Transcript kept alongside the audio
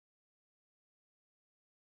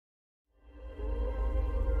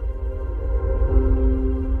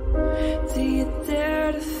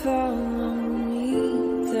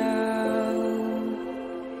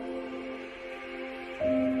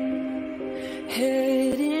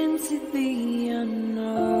Head into the unknown,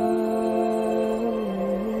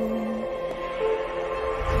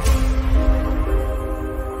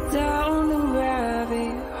 down the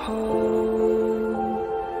rabbit hole,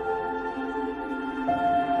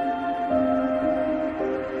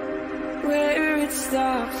 where it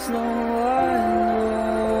stops no one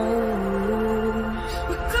knows.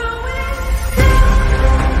 We're going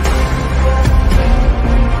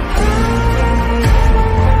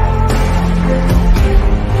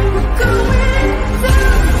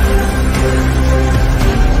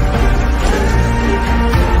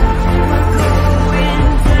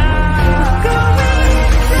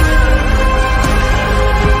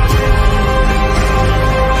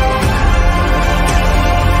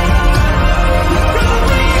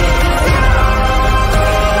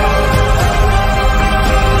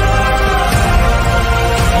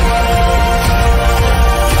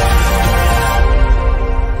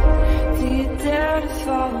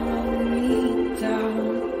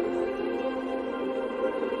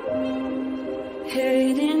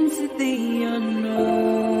head into the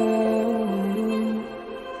unknown.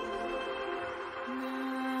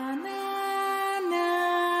 Na, na,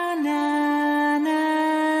 na, na,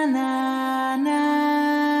 na, na, na.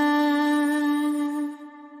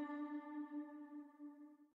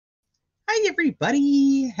 Hi,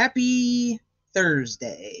 everybody. Happy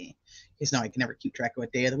Thursday. Because now I can never keep track of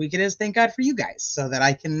what day of the week it is. Thank God for you guys, so that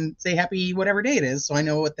I can say happy whatever day it is, so I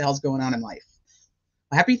know what the hell's going on in life.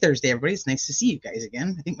 Well, happy Thursday, everybody. It's nice to see you guys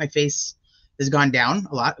again. I think my face has gone down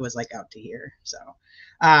a lot. It was like out to here, so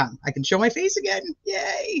I can show my face again.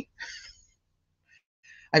 Yay!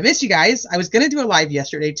 I missed you guys. I was going to do a live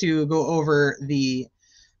yesterday to go over the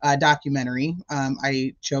documentary.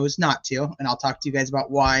 I chose not to, and I'll talk to you guys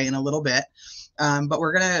about why in a little bit. But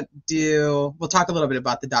we'll talk a little bit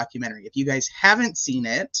about the documentary. If you guys haven't seen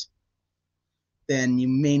it, then you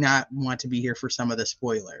may not want to be here for some of the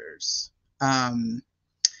spoilers.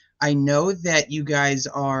 I know that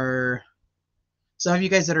some of you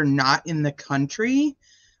guys that are not in the country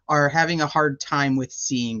are having a hard time with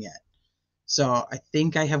seeing it. So I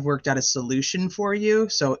think I have worked out a solution for you.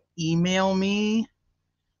 So email me,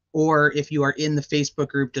 or if you are in the Facebook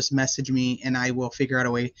group, just message me and I will figure out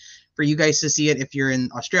a way for you guys to see it if you're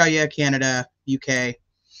in Australia, Canada, UK,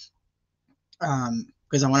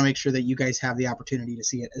 because I want to make sure that you guys have the opportunity to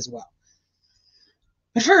see it as well.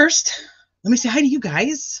 But first, let me say hi to you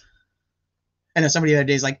guys. I know somebody the other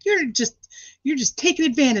day is like, you're just taking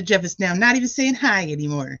advantage of us now, not even saying hi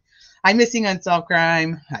anymore. I'm missing Unsolved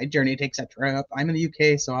Crime. Journey Takes a Trip. I'm in the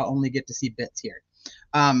UK, so I'll only get to see bits here.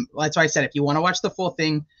 That's why I said if you want to watch the full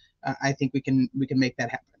thing, I think we can make that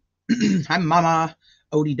happen. Hi, Mama.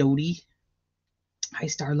 Odie Dodie. Hi,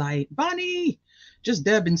 Starlight. Bonnie. Just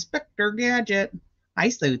Deb, Inspector Gadget. Hi,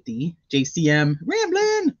 Sleuthy. JCM.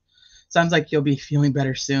 Ramblin'. Sounds like you'll be feeling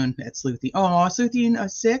better soon. That's Sleuthy. Aw, Sleuthy,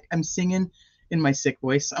 sick? I'm singing in my sick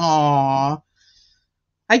voice. Aw.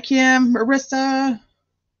 Hi, Kim. Marissa.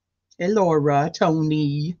 Hey, Laura.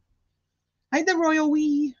 Tony. Hi, the Royal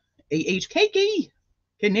Wee. A.H. Cakey.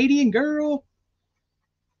 Canadian girl.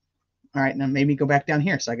 All right, now made me go back down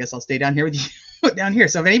here, so I guess I'll stay down here with you. Down here.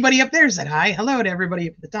 So if anybody up there said hi, hello to everybody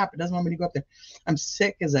up at the top. It doesn't want me to go up there. I'm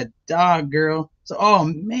sick as a dog, girl. So, oh,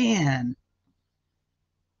 man.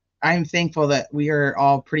 I'm thankful that we are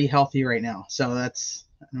all pretty healthy right now. So that's,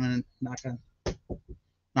 I'm going to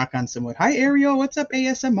knock on some wood. Hi, Ariel. What's up,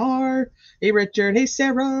 ASMR? Hey, Richard. Hey,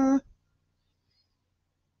 Sarah.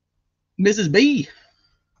 Mrs. B.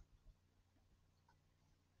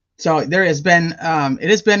 So there has been, it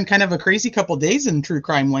has been kind of a crazy couple days in true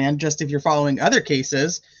crime land, just if you're following other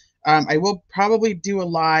cases. I will probably do a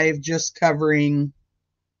live just covering,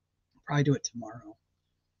 probably do it tomorrow.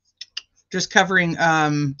 Just covering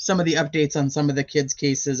some of the updates on some of the kids'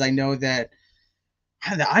 cases. I know the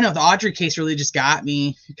Audrey case really just got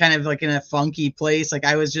me kind of like in a funky place. Like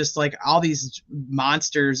I was just like, all these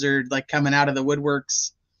monsters are like coming out of the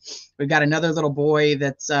woodworks. We've got another little boy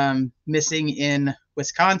that's missing in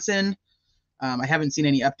Wisconsin. I haven't seen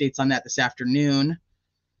any updates on that this afternoon.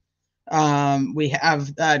 We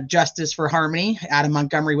have justice for Harmony. Adam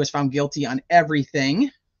Montgomery was found guilty on everything,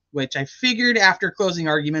 which I figured after closing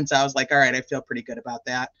arguments, I was like, all right, I feel pretty good about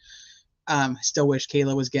that. I still wish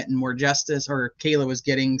Kayla was getting more justice, or Kayla was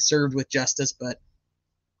getting served with justice, but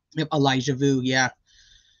Elijah Vu, yeah.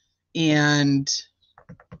 And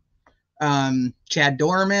Chad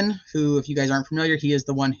Dorman, who, if you guys aren't familiar, he is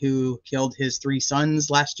the one who killed his 3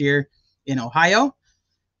 sons last year in Ohio.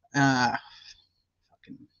 Fucking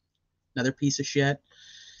another piece of shit.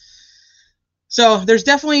 So there's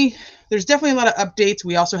definitely a lot of updates.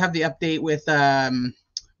 We also have the update with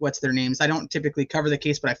what's their names. I don't typically cover the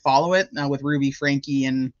case, but I follow it with Ruby, Frankie,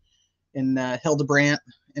 and Hildebrandt,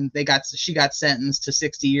 and she got sentenced to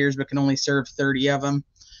 60 years, but can only serve 30 of them.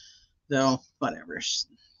 So whatever.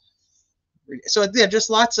 So yeah, just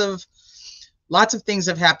lots of things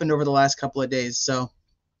have happened over the last couple of days. So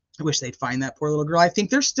I wish they'd find that poor little girl. I think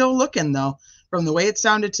they're still looking though, from the way it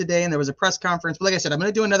sounded today. And there was a press conference. But like I said, I'm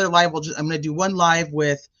going to do another live. I'm going to do one live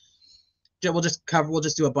with. We'll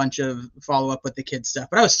just do a bunch of follow up with the kids stuff.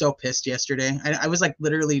 But I was so pissed yesterday. I was like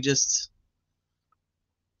literally just.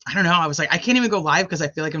 I don't know. I was like, I can't even go live because I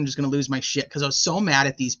feel like I'm just going to lose my shit because I was so mad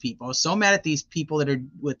at these people. I was so mad at these people that are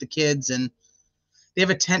with the kids, and they have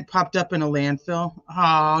a tent popped up in a landfill.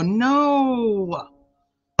 Oh, no.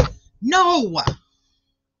 No.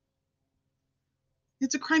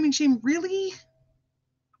 It's a crime and shame. Really?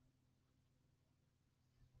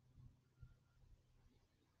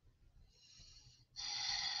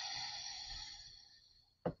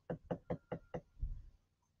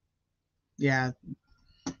 Yeah.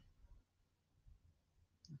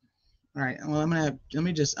 All right. Well, I'm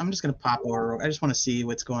just gonna pop over. I just want to see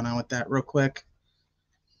what's going on with that real quick.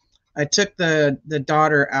 I took the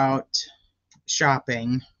daughter out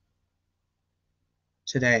shopping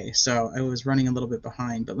today, so I was running a little bit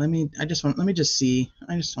behind. But let me just see.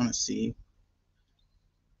 I just want to see.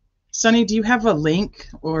 Sonny, do you have a link,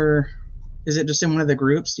 or is it just in one of the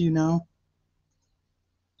groups? Do you know?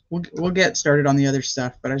 We'll get started on the other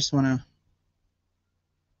stuff, but I just want to.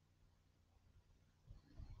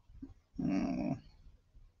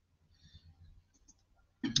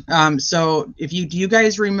 So do you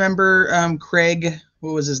guys remember Craig?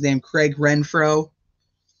 What was his name? Craig Renfro,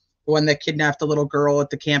 the one that kidnapped the little girl at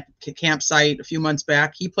the campsite a few months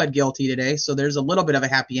back. He pled guilty today, so there's a little bit of a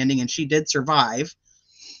happy ending, and she did survive.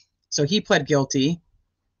 So he pled guilty.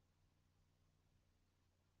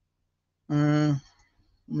 Let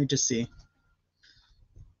me just see.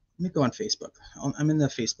 Let me go on Facebook. I'm in the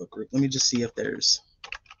Facebook group. Let me just see if there's.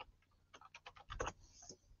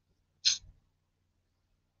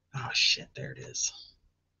 Oh shit! There it is.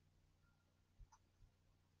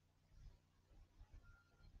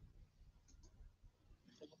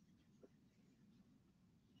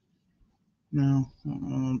 No,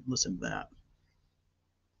 listen to that.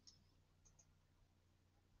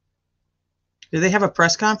 Did they have a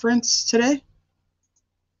press conference today?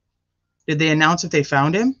 Did they announce if they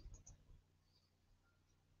found him?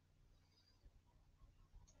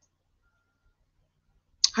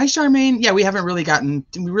 Hi, Charmaine. Yeah, we really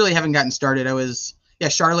haven't gotten started.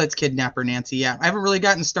 Charlotte's kidnapper, Nancy. Yeah, I haven't really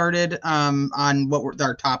gotten started on what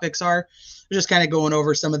our topics are. We're just kind of going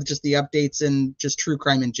over some of just the updates and just true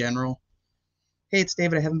crime in general. Hey, it's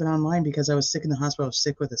David. I haven't been online because I was sick in the hospital. I was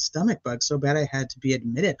sick with a stomach bug so bad I had to be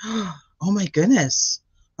admitted. Oh my goodness.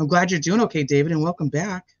 I'm glad you're doing okay, David, and welcome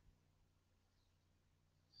back.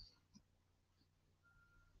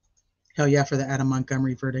 Hell yeah for the Adam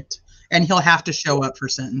Montgomery verdict. And he'll have to show up for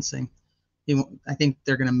sentencing. I think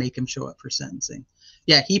they're going to make him show up for sentencing.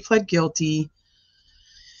 Yeah, he pled guilty.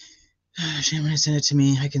 Shane, when I send it to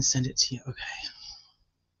me, I can send it to you. Okay.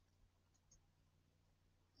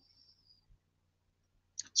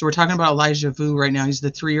 So we're talking about Elijah Vu right now. He's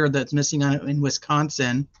the 3-year-old that's missing in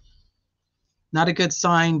Wisconsin. Not a good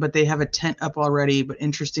sign, but they have a tent up already. But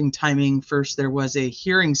interesting timing. First, there was a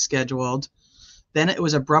hearing scheduled. Then it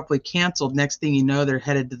was abruptly canceled. Next thing you know, they're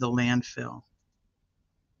headed to the landfill.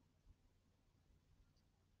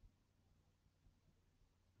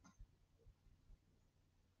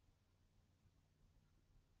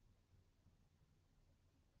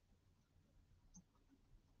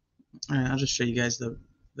 All right, I'll just show you guys the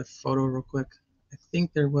photo real quick. I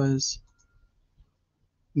think there was,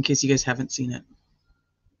 in case you guys haven't seen it.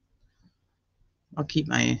 I'll keep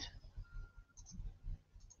my...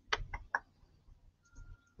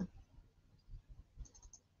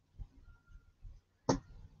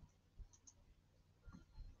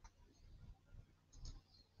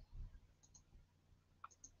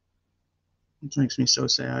 It makes me so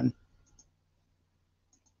sad.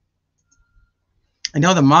 I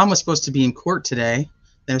know the mom was supposed to be in court today.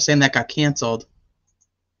 They were saying that got canceled.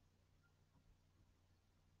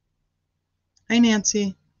 Hi,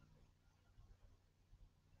 Nancy.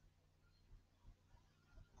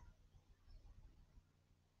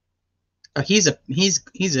 Oh,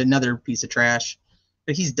 he's another piece of trash,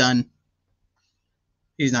 but he's done.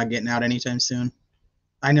 He's not getting out anytime soon.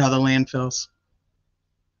 I know, the landfills.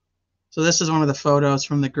 So this is one of the photos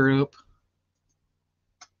from the group.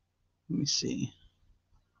 Let me see.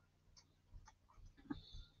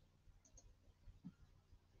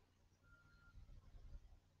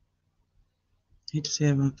 hate to say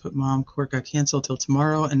I'm going to put mom. Court got canceled till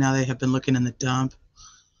tomorrow, and now they have been looking in the dump.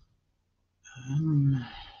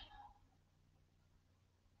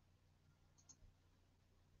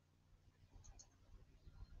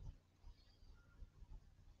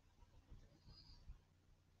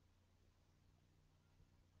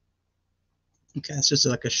 Okay, it's just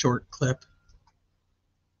like a short clip.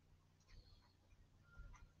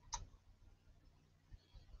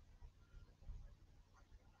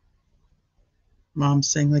 Mom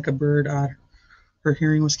sang like a bird. Her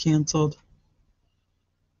hearing was canceled.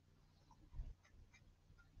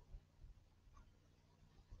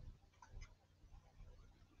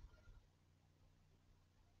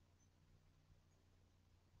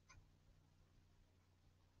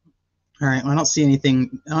 All right, well, I don't see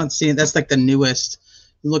anything. I don't see it. That's like the newest.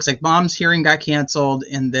 It looks like mom's hearing got canceled,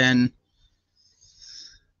 and then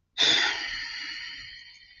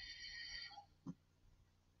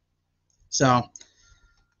so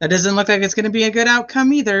that doesn't look like it's going to be a good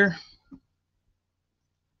outcome either.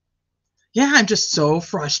 Yeah, I'm just so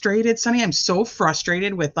frustrated, Sonny. I'm so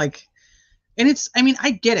frustrated with like, and it's, I mean,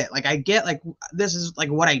 I get it. Like, I get like, this is like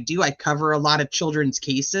what I do. I cover a lot of children's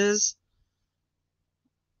cases.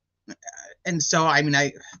 And so, I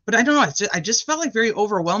mean, but I don't know. I just felt like very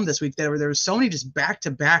overwhelmed this week. There were so many just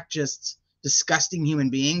back-to-back just disgusting human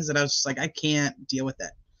beings that I was just like, I can't deal with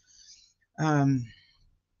it.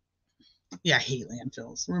 Yeah, I hate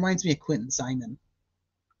landfills. It reminds me of Quentin Simon.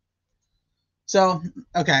 So,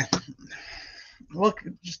 okay. We'll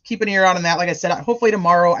just keep an ear out on that. Like I said, hopefully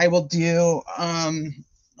tomorrow I will do, I'm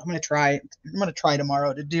going to try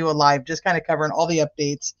tomorrow to do a live, just kind of covering all the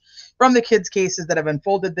updates from the kids' cases that have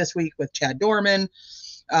unfolded this week with Chad Dorman,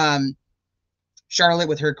 Charlotte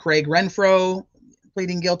with her Craig Renfro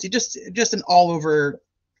pleading guilty, just an all over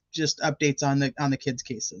just updates on the kids'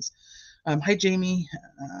 cases. Hi, Jamie.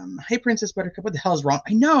 Hi, Princess Buttercup. What the hell is wrong?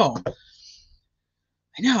 I know.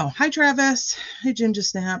 Hi, Travis. Hi, Ginger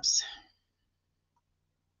Snaps.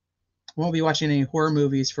 Won't be watching any horror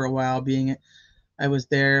movies for a while, being I was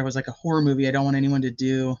there. It was like a horror movie I don't want anyone to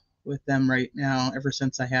do with them right now. Ever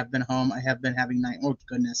since I have been home, I have been having oh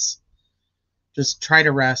goodness. Just try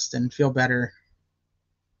to rest and feel better.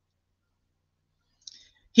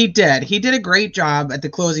 He did a great job at the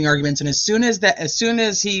closing arguments, and as soon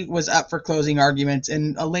as he was up for closing arguments,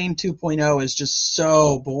 and Elaine 2.0 is just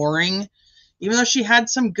so boring. Even though she had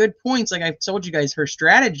some good points, like I told you guys, her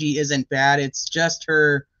strategy isn't bad. It's just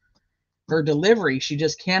her delivery. She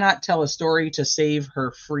just cannot tell a story to save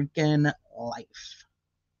her freaking life.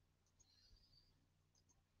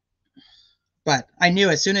 But I knew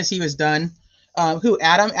as soon as he was done,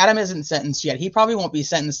 Adam isn't sentenced yet. He probably won't be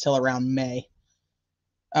sentenced till around May.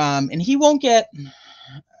 And he won't get,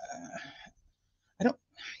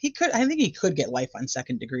 I think he could get life on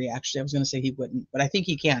second degree. Actually, I was going to say he wouldn't, but I think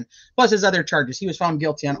he can. Plus his other charges. He was found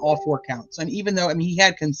guilty on all 4 counts. And even though, I mean, he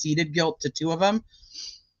had conceded guilt to 2 of them,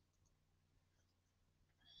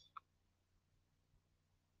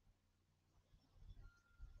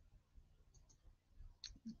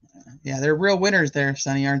 yeah, they're real winners there,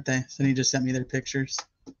 Sonny, aren't they? Sonny just sent me their pictures.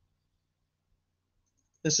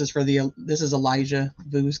 This is Elijah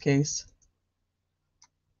Vu's case.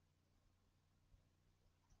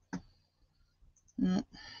 All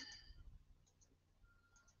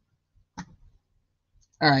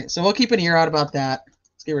right, so we'll keep an ear out about that.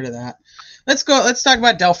 Let's get rid of that. Let's talk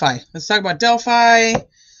about Delphi.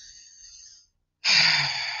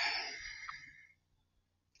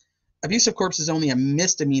 Abuse of corpse is only a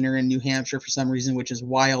misdemeanor in New Hampshire for some reason, which is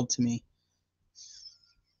wild to me.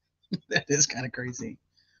 That is kind of crazy.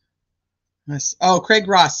 Oh, Craig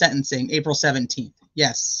Ross sentencing, April 17th.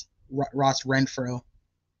 Yes, Ross Renfro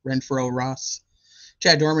Ross.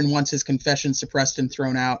 Chad Dorman wants his confession suppressed and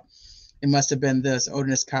thrown out. It must have been the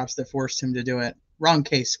Odinist cops that forced him to do it. Wrong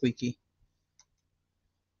case, Squeaky.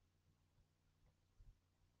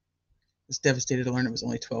 It's devastated to learn it was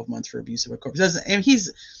only 12 months for abuse of a corpse.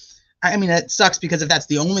 I mean, it sucks because if that's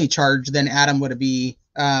the only charge, then Adam would be,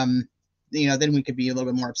 then we could be a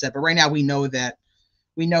little bit more upset. But right now we know that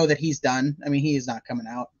he's done. I mean, he is not coming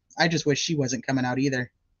out. I just wish she wasn't coming out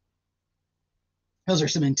either. Those are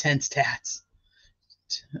some intense tats.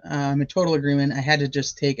 In total agreement. I had to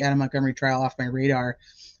just take Adam Montgomery trial off my radar.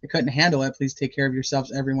 I couldn't handle it. Please take care of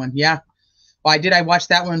yourselves, everyone. Yeah. Well, I did. I watched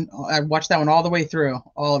that one. I watched that one all the way through,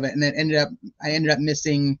 all of it, and then I ended up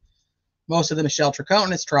missing most of the Michelle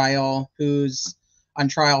Triconis trial, who's on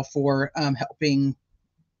trial for helping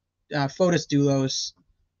Fotis Dulos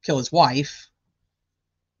kill his wife,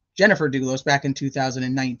 Jennifer Dulos, back in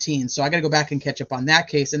 2019. So I got to go back and catch up on that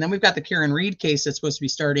case. And then we've got the Karen Reed case that's supposed to be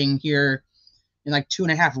starting here in like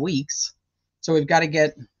 2.5 weeks. So we've got to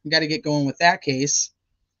get going with that case.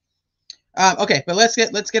 Okay, but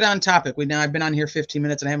let's get on topic. I've been on here 15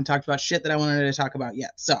 minutes and I haven't talked about shit that I wanted to talk about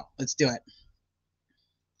yet. So let's do it.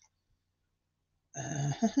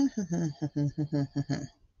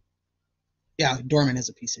 Yeah, Dorman is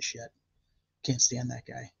a piece of shit. Can't stand that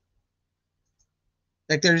guy.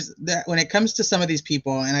 Like there's that when it comes to some of these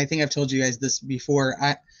people, and I think I've told you guys this before.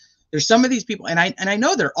 There's some of these people, and I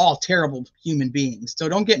know they're all terrible human beings. So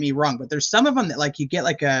don't get me wrong, but there's some of them that like you get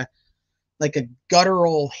like a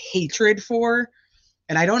guttural hatred for,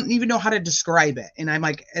 and I don't even know how to describe it. And I'm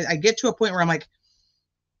like, I get to a point where I'm like,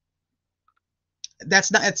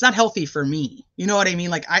 it's not healthy for me. You know what I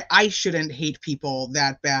mean? Like I shouldn't hate people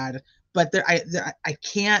that bad, but I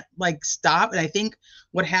can't like stop. And I think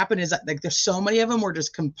what happened is that like there's so many of them were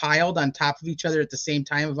just compiled on top of each other at the same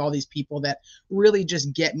time of all these people that really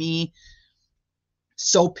just get me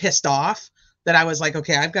so pissed off that I was like,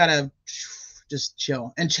 okay, I've got to just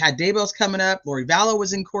chill. And Chad Daybell's coming up. Lori Vallow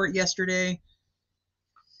was in court yesterday.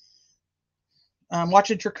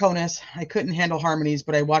 Watching Troconis. I couldn't handle Harmonies,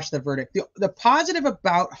 but I watched the verdict. The positive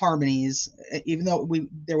about Harmonies, even though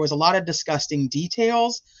there was a lot of disgusting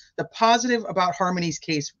details, the positive about Harmonies'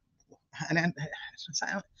 case, and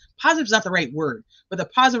positive is not the right word, but the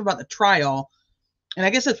positive about the trial, and I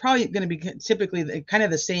guess it's probably going to be typically kind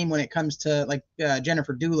of the same when it comes to like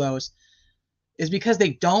Jennifer Dulos, is because they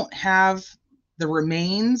don't have the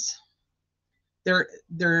remains. You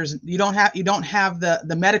don't have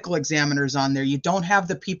the medical examiners on there. You don't have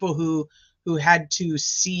the people who had to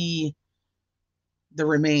see the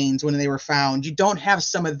remains when they were found. You don't have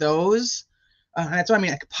some of those. And that's what I mean.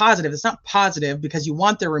 Like positive. It's not positive because you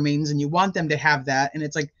want their remains and you want them to have that. And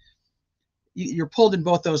it's like you're pulled in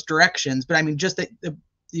both those directions. But I mean, just that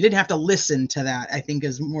you didn't have to listen to that, I think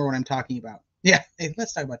is more what I'm talking about. Yeah. Hey,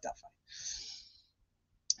 let's talk about Delphi.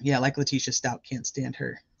 Yeah, like Letitia Stout, can't stand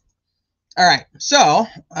her. All right, so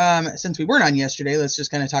since we weren't on yesterday, let's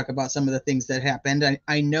just kind of talk about some of the things that happened.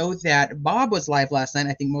 I know that Bob was live last night.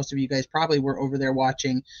 I think most of you guys probably were over there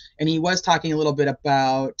watching, and he was talking a little bit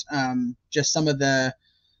about just some of the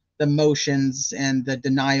motions and the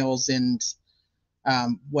denials and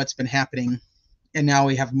what's been happening. And now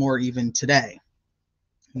we have more even today.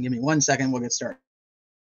 Give me 1 second, we'll get started.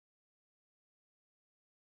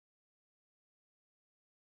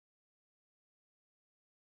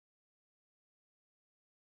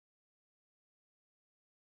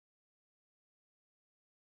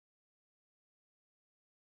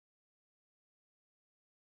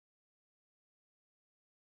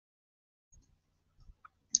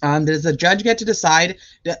 Does the judge get to decide?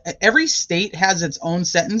 Every state has its own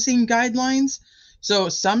sentencing guidelines. So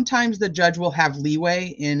sometimes the judge will have leeway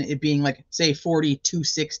in it being like, say, 40 to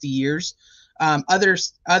 60 years. Other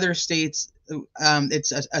states,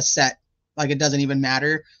 it's a set. Like it doesn't even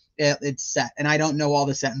matter. It's set. And I don't know all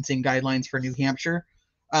the sentencing guidelines for New Hampshire.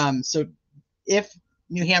 So if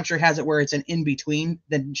New Hampshire has it where it's an in-between,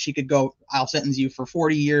 then she could go, I'll sentence you for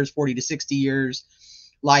 40 years, 40 to 60 years,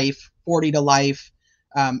 life, 40 to life.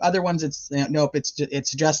 Other ones, it's nope,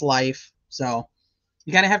 it's just life. So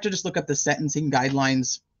you kind of have to just look up the sentencing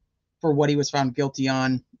guidelines for what he was found guilty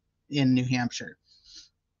on in New Hampshire.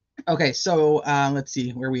 Okay, so let's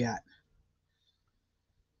see where we at.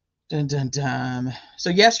 Dun, dun, dun. So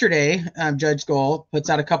yesterday, Judge Gohl puts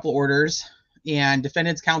out a couple orders, and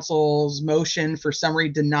defendants counsel's motion for summary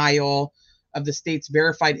denial of the state's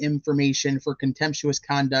verified information for contemptuous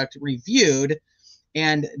conduct reviewed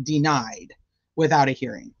and denied without a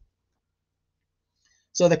hearing.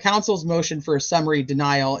 So the counsel's motion for a summary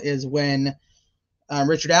denial is when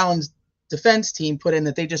Richard Allen's defense team put in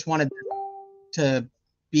that they just wanted to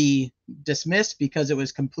be dismissed because it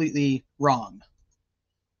was completely wrong.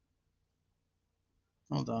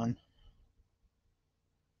 Hold on.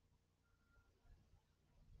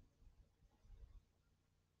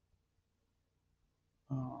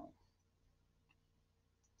 Oh.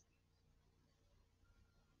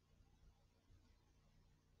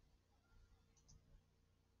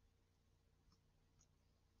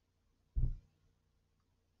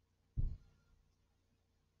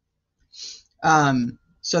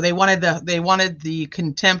 So they wanted the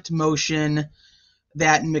contempt motion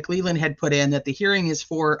that McLeland had put in that the hearing is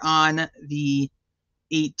for on the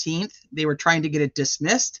 18th. They were trying to get it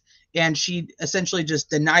dismissed, and she essentially just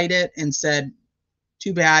denied it and said,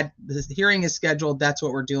 too bad, the hearing is scheduled, that's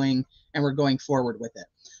what we're doing, and we're going forward with it.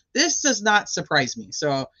 This does not surprise me.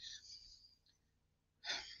 So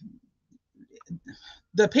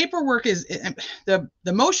the paperwork is, the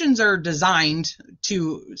motions are designed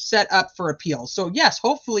to set up for appeal. So yes,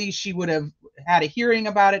 hopefully she would have had a hearing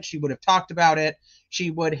about it. She would have talked about it.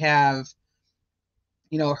 She would have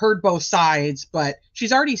heard both sides, but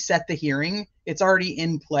she's already set the hearing. It's already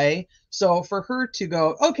in play. So for her to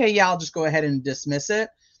go, okay, yeah, I'll just go ahead and dismiss it,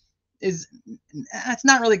 that's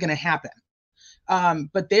not really going to happen.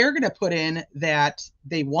 But they're going to put in that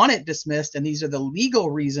they want it dismissed, and these are the legal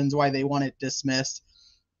reasons why they want it dismissed.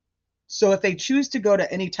 So if they choose to go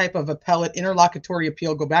to any type of appellate interlocutory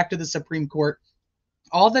appeal, go back to the Supreme Court,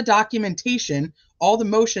 all the documentation, all the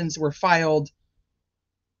motions were filed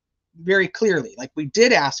very clearly. Like, we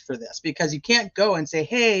did ask for this, because you can't go and say,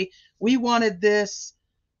 hey, we wanted this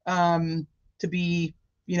to be,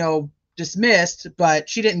 dismissed, but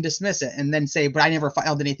she didn't dismiss it, and then say, but I never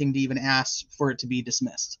filed anything to even ask for it to be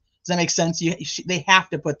dismissed. Does that make sense? They have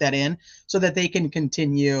to put that in so that they can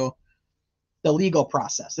continue the legal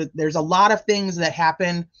process. There's a lot of things that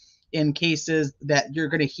happen in cases that you're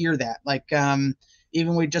going to hear that. Like,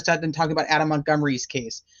 even we just had been talking about Adam Montgomery's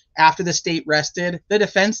case. After the state rested, the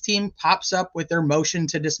defense team pops up with their motion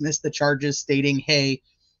to dismiss the charges, stating, hey,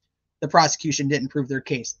 the prosecution didn't prove their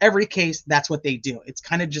case. Every case, that's what they do. It's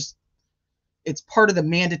kind of just, it's part of the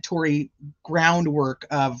mandatory groundwork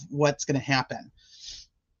of what's going to happen.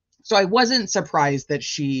 So I wasn't surprised that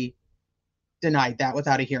she denied that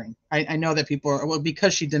without a hearing. I know that people are, well,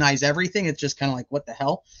 because she denies everything, it's just kind of like, what the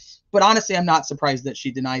hell? But honestly, I'm not surprised that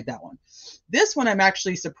she denied that one. This one, I'm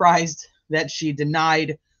actually surprised that she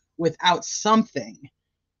denied without something.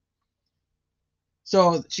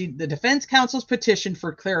 So the defense counsel's petition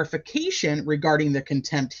for clarification regarding the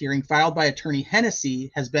contempt hearing filed by Attorney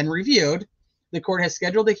Hennessy has been reviewed. The court has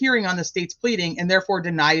scheduled a hearing on the state's pleading and therefore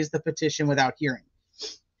denies the petition without hearing.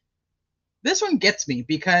 This one gets me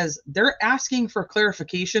because they're asking for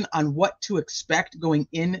clarification on what to expect going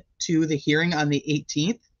into the hearing on the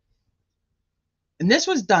 18th. And this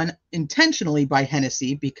was done intentionally by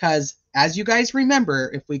Hennessy because, as you guys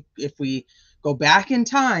remember, if we go back in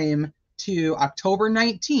time to October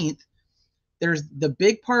 19th, there's the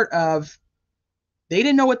big part of they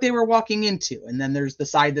didn't know what they were walking into. And then there's the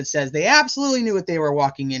side that says they absolutely knew what they were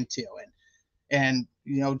walking into. And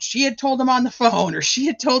she had told them on the phone, or she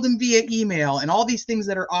had told them via email, and all these things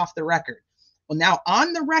that are off the record. Well, now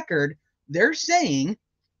on the record, they're saying,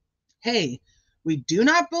 hey, we do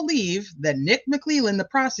not believe that Nick McClelland, the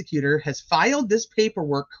prosecutor, has filed this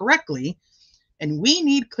paperwork correctly, and we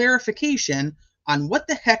need clarification on what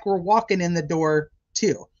the heck we're walking in the door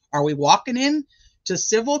to. Are we walking in to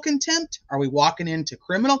civil contempt? Are we walking into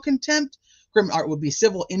criminal contempt? It would be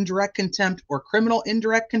civil indirect contempt or criminal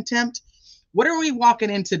indirect contempt. What are we walking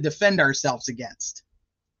in to defend ourselves against?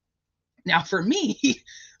 Now, for me,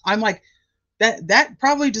 I'm like, that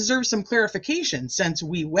probably deserves some clarification, since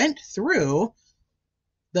we went through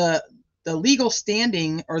the legal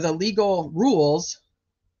standing or the legal rules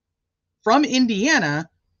from Indiana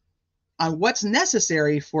on what's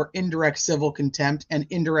necessary for indirect civil contempt and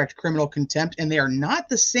indirect criminal contempt, and they are not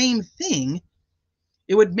the same thing.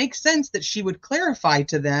 It would make sense that she would clarify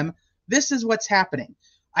to them, this is what's happening.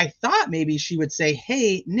 I thought maybe she would say,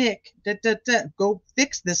 hey, Nick, go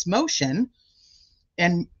fix this motion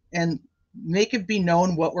and make it be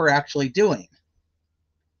known what we're actually doing.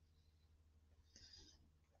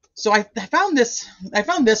 So I found this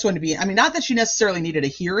one to be, not that she necessarily needed a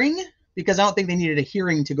hearing, because I don't think they needed a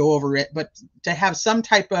hearing to go over it, but to have some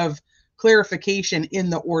type of clarification in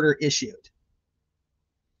the order issued.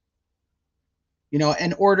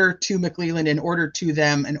 In order to McClelland, in order to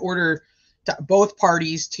them, in order to both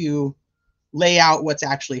parties to lay out what's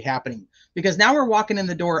actually happening. Because now we're walking in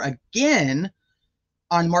the door again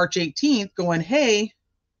on March 18th going, hey,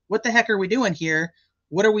 what the heck are we doing here?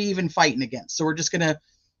 What are we even fighting against? So we're just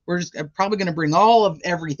probably going to bring all of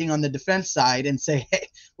everything on the defense side and say, hey,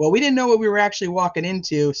 well, we didn't know what we were actually walking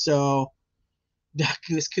into, so duck,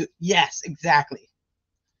 goose, coot. Yes, exactly.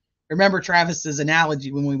 Remember Travis's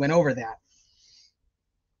analogy when we went over that.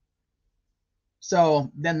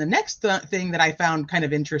 So then the next thing that I found kind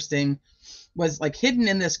of interesting was, like, hidden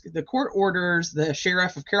in this, the court orders the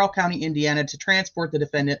sheriff of Carroll County, Indiana, to transport the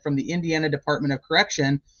defendant from the Indiana Department of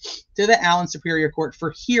Correction to the Allen Superior Court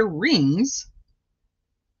for hearings,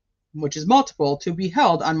 which is multiple, to be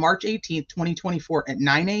held on March 18th, 2024 at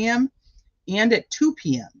 9 a.m. and at 2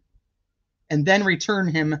 p.m. and then return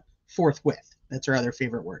him forthwith. That's our other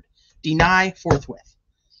favorite word. Deny forthwith.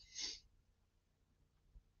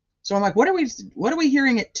 So I'm like, what are we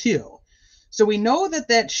hearing it to? So we know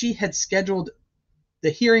that she had scheduled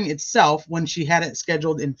the hearing itself, when she had it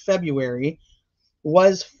scheduled in February,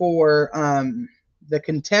 was for the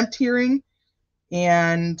contempt hearing.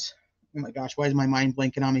 And oh my gosh, why is my mind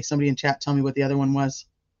blanking on me? Somebody in chat tell me what the other one was.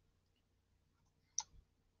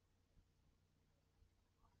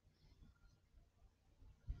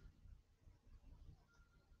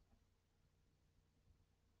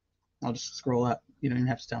 I'll just scroll up. You don't even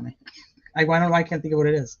have to tell me. I don't know why I can't think of what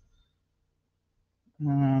it is.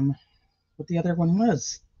 What the other one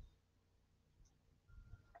was.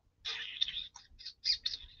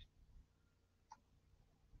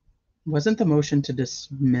 Wasn't the motion to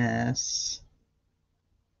dismiss.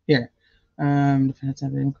 Here. Defense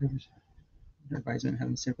advisement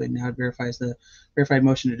having simply now verifies the verified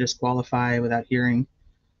motion to disqualify without hearing.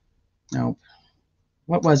 Nope.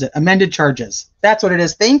 What was it? Amended charges. That's what it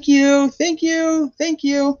is. Thank you. Thank you. Thank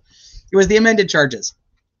you. It was the amended charges.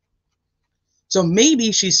 So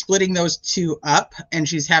maybe she's splitting those two up and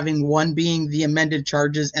she's having one being the amended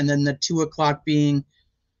charges and then the 2 o'clock being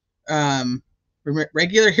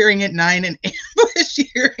regular hearing at 9 and ambush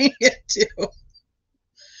hearing at 2.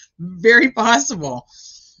 Very possible.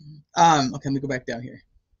 Okay, let me go back down here.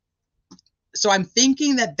 So I'm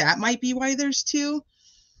thinking that that might be why there's 2,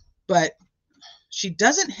 but she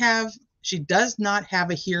does not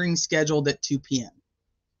have a hearing scheduled at 2 p.m.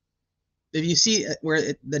 If you see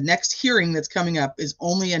where the next hearing that's coming up is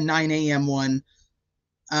only a 9 a.m. one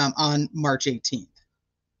on March 18th.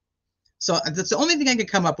 So that's the only thing I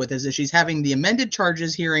could come up with is that she's having the amended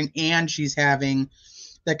charges hearing and she's having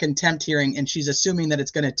the contempt hearing, and she's assuming that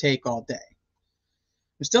it's going to take all day.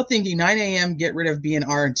 I'm still thinking 9 a.m. get rid of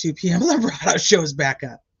B&R and 2 p.m. Librado shows back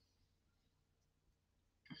up.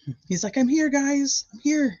 He's like, I'm here, guys. I'm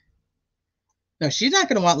here. No, she's not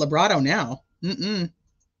going to want Librado now.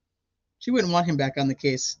 She wouldn't want him back on the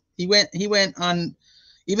case. He went on,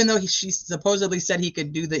 even though she supposedly said he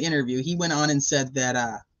could do the interview, he went on and said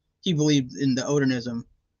that he believed in the Odinism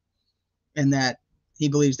and that he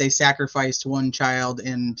believes they sacrificed one child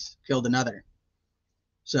and killed another.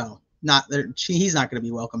 So he's not going to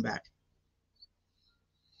be welcome back.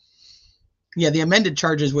 Yeah, the amended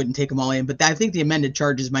charges wouldn't take them all in, but I think the amended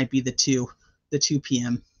charges might be the 2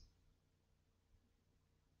 p.m.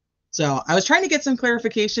 So I was trying to get some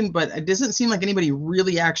clarification, but it doesn't seem like anybody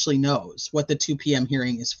really actually knows what the 2 p.m.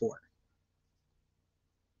 hearing is for.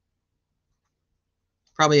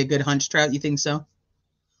 Probably a good hunch, Trout. You think so?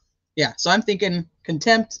 Yeah, so I'm thinking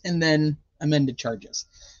contempt and then amended charges.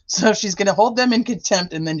 So she's going to hold them in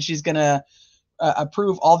contempt, and then she's going to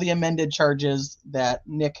approve all the amended charges that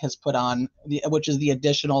Nick has put on, which is the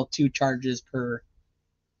additional 2 charges per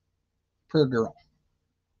girl.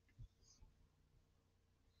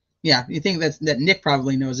 Yeah, you think that Nick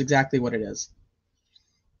probably knows exactly what it is.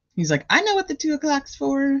 He's like, I know what the 2 o'clock's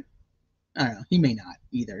for. I don't know. He may not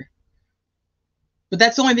either. But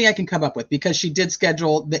that's the only thing I can come up with, because she did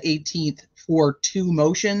schedule the 18th for 2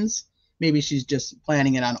 motions. Maybe she's just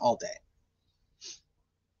planning it on all day.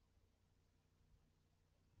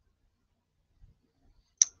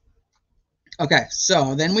 Okay,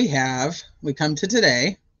 so then we come to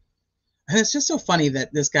today. And it's just so funny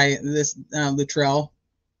that this guy, Luttrell,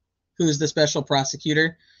 who's the special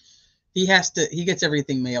prosecutor, he gets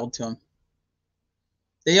everything mailed to him.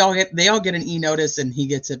 They all get an e-notice, and he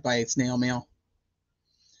gets it by snail mail.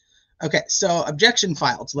 Okay, so objection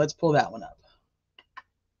filed. So let's pull that one up.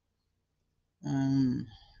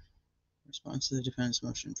 Response to the defense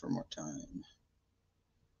motion for more time.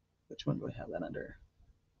 Which one do I have that under?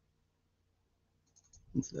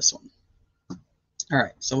 It's this one. All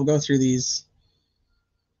right, so we'll go through these.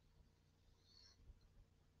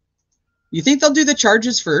 You think they'll do the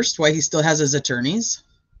charges first, why he still has his attorneys?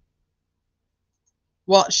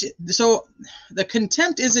 Well, so the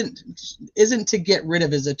contempt isn't to get rid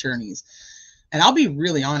of his attorneys. And I'll be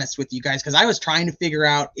really honest with you guys, because I was trying to figure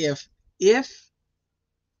out if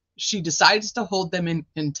she decides to hold them in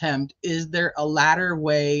contempt, is there a latter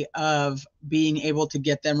way of being able to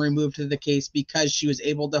get them removed to the case because she was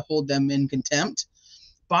able to hold them in contempt?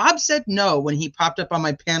 Bob said no when he popped up on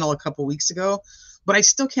my panel a couple weeks ago, but I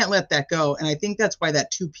still can't let that go. And I think that's why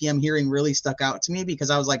that 2 p.m. hearing really stuck out to me,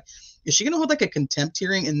 because I was like, is she going to hold like a contempt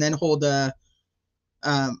hearing and then hold a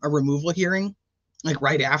removal hearing like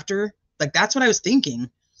right after? Like, that's what I was thinking.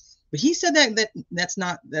 But he said that's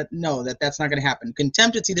not going to happen.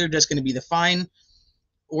 Contempt, it's either just going to be the fine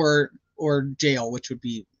or jail, which would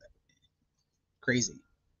be crazy.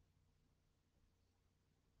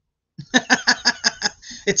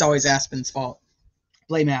 It's always Aspen's fault.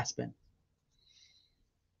 Blame Aspen.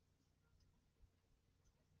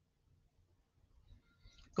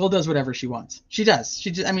 Gold does whatever she wants. She does.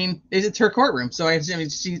 It's her courtroom, so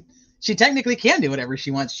she technically can do whatever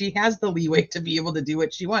she wants. She has the leeway to be able to do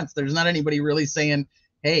what she wants. There's not anybody really saying,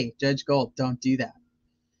 hey, Judge Gold, don't do that.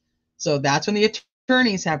 So that's when the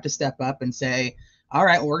attorneys have to step up and say, all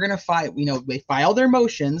right, we're going to file, they file their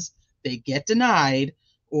motions, they get denied,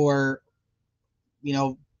 or,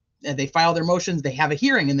 they file their motions, they have a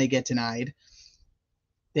hearing and they get denied.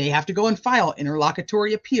 They have to go and file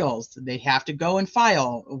interlocutory appeals. They have to go and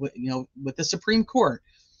file, with the Supreme Court.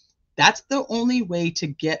 That's the only way to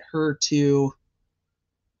get her to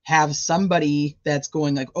have somebody that's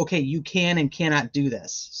going like, okay, you can and cannot do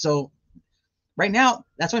this. So right now,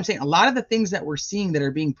 that's what I'm saying. A lot of the things that we're seeing that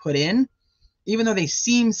are being put in, even though they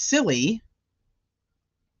seem silly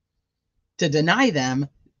to deny them,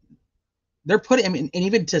 they're putting, and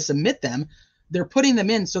even to submit them, they're putting them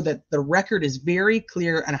in so that the record is very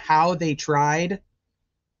clear on how they tried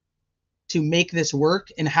to make this work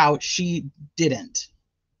and how she didn't.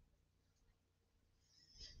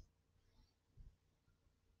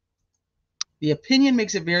 The opinion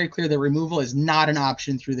makes it very clear that removal is not an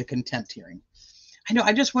option through the contempt hearing. I know,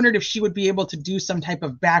 I just wondered if she would be able to do some type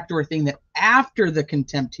of backdoor thing that after the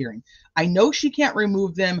contempt hearing. I know she can't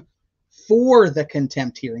remove them for the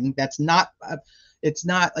contempt hearing. That's not, it's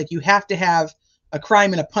not like you have to have a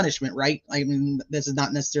crime and a punishment, right? I mean, this is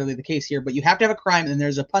not necessarily the case here, but you have to have a crime and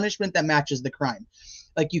there's a punishment that matches the crime.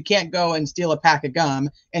 Like you can't go and steal a pack of gum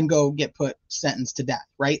and go get sentenced to death,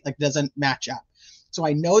 right? Like doesn't match up. So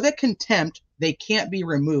I know that contempt, they can't be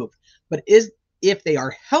removed, but if they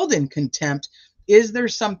are held in contempt, is there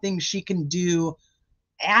something she can do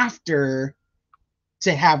after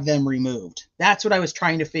to have them removed? That's what I was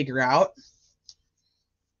trying to figure out.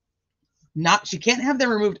 She can't have them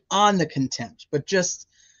removed on the contempt, but just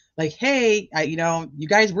like, hey, you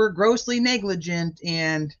guys were grossly negligent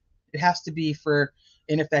and it has to be for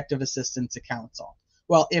ineffective assistance to counsel.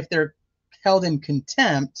 Well, if they're held in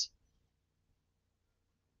contempt,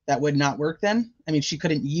 that would not work then. I mean, she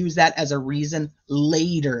couldn't use that as a reason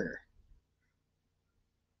later.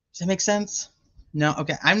 Does that make sense? No?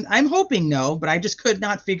 Okay. I'm hoping no, but I just could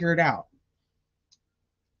not figure it out.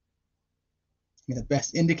 The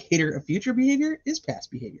best indicator of future behavior is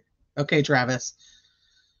past behavior. Okay, Travis.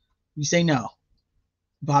 You say no.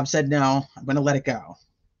 Bob said no. I'm going to let it go.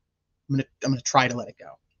 I'm going to try to let it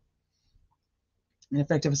go.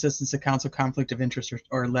 Ineffective assistance to counsel, conflict of interest,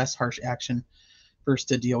 or less harsh action first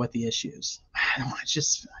to deal with the issues. I don't know.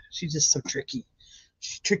 She's just so tricky.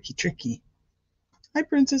 She's tricky. Hi,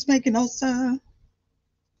 Princess Megan Elsa.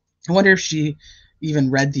 I wonder if she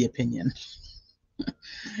even read the opinion.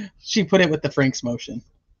 She put it with the Frank's motion.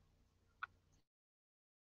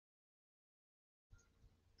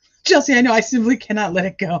 Chelsea, I know, I simply cannot let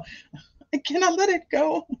it go. I cannot let it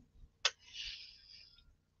go.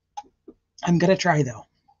 I'm going to try, though.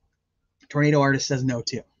 Tornado Artist says no,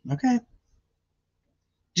 too. Okay.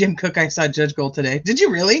 Jim Cook, I saw Judge Gold today. Did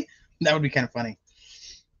you really? That would be kind of funny.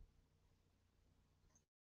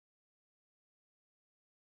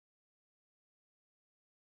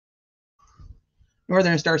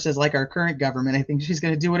 Northern Star says, like our current government, I think she's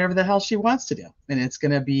going to do whatever the hell she wants to do. And it's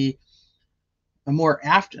going to be a more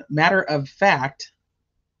matter of fact,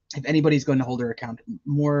 if anybody's going to hold her account,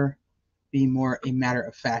 be more a matter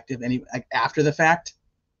of fact, if any, like after the fact.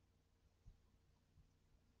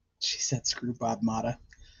 She said, screw Bob Mata.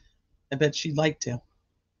 I bet she'd like to.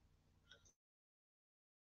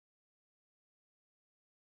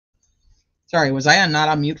 Sorry, was I not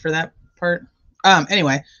on mute for that part?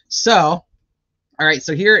 Anyway, so, all right,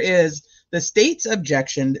 so here is the state's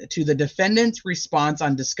objection to the defendant's response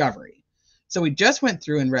on discovery. So we just went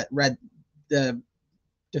through and read the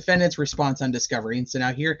defendant's response on discovery. And so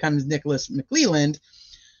now here comes Nicholas McClelland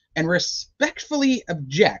and respectfully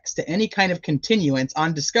objects to any kind of continuance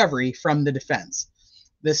on discovery from the defense.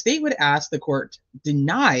 The state would ask the court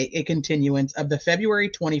deny a continuance of the February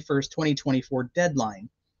 21st, 2024 deadline.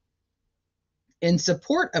 In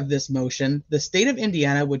support of this motion, the state of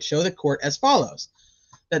Indiana would show the court as follows: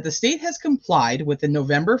 that the state has complied with the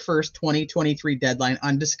November 1st, 2023 deadline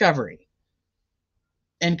on discovery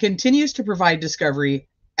and continues to provide discovery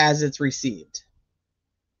as it's received.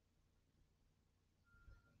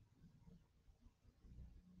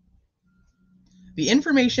 The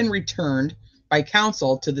information returned by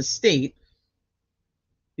counsel to the state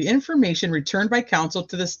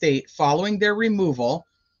following their removal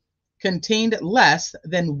contained less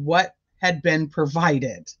than what had been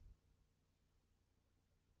provided,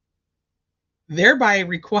 thereby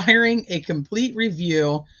requiring a complete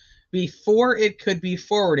review before it could be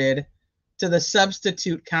forwarded to the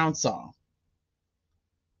substitute counsel.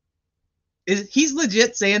 He's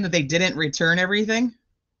legit saying that they didn't return everything?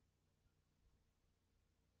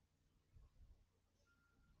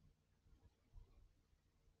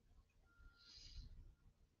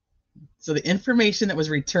 So the information that was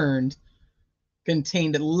returned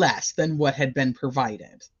contained less than what had been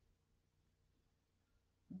provided.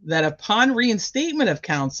 That upon reinstatement of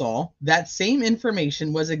counsel, that same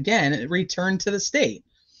information was again returned to the state,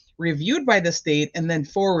 reviewed by the state, and then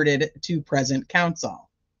forwarded to present counsel.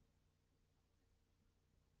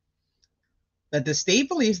 That the state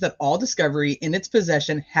believes that all discovery in its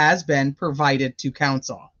possession has been provided to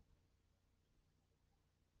counsel.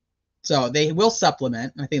 So they will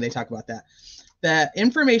supplement. I think they talk about that. The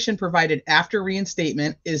information provided after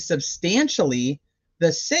reinstatement is substantially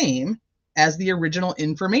the same as the original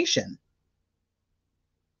information.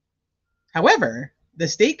 However, the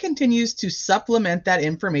state continues to supplement that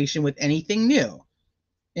information with anything new,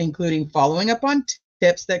 including following up on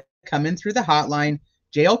tips that come in through the hotline,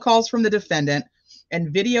 jail calls from the defendant,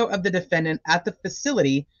 and video of the defendant at the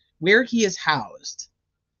facility where he is housed.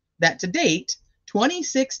 That to date,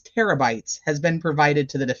 26 terabytes has been provided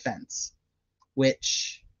to the defense,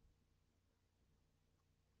 which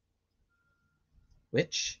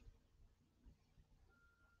where's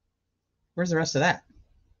the rest of that?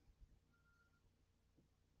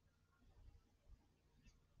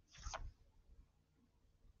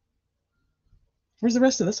 Where's the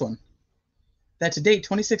rest of this one? That to date,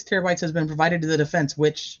 26 terabytes has been provided to the defense,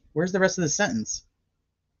 which, where's the rest of the sentence?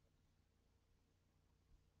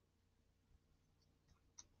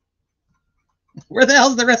 Where the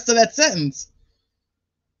hell's the rest of that sentence?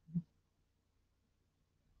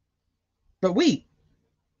 But wait,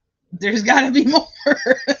 there's got to be more.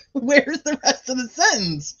 Where's the rest of the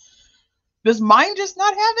sentence? Does mine just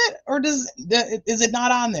not have it, or is it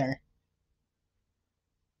not on there?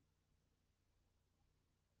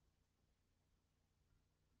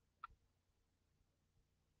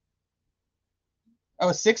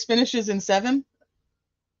 Oh, 6 finishes in 7?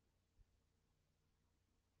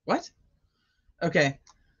 What? Okay.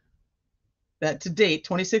 That to date,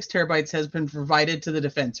 26 terabytes has been provided to the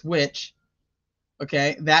defense, which,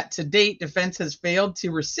 okay, that to date, defense has failed to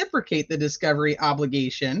reciprocate the discovery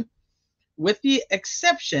obligation, with the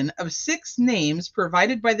exception of 6 names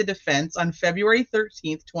provided by the defense on February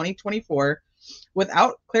 13th, 2024,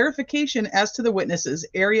 without clarification as to the witness's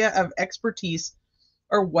area of expertise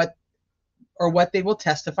or what they will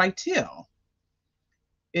testify to.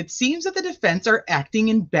 It seems that the defense are acting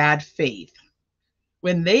in bad faith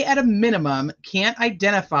when they, at a minimum, can't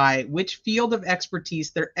identify which field of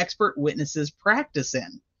expertise their expert witnesses practice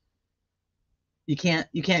in. You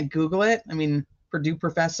can't Google it? I mean, Purdue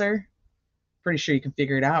professor? Pretty sure you can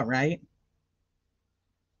figure it out, right?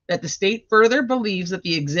 That the state further believes that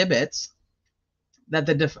the exhibits that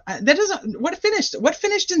what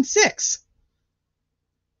finished in 6?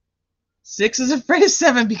 6 is afraid of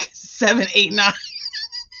 7 because 7, 8, 9.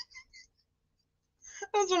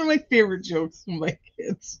 That was one of my favorite jokes from my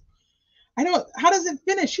kids. How does it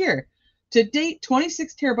finish here? To date,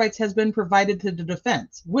 26 terabytes has been provided to the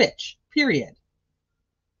defense, which, period.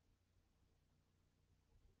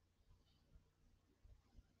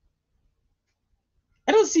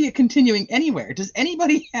 I don't see it continuing anywhere. Does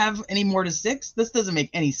anybody have any more to 6? This doesn't make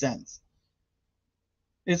any sense.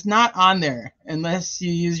 It's not on there unless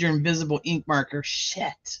you use your invisible ink marker.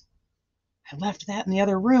 Shit. I left that in the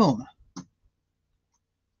other room.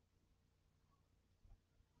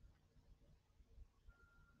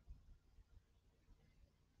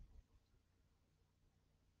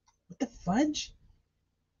 What the fudge?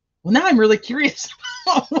 Well, now I'm really curious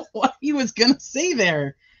about what he was going to say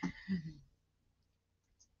there.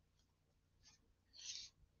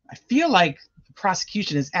 I feel like the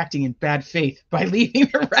prosecution is acting in bad faith by leaving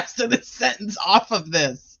the rest of the sentence off of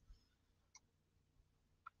this.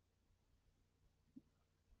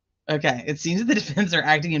 Okay, it seems that the defense are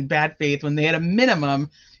acting in bad faith when they, at a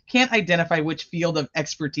minimum, can't identify which field of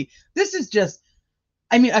expertise. This is just,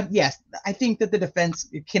 I mean, yes, I think that the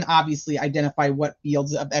defense can obviously identify what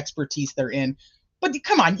fields of expertise they're in. But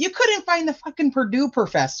come on, you couldn't find the fucking Purdue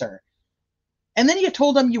professor. And then you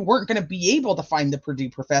told them you weren't going to be able to find the Purdue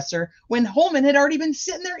professor when Holman had already been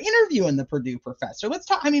sitting there interviewing the Purdue professor. Let's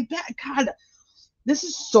talk. I mean, God, this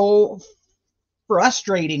is so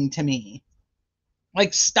frustrating to me.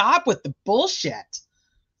 Like, stop with the bullshit.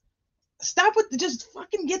 Stop with just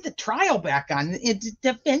fucking get the trial back on. The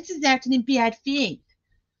defense is acting in bad faith.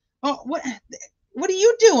 Oh, what are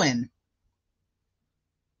you doing?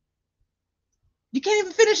 You can't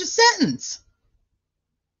even finish a sentence.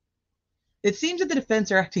 It seems that the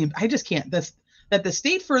defense are acting, I just can't, that the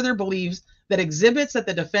state further believes that exhibits that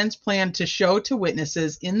the defense planned to show to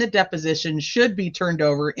witnesses in the deposition should be turned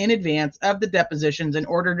over in advance of the depositions in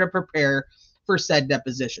order to prepare for said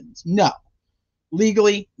depositions. No.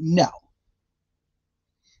 Legally, no.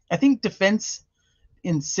 I think defense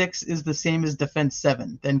in 6 is the same as defense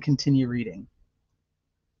 7. Then continue reading.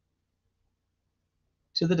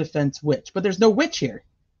 To the defense which. But there's no which here.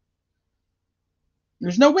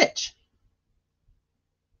 There's no which.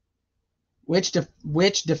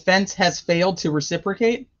 Which defense has failed to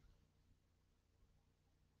reciprocate?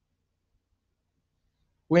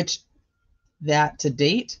 Which that to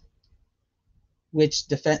date? Which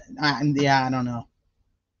defense? Yeah, I don't know.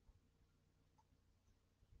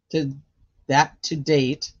 To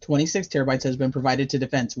date, 26 terabytes has been provided to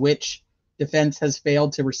defense. Which defense has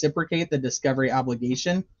failed to reciprocate the discovery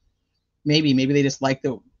obligation? Maybe they just like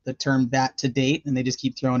the term that to date and they just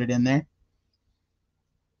keep throwing it in there.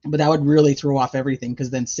 But that would really throw off everything because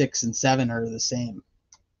then 6 and 7 are the same.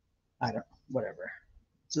 I don't know, whatever.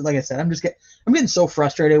 So like I said, I'm getting so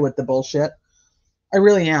frustrated with the bullshit. I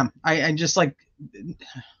really am. I just like,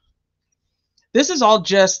 this is all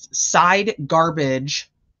just side garbage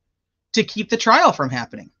to keep the trial from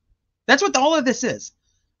happening. That's what all of this is.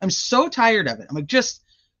 I'm so tired of it. I'm like, just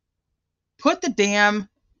get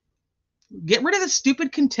rid of the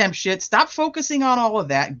stupid contempt shit. Stop focusing on all of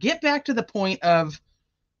that. Get back to the point of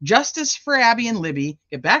justice for Abby and Libby.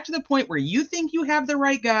 Get back to the point where you think you have the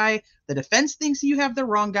right guy. The defense thinks you have the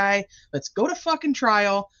wrong guy. Let's go to fucking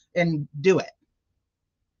trial and do it.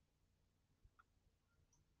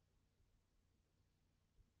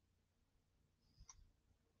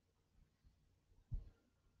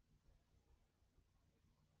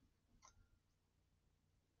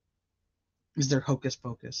 Is there hocus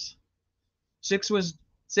pocus? 6 was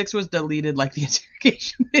deleted like the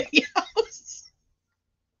interrogation videos.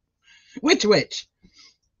 Which?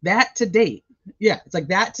 That to date. Yeah, it's like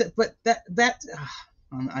that.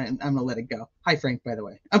 I'm gonna let it go. Hi, Frank, by the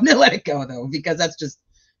way. I'm gonna let it go though because that's just,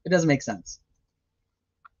 it doesn't make sense.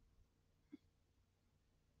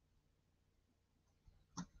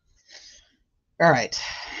 All right.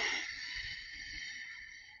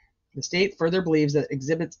 The state further believes that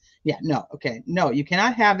exhibits. No, you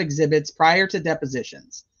cannot have exhibits prior to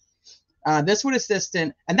depositions. This would assist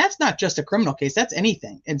in, and that's not just a criminal case, that's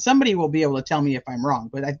anything. And somebody will be able to tell me if I'm wrong,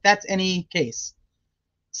 but that's any case.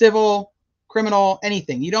 Civil, criminal,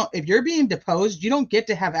 anything. If you're being deposed, you don't get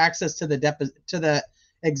to have access to the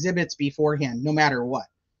exhibits beforehand, no matter what.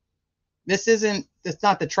 It's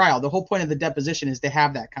not the trial. The whole point of the deposition is to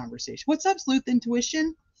have that conversation. What's up, Sleuth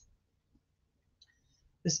Intuition?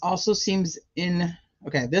 This also seems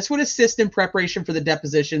this would assist in preparation for the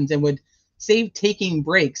depositions and would save taking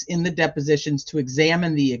breaks in the depositions to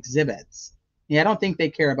examine the exhibits. Yeah, I don't think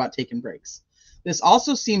they care about taking breaks. This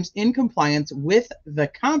also seems in compliance with the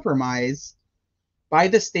compromise by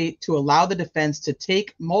the state to allow the defense to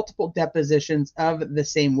take multiple depositions of the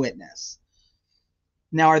same witness.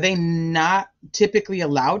 Now, are they not typically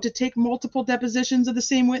allowed to take multiple depositions of the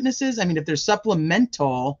same witnesses? I mean, if they're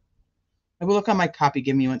supplemental, I will look on my copy.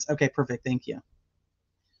 Give me one. Okay, perfect. Thank you.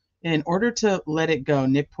 In order to let it go,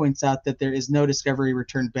 Nick points out that there is no discovery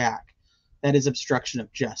returned back. That is obstruction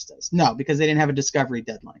of justice. No, because they didn't have a discovery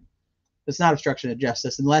deadline. It's not obstruction of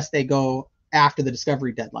justice unless they go after the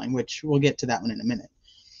discovery deadline, which we'll get to that one in a minute.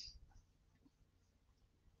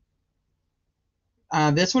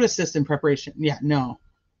 This would assist in preparation. Yeah, no.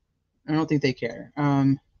 I don't think they care.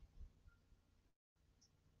 I'm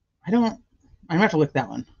going to have to look at that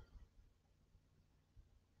one.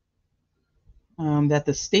 That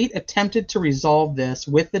the state attempted to resolve this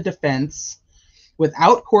with the defense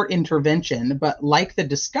without court intervention, but like the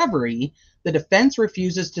discovery, the defense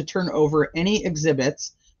refuses to turn over any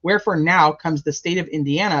exhibits, wherefore now comes the state of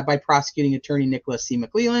Indiana by prosecuting attorney Nicholas C.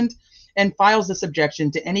 McClelland and files this objection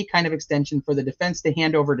to any kind of extension for the defense to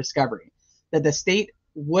hand over discovery. That the state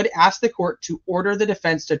would ask the court to order the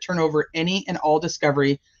defense to turn over any and all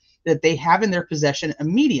discovery that they have in their possession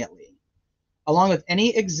immediately, along with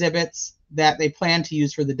any exhibits that they plan to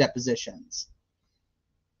use for the depositions.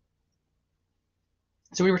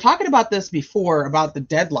 So we were talking about this before, about the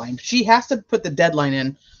deadline. She has to put the deadline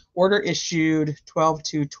in. Order issued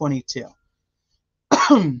 12/2/22.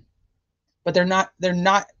 But they're not,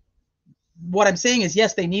 what I'm saying is,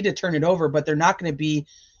 yes, they need to turn it over, but they're not going to be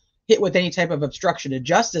hit with any type of obstruction of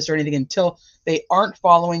justice or anything until they aren't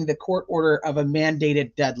following the court order of a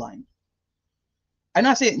mandated deadline. I'm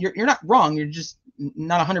not saying you're not wrong. You're just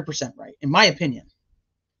not 100% right, in my opinion.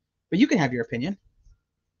 But you can have your opinion.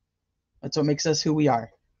 That's what makes us who we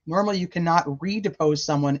are. Normally, you cannot redepose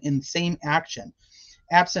someone in the same action,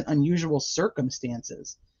 absent unusual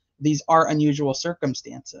circumstances. These are unusual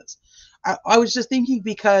circumstances. I was just thinking,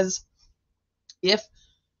 because if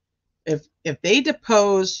they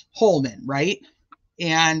depose Holman, right,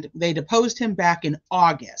 and they deposed him back in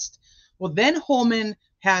August, well, then Holman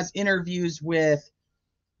has interviews with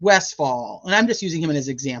Westfall, and I'm just using him as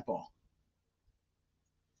an example.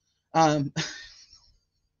 What?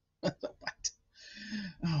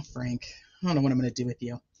 Oh, Frank, I don't know what I'm going to do with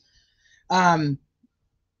you.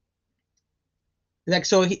 Like,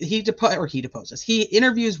 so he deposes. He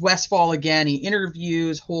interviews Westfall again. He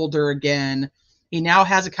interviews Holder again. He now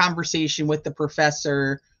has a conversation with the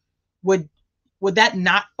professor. Would that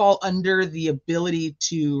not fall under the ability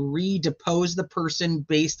to redepose the person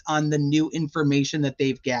based on the new information that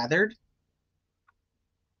they've gathered?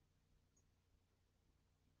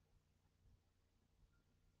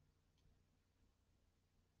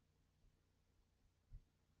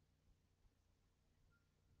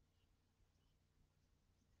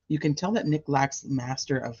 You can tell that Nick lacks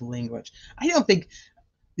master of language. I don't think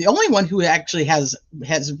the only one who actually has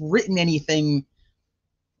written anything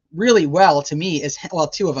really well to me is, well,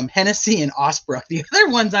 two of them, Hennessy and Osbrook. The other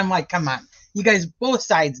ones, I'm like, come on, you guys, both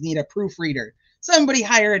sides need a proofreader. Somebody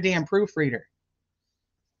hire a damn proofreader.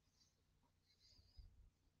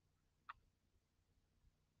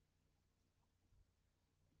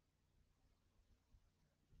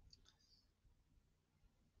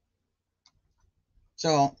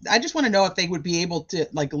 So I just want to know if they would be able to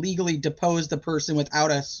like legally depose the person without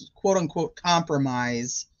a quote unquote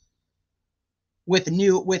compromise with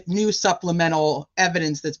new supplemental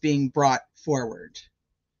evidence that's being brought forward.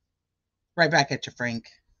 Right back at you, Frank.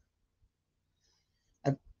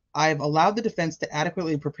 I've allowed the defense to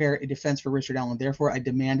adequately prepare a defense for Richard Allen. Therefore, I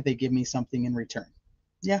demand they give me something in return.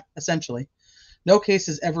 Yeah, essentially. No case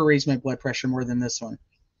has ever raised my blood pressure more than this one.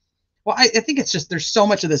 Well, I think it's just there's so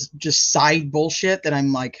much of this just side bullshit that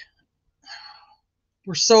I'm like,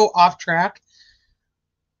 we're so off track.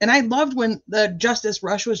 And I loved when the Justice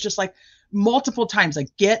Rush was just like multiple times, like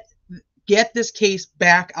get this case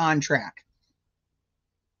back on track.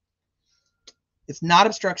 It's not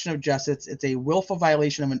obstruction of justice. It's a willful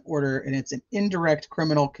violation of an order, and it's an indirect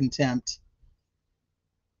criminal contempt.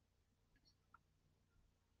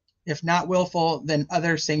 If not willful, then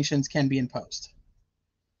other sanctions can be imposed.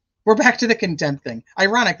 We're back to the contempt thing.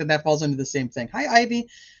 Ironic that that falls into the same thing. Hi, Ivy.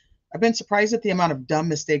 I've been surprised at the amount of dumb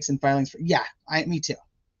mistakes in filings. Yeah, me too.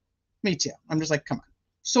 Me too. I'm just like, come on.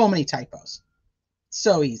 So many typos.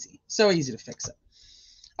 So easy. So easy to fix it.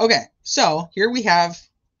 Okay, so here we have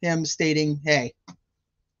him stating, hey,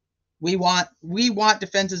 we want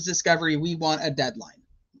defense's discovery. We want a deadline.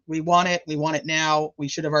 We want it. We want it now. We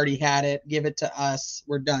should have already had it. Give it to us.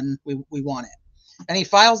 We're done. We want it. And he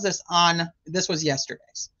files this on, this was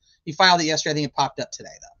yesterday's. He filed it yesterday. I think it popped up today,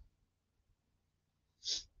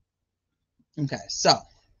 though. Okay, so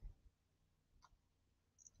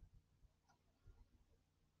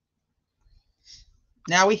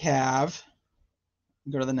now we have,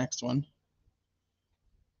 go to the next one.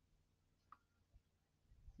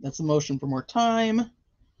 That's the motion for more time.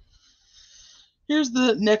 Here's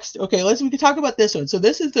the next. Okay, we can talk about this one. So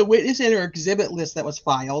this is the witness and or exhibit list that was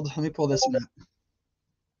filed. Let me pull this one up.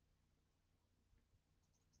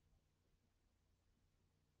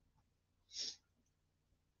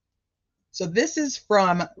 So this is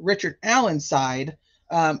from Richard Allen's side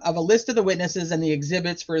of a list of the witnesses and the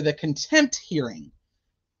exhibits for the contempt hearing.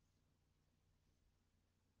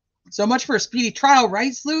 So much for a speedy trial,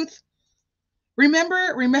 right, Sleuth?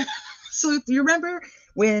 Remember, Sleuth, you remember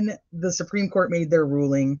when the Supreme Court made their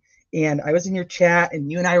ruling and I was in your chat and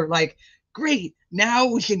you and I were like, great, now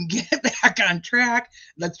we can get back on track.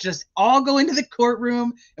 Let's just all go into the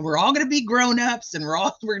courtroom and we're all going to be grown-ups and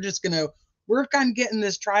we're just going to work on getting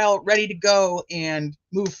this trial ready to go and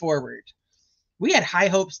move forward. We had high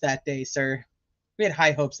hopes that day, sir. We had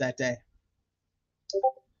high hopes that day.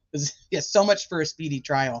 Yeah, so much for a speedy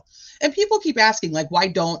trial. And people keep asking, like, why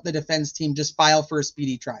don't the defense team just file for a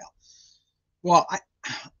speedy trial? Well,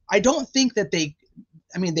 I don't think that they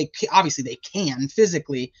obviously they can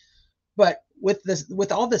physically, but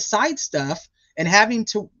with all the side stuff and having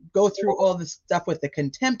to go through all the stuff with the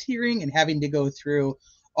contempt hearing and having to go through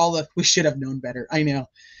all of, we should have known better. I know.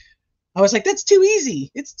 I was like, that's too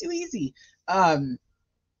easy. It's too easy.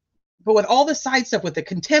 But with all the side stuff with the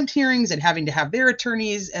contempt hearings and having to have their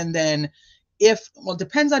attorneys, and then it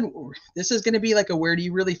depends on, this is going to be like a where do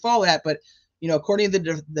you really fall at, but according to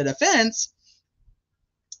the defense,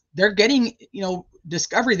 they're getting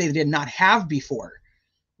discovery they did not have before,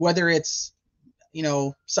 whether it's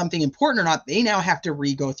something important or not. They now have to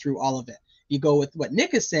re-go through all of it. You go with what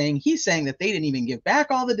Nick is saying. He's saying that they didn't even give back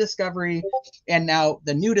all the discovery, and now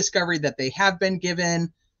the new discovery that they have been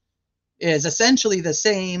given is essentially the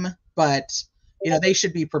same, but they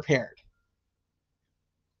should be prepared.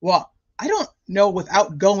 Well, I don't know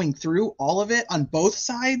without going through all of it on both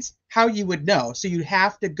sides how you would know. So you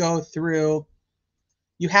have to go through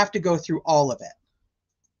all of it.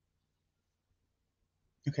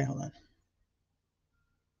 Okay, hold on.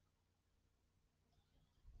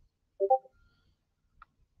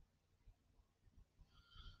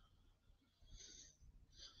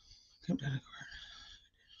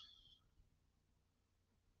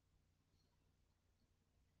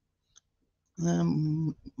 Let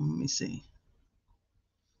me see.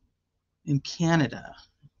 In Canada,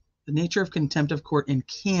 the nature of contempt of court in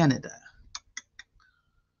Canada.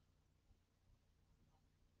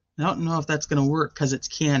 I don't know if that's going to work because it's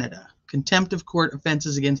Canada. Contempt of court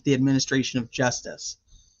offenses against the administration of justice.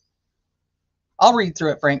 I'll read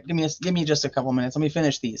through it, Frank. Give me just a couple minutes. Let me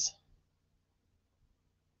finish these.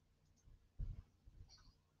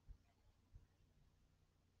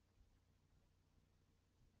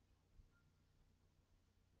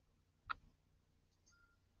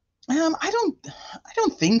 I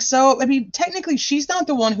don't think so. I mean, technically, she's not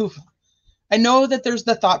the one who. I know that there's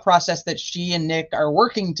the thought process that she and Nick are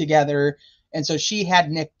working together, and so she had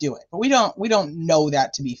Nick do it. But we don't know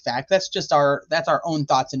that to be fact. That's just our own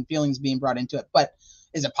thoughts and feelings being brought into it. But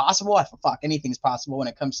is it possible? Fuck, anything's possible when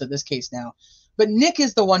it comes to this case now. But Nick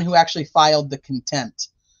is the one who actually filed the contempt.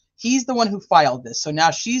 He's the one who filed this. So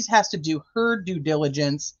now she has to do her due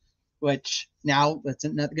diligence, which now that's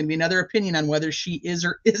going to be another opinion on whether she is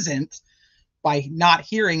or isn't, by not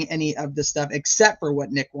hearing any of the stuff except for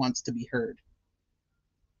what Nick wants to be heard.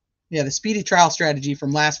 Yeah, the speedy trial strategy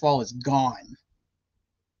from last fall is gone.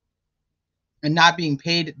 And not being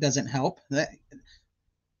paid doesn't help.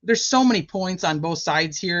 There's so many points on both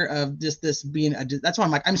sides here of just this being that's why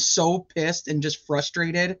I'm like, I'm so pissed and just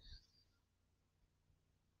frustrated.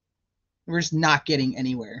 We're just not getting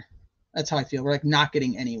anywhere. That's how I feel. We're like not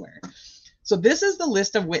getting anywhere. So this is the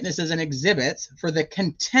list of witnesses and exhibits for the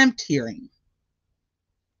contempt hearing.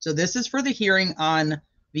 So this is for the hearing on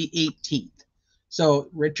the 18th. So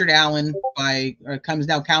Richard Allen comes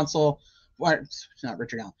now counsel, or it's not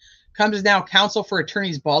Richard Allen, comes now counsel for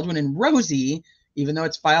attorneys Baldwin and Rosie, even though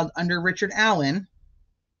it's filed under Richard Allen.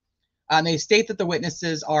 They state that the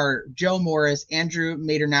witnesses are Joe Morris, Andrew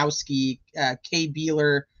Madernoski, Kay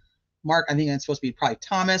Beeler, Mark, I think that's supposed to be probably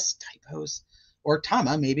Thomas, typos, or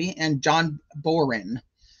Tama maybe, and John Boren.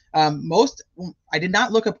 I did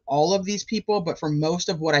not look up all of these people, but for most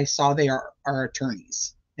of what I saw, they are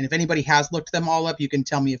attorneys. And if anybody has looked them all up, you can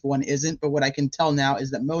tell me if one isn't. But what I can tell now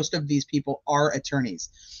is that most of these people are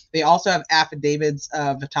attorneys. They also have affidavits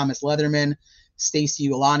of Thomas Leatherman, Stacy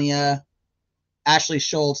Ulania, Ashley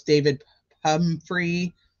Schultz, David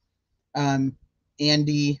Pumphrey,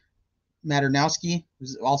 Andy Madernoski,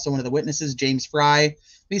 who's also one of the witnesses, James Fry,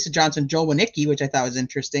 Lisa Johnson, Joel Winicki, which I thought was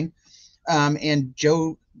interesting, and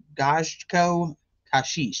Joe Gajko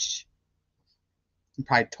Kashish. I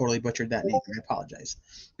probably totally butchered that name. I apologize.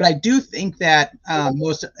 But I do think that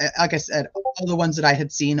most, like I said, all the ones that I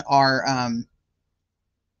had seen are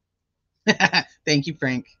thank you,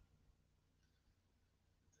 Frank.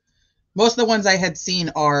 Most of the ones I had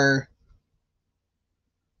seen are,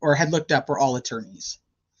 or had looked up, were all attorneys.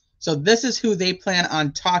 So this is who they plan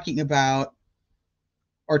on talking about,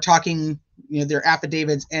 or talking, their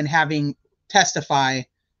affidavits and having testify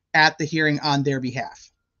at the hearing on their behalf.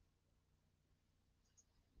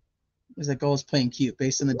 Because the goal is playing cute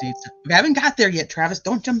based on the dates. We haven't got there yet, Travis.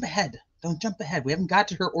 Don't jump ahead. Don't jump ahead. We haven't got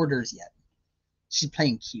to her orders yet. She's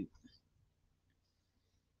playing cute.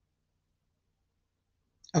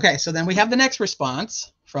 Okay, so then we have the next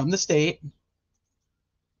response from the state.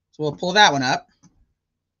 So we'll pull that one up.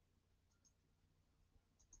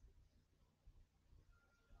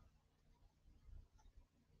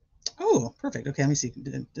 Oh, perfect. Okay, let me see.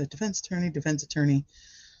 The defense attorney,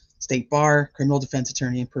 state bar, criminal defense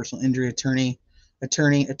attorney, personal injury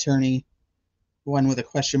attorney, one with a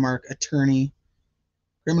question mark, attorney,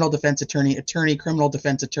 criminal defense attorney, criminal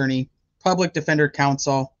defense attorney, public defender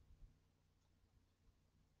counsel,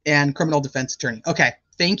 and criminal defense attorney. Okay,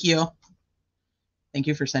 thank you. Thank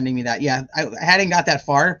you for sending me that. Yeah, I hadn't got that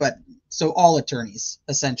far, but so all attorneys,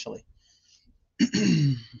 essentially.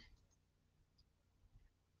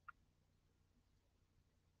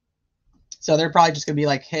 So they're probably just going to be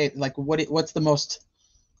like, hey, like, what's the most,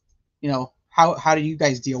 how do you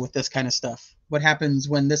guys deal with this kind of stuff? What happens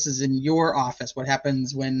when this is in your office? What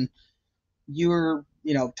happens when you're,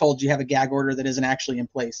 told you have a gag order that isn't actually in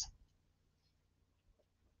place?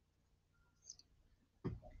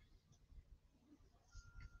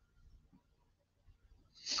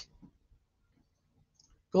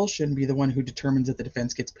 Goal shouldn't be the one who determines if the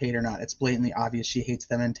defense gets paid or not. It's blatantly obvious she hates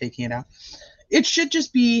them and taking it out. It should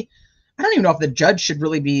just be, I don't even know if the judge should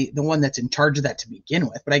really be the one that's in charge of that to begin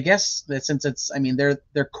with. But I guess that since it's,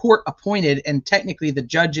 they're court appointed and technically the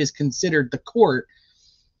judge is considered the court,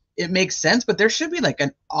 it makes sense. But there should be like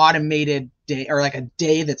an automated day, or like a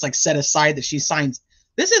day that's like set aside that she signs.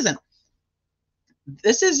 This isn't,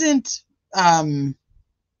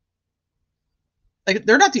 Like,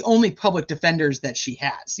 they're not the only public defenders that she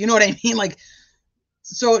has. You know what I mean? Like,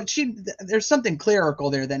 so there's something clerical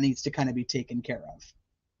there that needs to kind of be taken care of.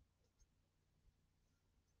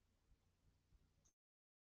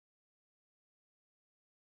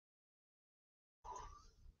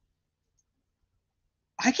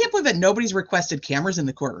 I can't believe that nobody's requested cameras in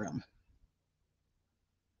the courtroom.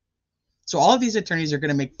 So all of these attorneys are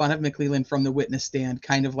going to make fun of McClelland from the witness stand,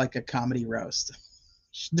 kind of like a comedy roast.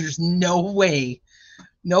 There's no way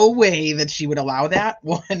that she would allow that.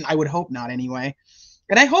 Well, and I would hope not anyway.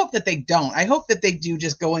 And I hope that they don't. I hope that they do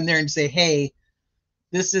just go in there and say, hey,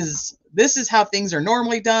 this is how things are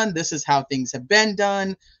normally done. This is how things have been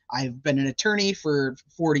done. I've been an attorney for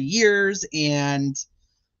 40 years, and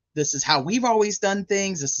this is how we've always done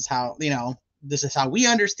things. This is how, this is how we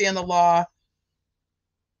understand the law.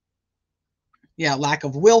 Yeah, lack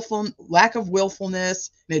of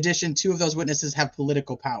willfulness. In addition, 2 of those witnesses have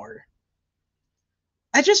political power.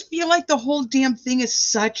 I just feel like the whole damn thing is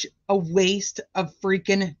such a waste of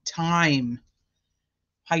freaking time.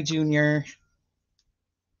 Hi, Junior.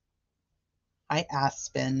 Hi,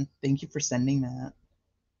 Aspen. Thank you for sending that.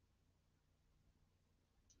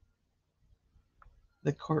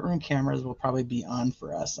 The courtroom cameras will probably be on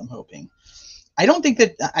for us, I'm hoping. I don't think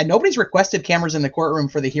that nobody's requested cameras in the courtroom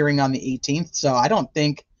for the hearing on the 18th, so I don't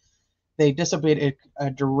think they disobeyed a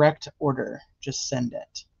direct order. Just send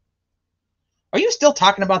it. Are you still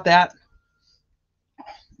talking about that?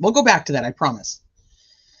 We'll go back to that, I promise.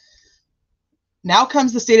 Now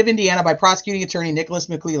comes the state of Indiana by prosecuting attorney Nicholas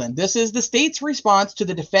McClelland. This is the state's response to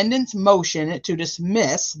the defendant's motion to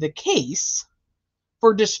dismiss the case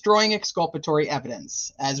for destroying exculpatory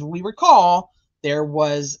evidence. As we recall, there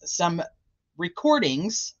was some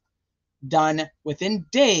recordings done within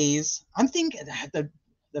days. I'm thinking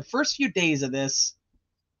the first few days of this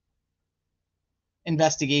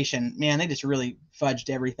investigation, man, they just really fudged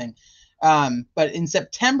everything. But in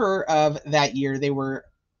September of that year, they were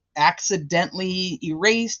accidentally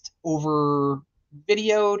erased, over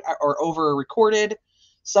videoed, or over recorded,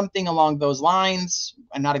 something along those lines.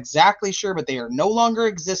 I'm not exactly sure, but they are no longer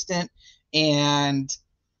existent. And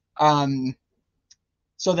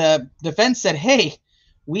so the defense said, hey,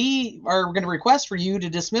 we are going to request for you to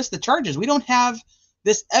dismiss the charges. We don't have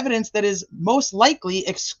this evidence that is most likely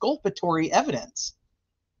exculpatory evidence.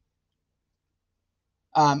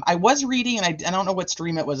 I was reading, and I don't know what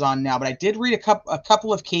stream it was on now, but I did read a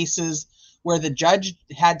couple of cases where the judge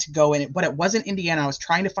had to go in it, but it wasn't Indiana. I was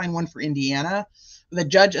trying to find one for Indiana. The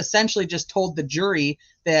judge essentially just told the jury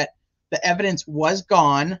that the evidence was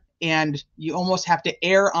gone, and you almost have to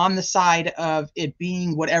err on the side of it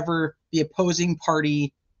being whatever the opposing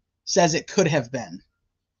party says it could have been.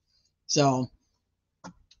 So,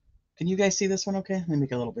 can you guys see this one okay? Let me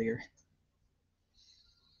make it a little bigger.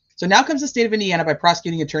 So now comes the state of Indiana by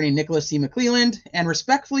prosecuting attorney Nicholas C. McClelland and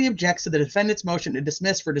respectfully objects to the defendant's motion to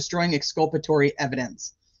dismiss for destroying exculpatory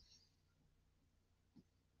evidence.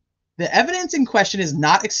 The evidence in question is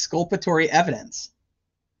not exculpatory evidence.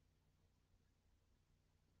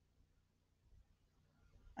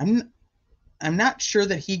 I'm not sure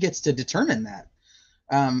that he gets to determine that.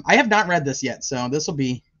 I have not read this yet, so this will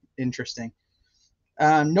be interesting.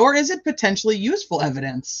 Nor is it potentially useful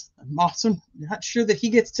evidence. I'm also not sure that he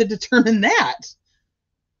gets to determine that.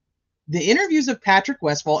 The interviews of Patrick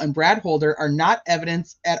Westfall and Brad Holder are not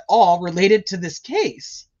evidence at all related to this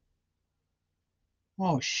case.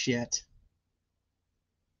 Oh, shit.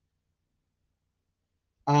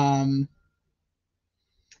 They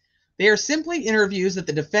are simply interviews that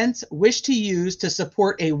the defense wished to use to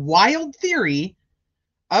support a wild theory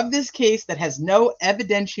of this case that has no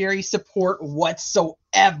evidentiary support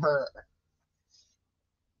whatsoever.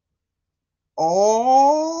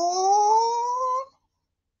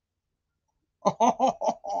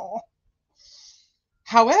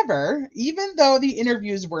 However, even though the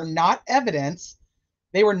interviews were not evidence,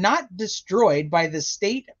 they were not destroyed by the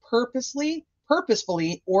state purposefully,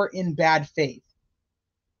 or in bad faith.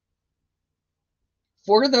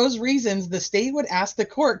 For those reasons, the state would ask the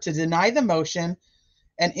court to deny the motion,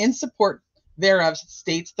 and in support thereof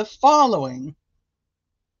states the following.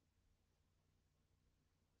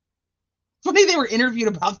 Funny they were interviewed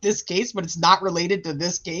about this case, but it's not related to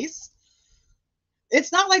this case.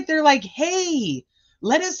 It's not like they're like, hey,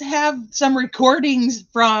 let us have some recordings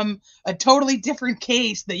from a totally different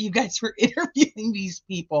case that you guys were interviewing these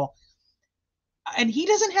people. And he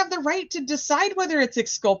doesn't have the right to decide whether it's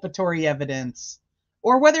exculpatory evidence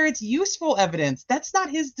or whether it's useful evidence. That's not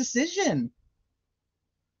his decision.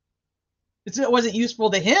 It wasn't useful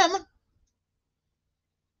to him.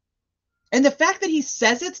 And the fact that he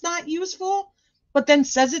says it's not useful but then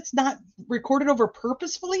says it's not recorded over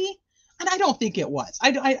purposefully. And I don't think it was.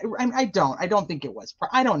 I don't think it was.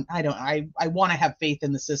 I want to have faith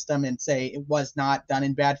in the system and say it was not done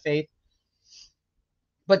in bad faith.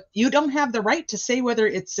 But you don't have the right to say whether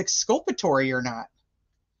it's exculpatory or not,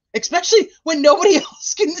 especially when nobody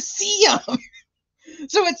else can see him.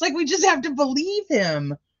 So it's like we just have to believe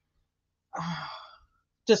him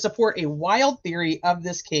to support a wild theory of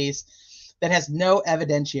this case that has no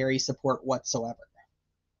evidentiary support whatsoever.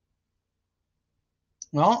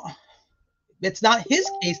 Well, it's not his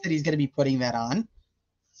case that he's going to be putting that on.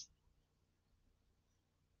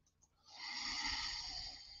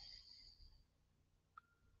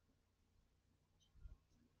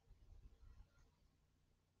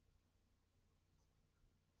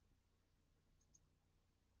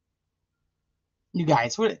 You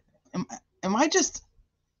guys, what am I just,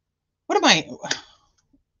 what am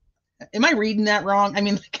I reading that wrong? I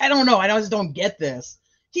mean, like, I don't know. I just don't get this.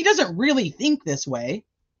 He doesn't really think this way.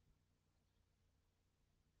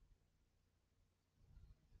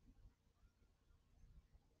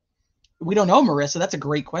 We don't know, Marissa. That's a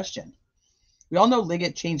great question. We all know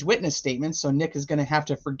Liggett changed witness statements, so Nick is going to have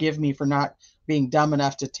to forgive me for not being dumb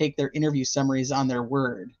enough to take their interview summaries on their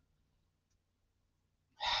word.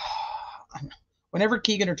 Whenever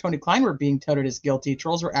Keegan or Tony Klein were being touted as guilty,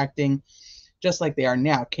 trolls were acting just like they are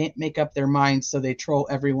now. Can't make up their minds, so they troll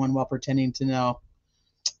everyone while pretending to know.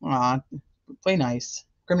 Aw, play nice.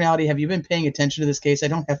 Criminality, have you been paying attention to this case? I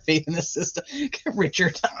don't have faith in the system.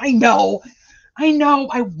 Richard, I know.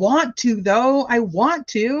 I want to, though. I want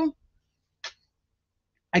to.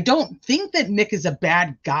 I don't think that Nick is a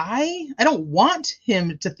bad guy. I don't want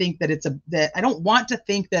him to think that I don't want to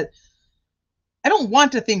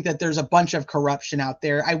think that there's a bunch of corruption out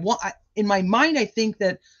there. In my mind, I think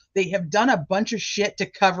that they have done a bunch of shit to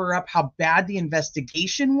cover up how bad the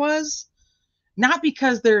investigation was, not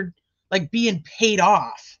because they're like being paid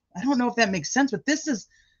off. I don't know if that makes sense, but this is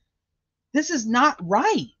not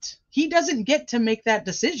right. He doesn't get to make that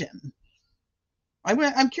decision.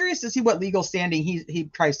 I'm curious to see what legal standing he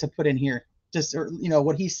tries to put in here, just, or,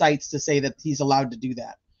 what he cites to say that he's allowed to do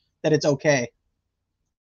that it's okay.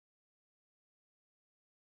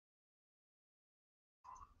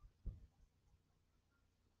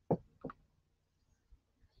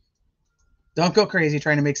 Don't go crazy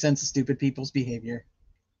trying to make sense of stupid people's behavior.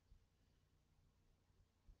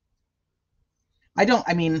 For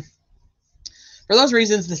those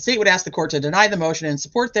reasons, the state would ask the court to deny the motion, and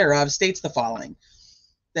support thereof states the following: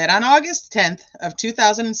 that on August 10th of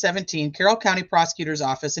 2017, Carroll County Prosecutor's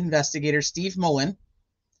Office investigator Steve Mullen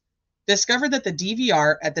discovered that the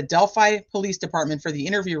DVR at the Delphi Police Department for the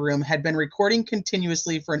interview room had been recording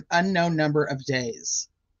continuously for an unknown number of days.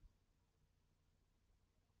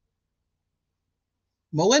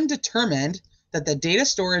 Mullen determined that the data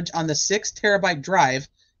storage on the 6-terabyte drive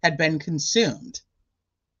had been consumed,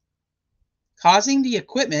 causing the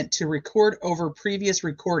equipment to record over previous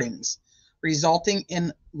recordings, resulting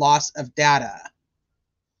in loss of data.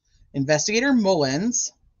 Investigator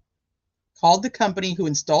Mullins called the company who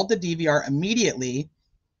installed the DVR immediately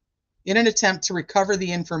in an attempt to recover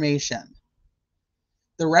the information.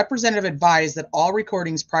 The representative advised that all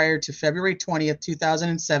recordings prior to February 20th,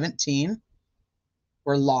 2017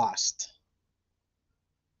 were lost.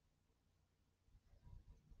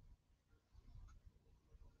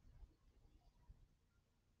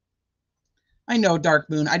 I know, Dark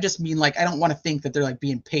Moon. I just mean, like, I don't want to think that they're like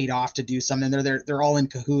being paid off to do something. They're all in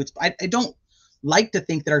cahoots. I don't like to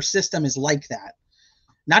think that our system is like that.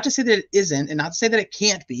 Not to say that it isn't, and not to say that it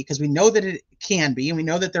can't be, because we know that it can be, and we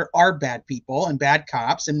know that there are bad people and bad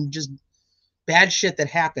cops and just bad shit that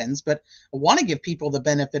happens. But I want to give people the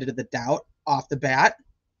benefit of the doubt off the bat.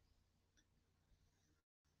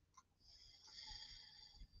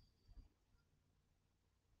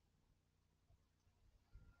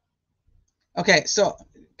 Okay, so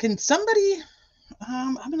can somebody,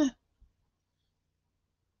 I'm gonna,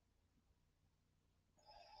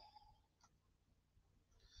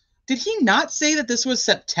 did he not say that this was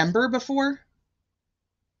September before?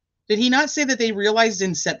 Did he not say that they realized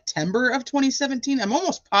in September of 2017? I'm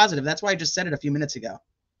almost positive. That's why I just said it a few minutes ago.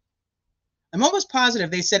 I'm almost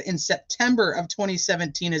positive they said in September of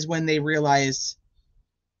 2017 is when they realized.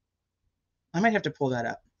 I might have to pull that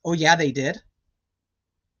up. Oh, yeah, they did.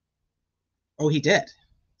 Oh, he did.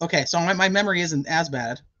 Okay, so my memory isn't as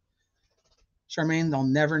bad. Charmaine, they'll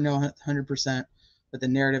never know 100%, but the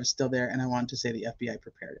narrative is still there, and I wanted to say the FBI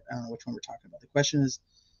prepared it. I don't know which one we're talking about. The question is,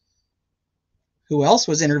 who else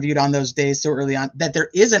was interviewed on those days so early on that there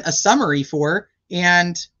isn't a summary for?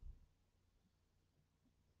 And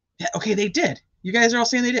yeah, okay, they did. You guys are all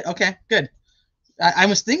saying they did. Okay, good. I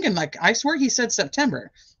was thinking, like, I swear he said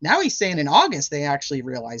September. Now he's saying in August they actually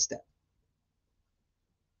realized it.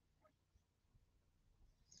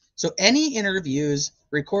 So any interviews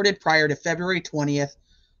recorded prior to February 20th,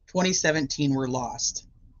 2017 were lost.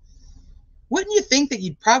 Wouldn't you think that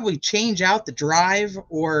you'd probably change out the drive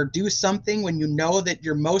or do something when you know that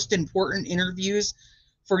your most important interviews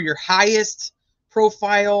for your highest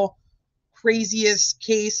profile, craziest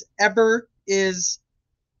case ever is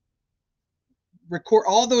record?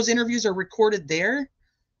 All those interviews are recorded there?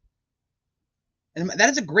 And that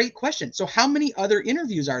is a great question. So how many other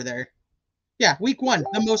interviews are there? Yeah, week one,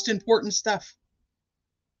 the most important stuff.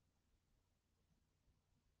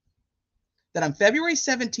 That on February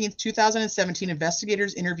 17th, 2017,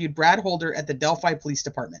 investigators interviewed Brad Holder at the Delphi Police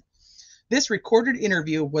Department. This recorded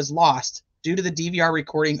interview was lost due to the DVR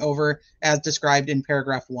recording over as described in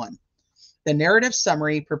paragraph 1. The narrative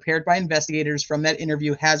summary prepared by investigators from that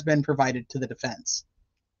interview has been provided to the defense.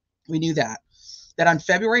 We knew that. That on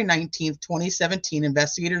February 19th, 2017,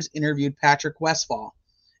 investigators interviewed Patrick Westfall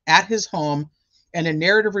at his home, and a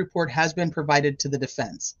narrative report has been provided to the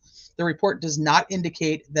defense. The report does not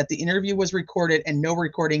indicate that the interview was recorded, and no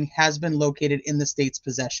recording has been located in the state's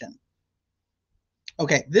possession.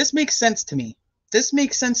 Okay, this makes sense to me. This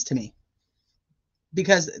makes sense to me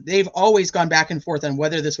because they've always gone back and forth on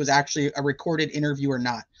whether this was actually a recorded interview or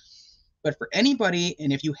not. But for anybody,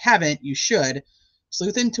 and if you haven't, you should,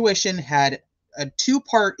 Sleuth Intuition had a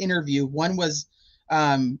two-part interview. One was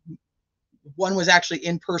actually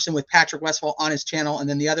in person with Patrick Westfall on his channel, and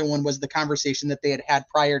then the other one was the conversation that they had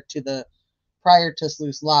prior to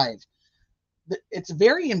Sleuth Live. It's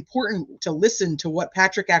very important to listen to what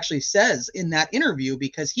Patrick actually says in that interview,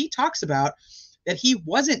 because he talks about that he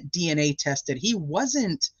wasn't DNA tested, he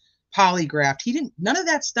wasn't polygraphed, none of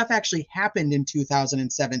that stuff actually happened in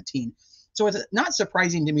 2017. So it's not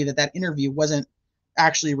surprising to me that that interview wasn't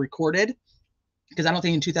actually recorded, because I don't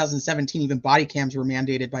think in 2017 even body cams were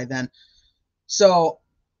mandated by then. So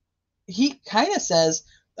he kind of says,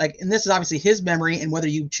 like, and this is obviously his memory, and whether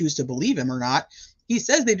you choose to believe him or not, he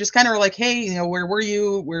says they just kind of were like, hey, where were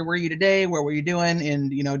you? Where were you today? What were you doing? And,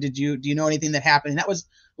 do you know anything that happened? And that was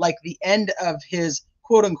like the end of his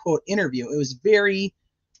quote unquote interview. It was very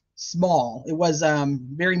small. It was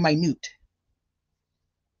very minute.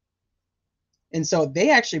 And so they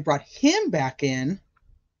actually brought him back in.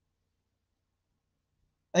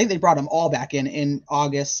 I think they brought them all back in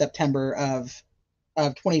August, September of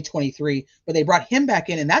 2023, but they brought him back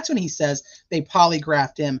in, and that's when he says they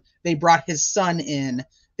polygraphed him. They brought his son in.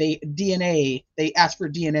 They asked for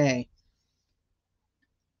DNA.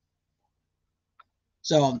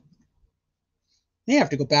 So they have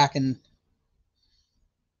to go back and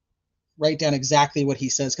write down exactly what he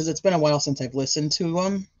says, because it's been a while since I've listened to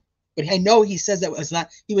him. But I know he says that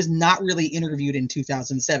he was not really interviewed in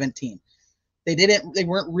 2017. They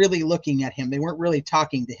weren't really looking at him. They weren't really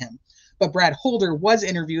talking to him. But Brad Holder was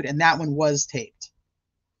interviewed, and that one was taped.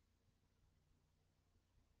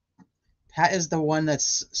 Pat is the one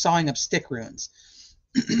that's sawing up stick runes.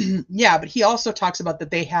 Yeah, but he also talks about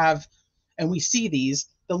that they have, and we see these,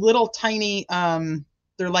 the little tiny,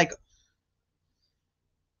 they're like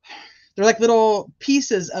little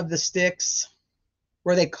pieces of the sticks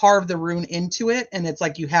where they carve the rune into it, and it's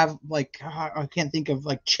like you have, like, I can't think of,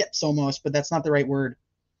 like, chips almost, but that's not the right word.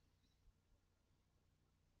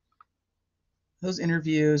 Those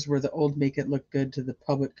interviews where the old make it look good to the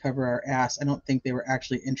public cover our ass. I don't think they were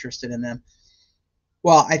actually interested in them.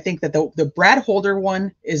 Well, I think that the Brad Holder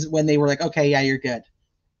one is when they were like, okay, yeah, you're good.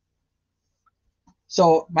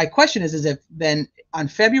 So my question is if then on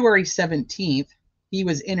February 17th, he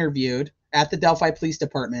was interviewed at the Delphi Police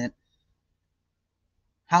Department,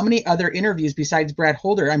 how many other interviews besides Brad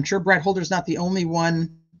Holder? I'm sure Brad Holder's not the only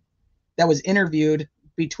one that was interviewed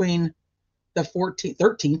between the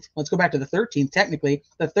 13th. Let's go back to the 13th, technically,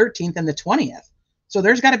 the 13th and the 20th. So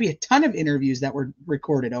there's got to be a ton of interviews that were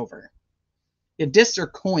recorded over. Yeah, discs or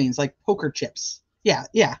coins, like poker chips. Yeah,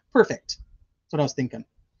 perfect. That's what I was thinking.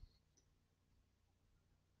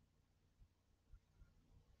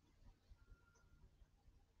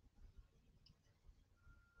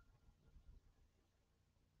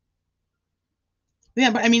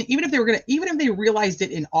 Yeah, but I mean, even if they realized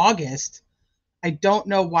it in August, I don't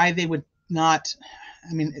know why they would not.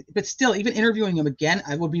 I mean, but still, even interviewing him again,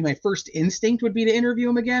 I would be my first instinct would be to interview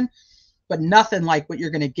him again, but nothing like what you're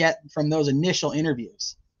going to get from those initial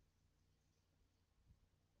interviews.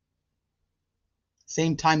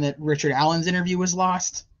 Same time that Richard Allen's interview was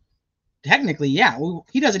lost. Technically, yeah, well,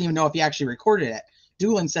 he doesn't even know if he actually recorded it.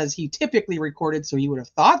 Doolin says he typically recorded, so he would have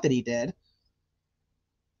thought that he did.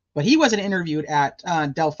 But he wasn't interviewed at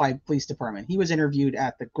Delphi Police Department. He was interviewed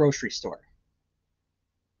at the grocery store.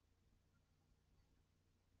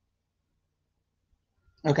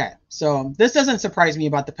 Okay, so this doesn't surprise me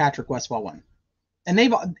about the Patrick Westfall one. And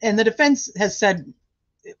the defense has said,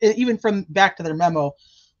 even from back to their memo,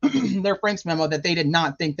 their Frank's memo, that they did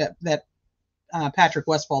not think that Patrick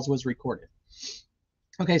Westfall's was recorded.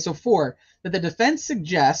 Okay, so 4, that the defense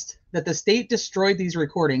suggests that the state destroyed these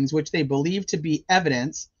recordings, which they believe to be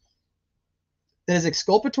evidence that is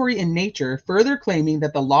exculpatory in nature, further claiming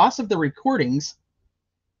that the loss of the recordings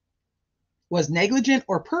was negligent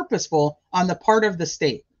or purposeful on the part of the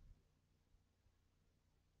state.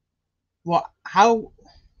 Well, how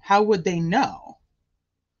would they know?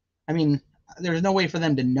 I mean, there's no way for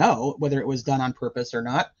them to know whether it was done on purpose or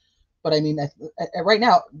not. But I mean, right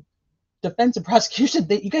now, defense and prosecution,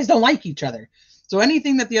 you guys don't like each other. So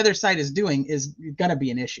anything that the other side is doing is going to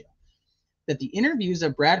be an issue. That the interviews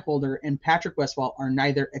of Brad Holder and Patrick Westfall are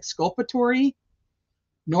neither exculpatory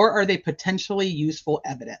nor are they potentially useful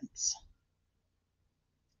evidence.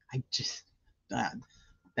 I just,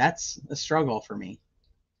 that's a struggle for me.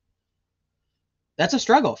 That's a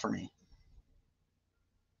struggle for me.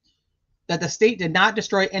 That the state did not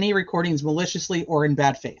destroy any recordings maliciously or in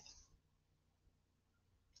bad faith.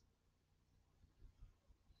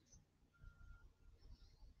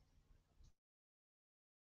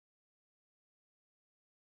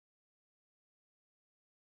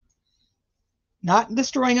 Not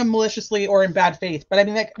destroying them maliciously or in bad faith, but I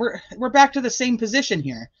mean, like, we're back to the same position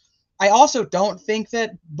here. I also don't think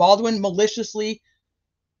that Baldwin maliciously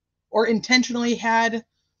or intentionally had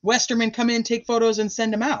Westerman come in, take photos, and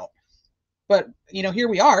send them out. But, you know, here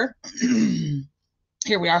we are.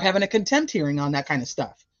 Here we are having a contempt hearing on that kind of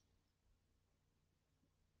stuff.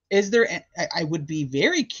 I would be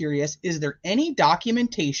very curious, is there any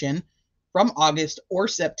documentation from August or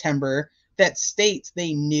September that states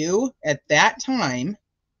they knew at that time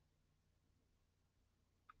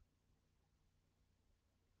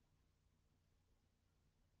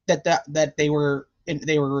that they were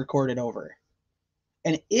recorded over?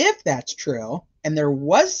 And if that's true, and there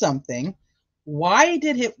was something, why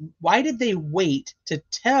did they wait to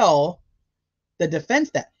tell the defense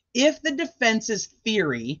that? If the defense's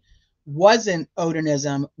theory wasn't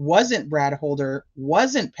Odinism, wasn't Brad Holder,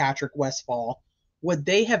 wasn't Patrick Westfall, would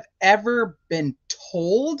they have ever been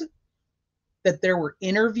told that there were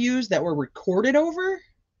interviews that were recorded over?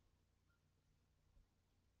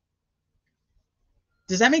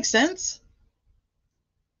 Does that make sense?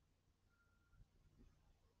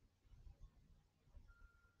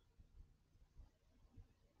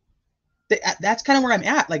 That's kind of where I'm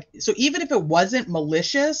at. Like, so even if it wasn't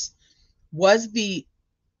malicious, was the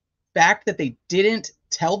fact that they didn't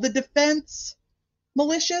tell the defense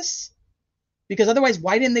malicious? Because otherwise,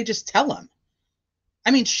 why didn't they just tell them?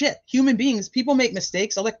 I mean, shit, human beings, people make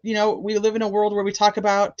mistakes. We live in a world where we talk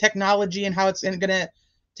about technology and how it's going to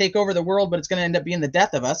take over the world, but it's going to end up being the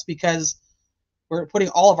death of us because we're putting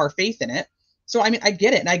all of our faith in it. So, I mean, I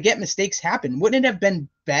get it, and I get mistakes happen. Wouldn't it have been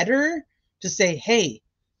better to say, hey,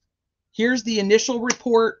 here's the initial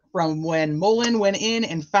report from when Mullen went in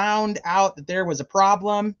and found out that there was a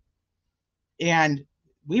problem, and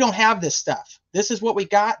we don't have this stuff. This is what we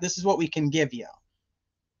got. This is what we can give you.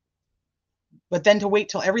 But then to wait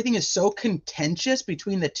till everything is so contentious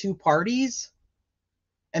between the two parties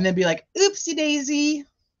and then be like, oopsie daisy,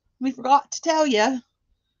 we forgot to tell you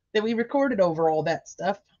that we recorded over all that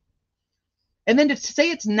stuff. And then to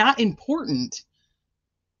say it's not important.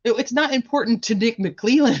 It's not important to Nick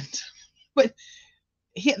McClelland, but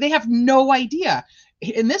they have no idea.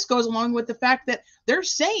 And this goes along with the fact that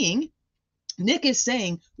Nick is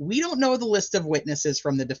saying, we don't know the list of witnesses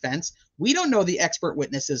from the defense. We don't know the expert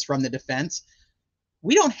witnesses from the defense.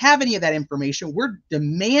 We don't have any of that information. We're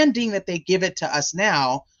demanding that they give it to us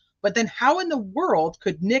now. But then how in the world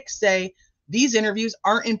could Nick say these interviews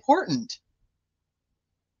aren't important?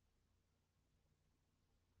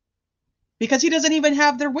 Because he doesn't even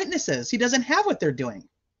have their witnesses. He doesn't have what they're doing.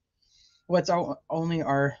 What's only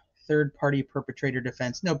our third-party perpetrator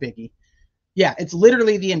defense? No biggie. Yeah, it's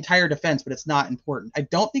literally the entire defense, but it's not important. I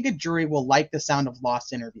don't think a jury will like the sound of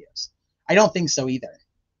lost interviews. I don't think so either.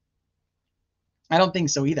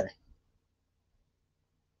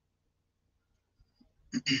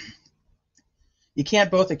 You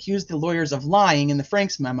can't both accuse the lawyers of lying in the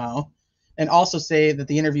Franks memo and also say that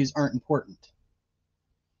the interviews aren't important.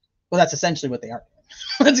 Well, that's essentially what they are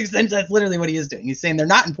doing. That's literally what he is doing. He's saying they're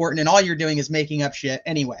not important and all you're doing is making up shit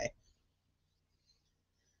anyway.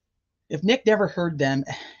 If Nick never heard them,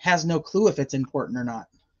 has no clue if it's important or not.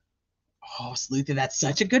 Oh, Sleuthy, that's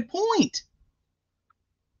such a good point.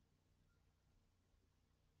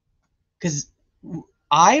 Because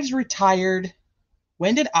Ives retired.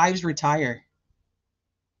 When did Ives retire?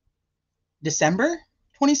 December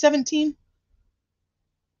 2017?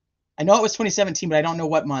 I know it was 2017, but I don't know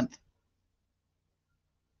what month.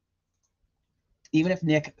 Even if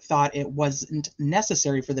Nick thought it wasn't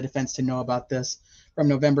necessary for the defense to know about this from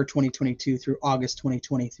November 2022 through August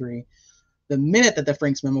 2023, the minute that the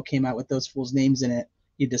Franks memo came out with those fools' names in it,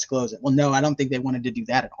 you disclose it. Well, no, I don't think they wanted to do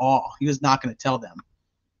that at all. He was not going to tell them.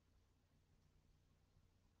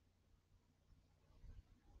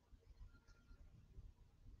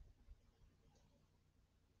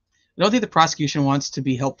 I don't think the prosecution wants to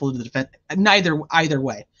be helpful to the defense. Either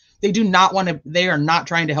way. They do not want to, they are not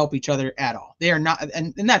trying to help each other at all. They are not,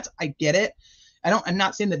 and that's, I get it. I'm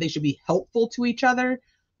not saying that they should be helpful to each other,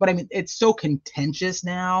 but I mean, it's so contentious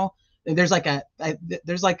now. There's like a,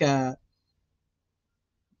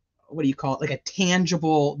 what do you call it? Like a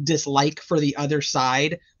tangible dislike for the other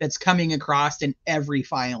side that's coming across in every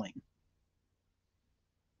filing.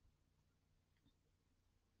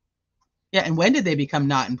 Yeah, and when did they become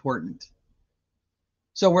not important?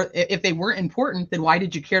 So if they weren't important, then why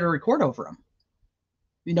did you care to record over them?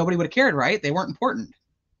 Nobody would have cared, right? They weren't important.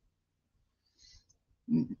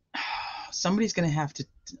 Somebody's going to have to,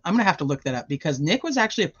 I'm going to have to look that up because Nick was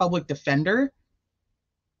actually a public defender.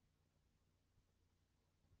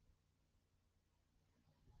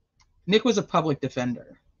 Nick was a public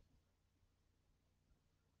defender.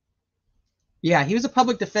 Yeah, he was a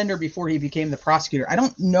public defender before he became the prosecutor. I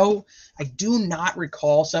don't know. I do not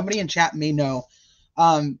recall. Somebody in chat may know.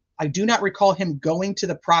 I do not recall him going to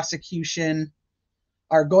the prosecution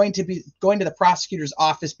or going to the prosecutor's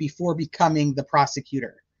office before becoming the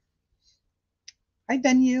prosecutor. Hi,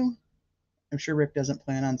 Venue. I'm sure Rick doesn't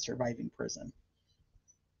plan on surviving prison.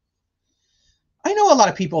 I know a lot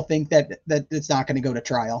of people think that it's not going to go to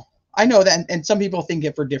trial. I know that, and some people think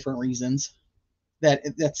it for different reasons.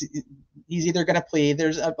 That's he's either going to plea.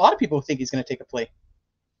 There's a lot of people who think he's going to take a plea.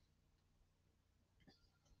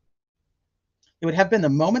 It would have been the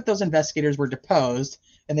moment those investigators were deposed,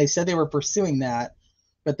 and they said they were pursuing that,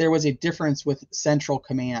 but there was a difference with Central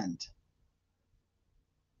Command.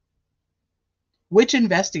 Which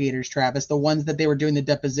investigators, Travis? The ones that they were doing the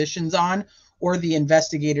depositions on, or the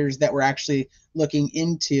investigators that were actually looking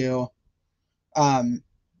into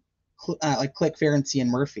like Click, Ferenczi, and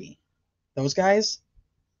Murphy? Those guys?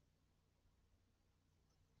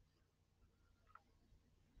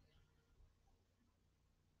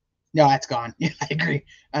 No, that's gone. Yeah,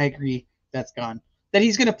 I agree. That's gone. That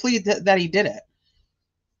he's going to plead that he did it.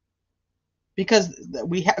 Because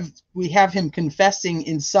we have him confessing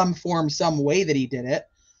in some form, some way that he did it.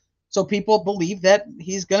 So people believe that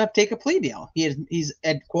he's going to take a plea deal. He's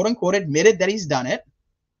quote unquote admitted that he's done it.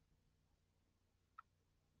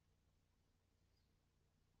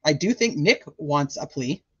 I do think Nick wants a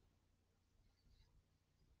plea.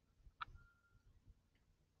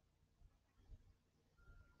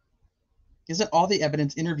 Isn't all the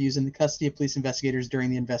evidence interviews in the custody of police investigators during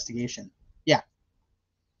the investigation? Yeah.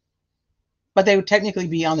 But they would technically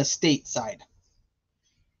be on the state side.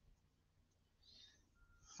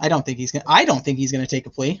 I don't think he's going to take a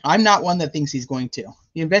plea. I'm not one that thinks he's going to.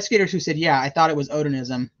 The investigators who said, yeah, I thought it was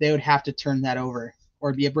Odenism, they would have to turn that over or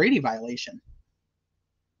it'd be a Brady violation.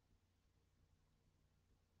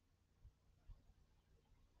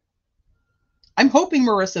 I'm hoping,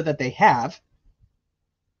 Marissa, that they have.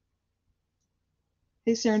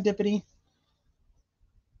 Hey, Serendipity.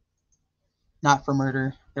 Not for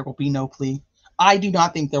murder. There will be no plea. I do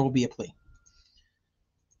not think there will be a plea.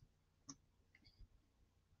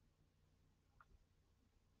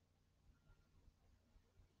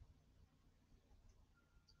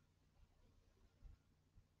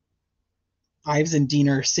 Ives and Dean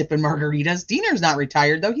are sipping margaritas. Diener's not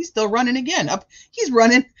retired though. He's still running again. He's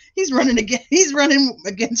running again. He's running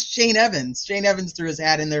against Shane Evans. Shane Evans threw his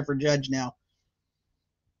hat in there for judge now.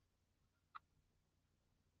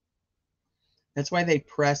 That's why they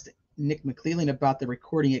pressed Nick McClellan about the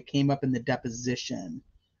recording. It came up in the deposition.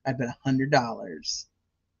 I bet $100.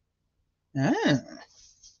 Ah.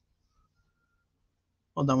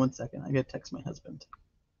 Hold on one second. I gotta text my husband.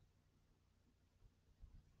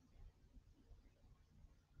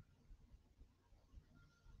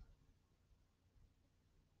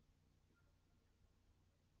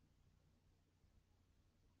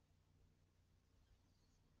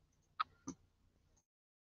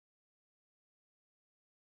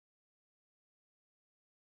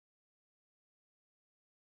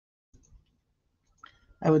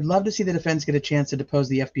 I would love to see the defense get a chance to depose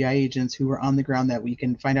the FBI agents who were on the ground that week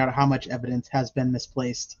and find out how much evidence has been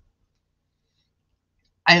misplaced.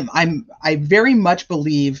 I very much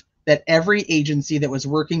believe that every agency that was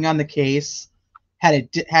working on the case had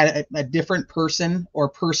a different person or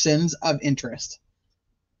persons of interest.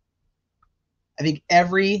 I think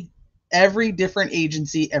every different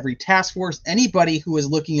agency, every task force, anybody who is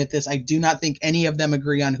looking at this, I do not think any of them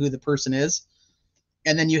agree on who the person is.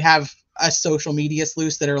 And then you have a social media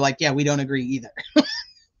sleuths that are like, yeah, we don't agree either.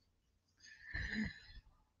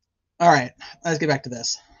 All right, let's get back to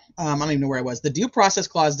this. I don't even know where I was. The Due Process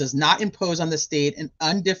Clause does not impose on the state an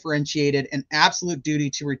undifferentiated and absolute duty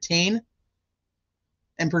to retain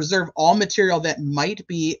and preserve all material that might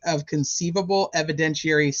be of conceivable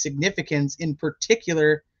evidentiary significance in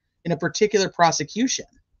a particular prosecution.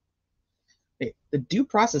 The Due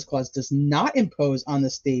Process Clause does not impose on the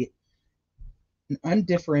state an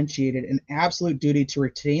undifferentiated and absolute duty to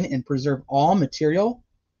retain and preserve all material.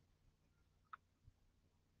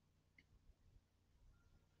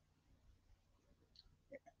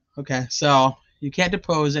 Okay, so you can't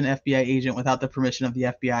depose an FBI agent without the permission of the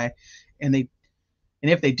FBI, and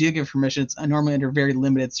if they do give permission, it's normally under very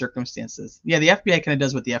limited circumstances. Yeah, the FBI kind of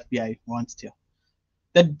does what the FBI wants to.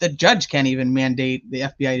 The judge can't even mandate the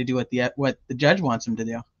FBI to do what the judge wants them to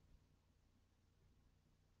do.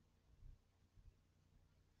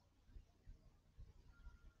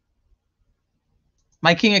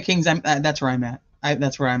 My King of Kings, that's where I'm at.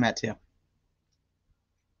 That's where I'm at too.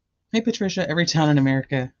 Hey, Patricia, every town in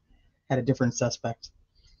America had a different suspect.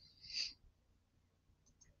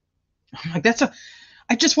 I'm like,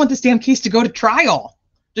 I just want this damn case to go to trial.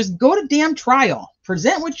 Just go to damn trial.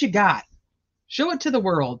 Present what you got. Show it to the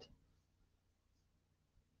world.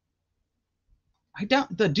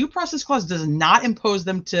 The Due Process Clause does not impose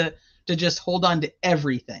them to just hold on to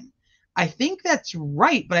everything. I think that's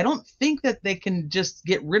right, but I don't think that they can just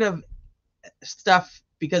get rid of stuff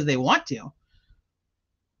because they want to.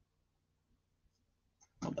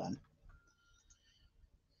 Hold on.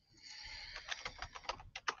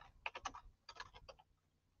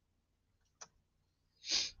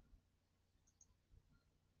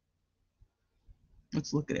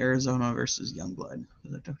 Let's look at Arizona versus Youngblood.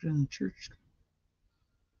 Was that doctor in the church?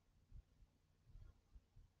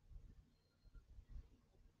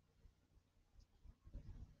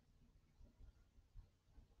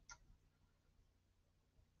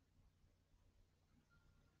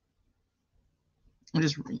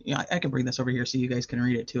 I can bring this over here so you guys can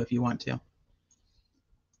read it too if you want to.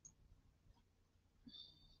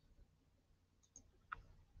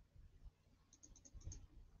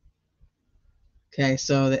 Okay,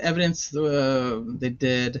 so the evidence, they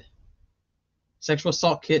did sexual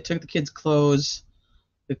assault kit, took the kid's clothes.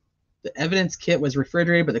 The evidence kit was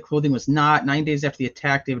refrigerated, but the clothing was not. 9 days after the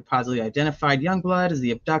attack, David positively identified Youngblood as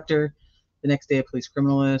the abductor. The next day, a police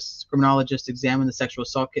criminologist examined the sexual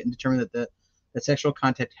assault kit and determined that the sexual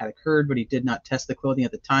contact had occurred, but he did not test the clothing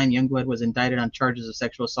at the time. Youngblood was indicted on charges of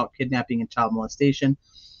sexual assault, kidnapping, and child molestation.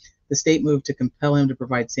 The state moved to compel him to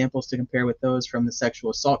provide samples to compare with those from the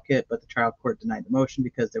sexual assault kit, but the trial court denied the motion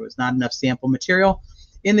because there was not enough sample material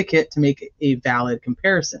in the kit to make a valid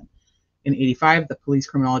comparison. In 1985, the police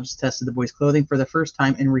criminologist tested the boy's clothing for the first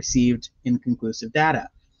time and received inconclusive data.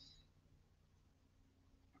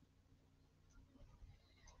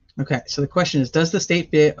 Okay, so the question is, does the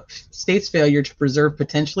state's failure to preserve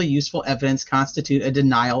potentially useful evidence constitute a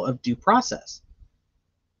denial of due process?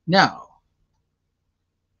 No.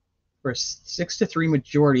 For a 6-3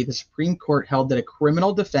 majority, the Supreme Court held that a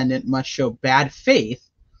criminal defendant must show bad faith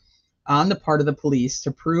on the part of the police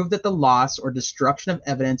to prove that the loss or destruction of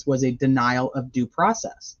evidence was a denial of due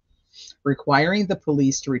process. Requiring the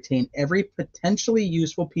police to retain every potentially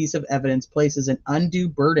useful piece of evidence places an undue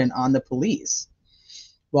burden on the police,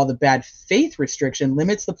 while the bad faith restriction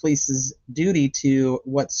limits the police's duty to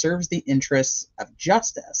what serves the interests of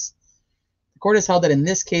justice. The court has held that in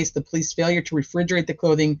this case, the police's failure to refrigerate the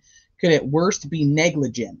clothing could at worst be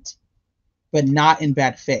negligent, but not in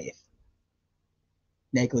bad faith.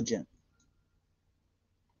 Negligent.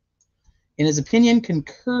 In his opinion,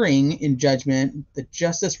 concurring in judgment, the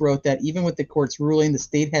justice wrote that even with the court's ruling, the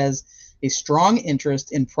state has a strong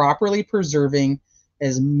interest in properly preserving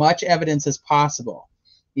as much evidence as possible.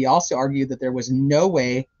 He also argued that there was no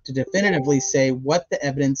way to definitively say what the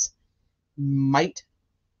evidence might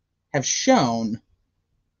have shown.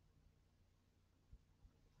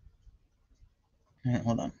 All right,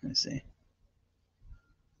 hold on, let me see.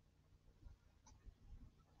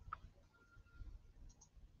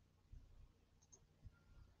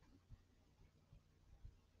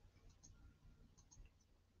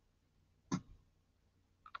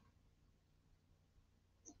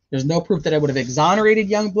 There's no proof that it would have exonerated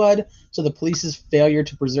Youngblood, so the police's failure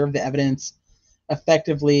to preserve the evidence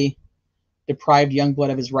effectively deprived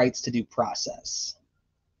Youngblood of his rights to due process.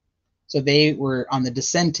 So they were on the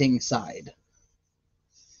dissenting side.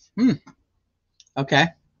 Okay.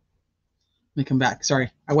 Let me come back.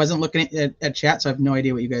 Sorry. I wasn't looking at chat, so I have no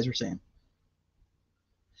idea what you guys were saying.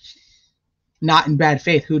 Not in bad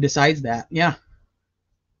faith. Who decides that? Yeah.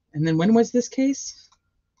 And then when was this case?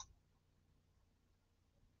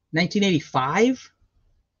 1985?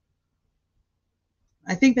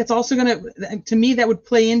 I think that's also going to me, that would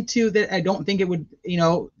play into that. I don't think it would,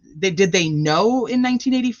 did they know in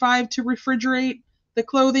 1985 to refrigerate the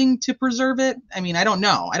clothing to preserve it? I mean, I don't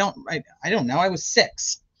know. I don't know. I was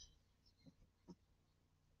 6.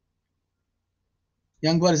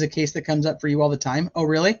 Youngblood is a case that comes up for you all the time. Oh,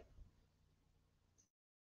 really?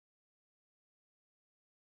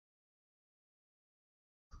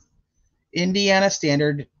 Indiana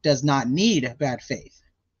standard does not need bad faith.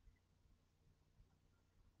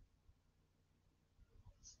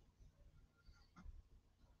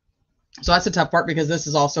 So that's the tough part, because this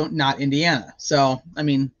is also not Indiana. So, I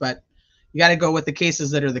mean, but you got to go with the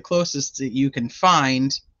cases that are the closest that you can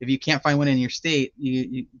find. If you can't find one in your state,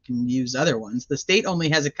 you can use other ones. The state only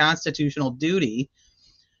has a constitutional duty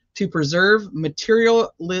to preserve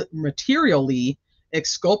materially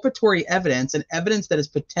exculpatory evidence and evidence that is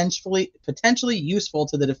potentially useful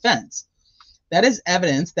to the defense. That is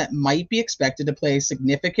evidence that might be expected to play a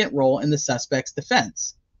significant role in the suspect's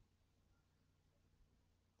defense.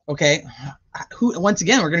 Okay, once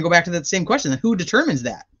again, we're going to go back to that same question. Who determines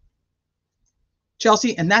that?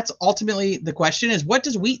 Chelsea, and that's ultimately the question, is what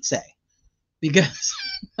does Wheat say? Because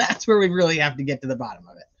that's where we really have to get to the bottom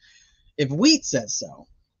of it. If Wheat says so.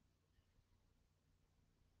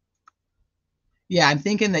 Yeah, I'm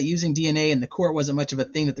thinking that using DNA in the court wasn't much of a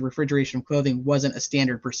thing, that the refrigeration of clothing wasn't a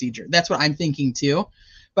standard procedure. That's what I'm thinking too.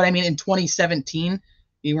 But I mean, in 2017,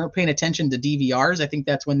 you weren't paying attention to DVRs. I think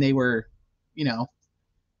that's when they were,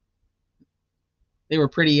 they were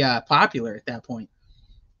pretty popular at that point.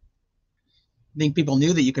 I think people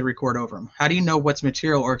knew that you could record over them. How do you know what's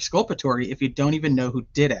material or exculpatory if you don't even know who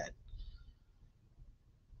did it?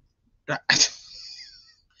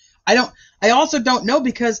 I also don't know,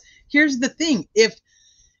 because here's the thing. If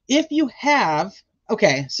you have,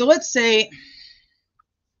 okay, so let's say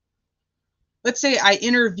I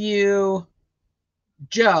interview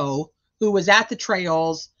Joe, who was at the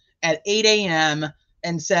trails at 8 a.m.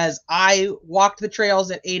 and says, I walked the trails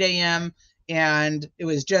at 8 a.m. and it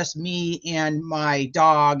was just me and my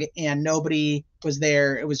dog and nobody was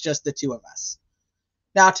there. It was just the two of us.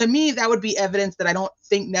 Now, to me, that would be evidence that I don't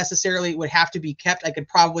think necessarily would have to be kept. I could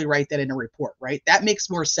probably write that in a report, right? That makes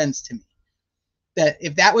more sense to me. That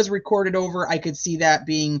if that was recorded over, I could see that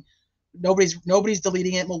being nobody's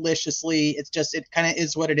deleting it maliciously. It's just, it kind of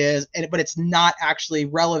is what it is. But it's not actually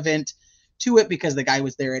relevant to it because the guy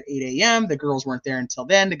was there at 8 a.m. The girls weren't there until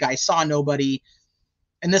then. The guy saw nobody.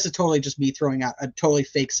 And this is totally just me throwing out a totally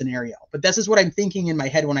fake scenario. But this is what I'm thinking in my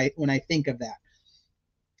head when I think of that.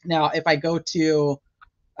 Now, if I go to,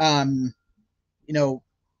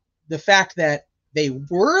 the fact that they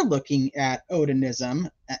were looking at Odinism,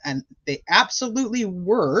 and they absolutely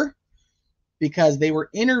were, because they were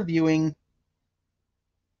interviewing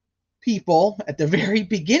people at the very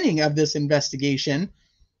beginning of this investigation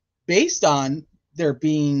based on there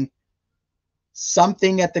being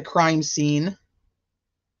something at the crime scene,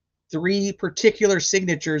 3 particular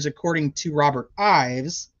signatures according to Robert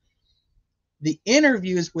Ives, the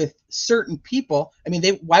interviews with certain people. I mean,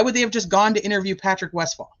 why would they have just gone to interview Patrick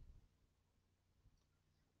Westphal?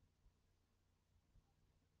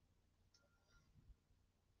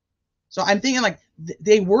 So I'm thinking like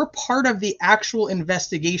they were part of the actual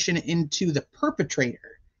investigation into the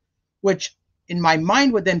perpetrator, which in my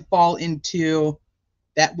mind would then fall into,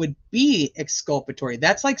 that would be exculpatory.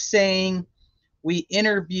 That's like saying we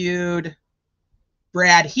interviewed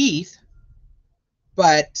Brad Heath,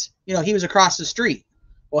 but he was across the street.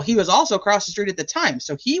 Well, he was also across the street at the time,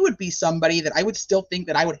 so he would be somebody that I would still think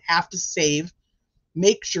that I would have to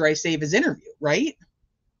make sure I save his interview, right?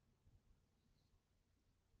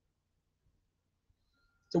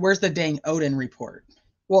 So where's the dang Odin report?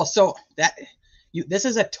 Well, so this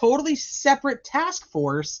is a totally separate task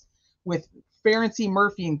force with Ferenczi,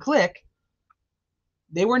 Murphy, and Click.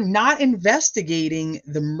 They were not investigating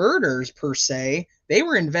the murders per se. They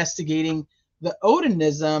were investigating the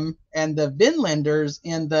Odinism and the Vinlanders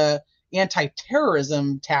and the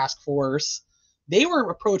anti-terrorism task force. They were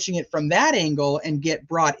approaching it from that angle and get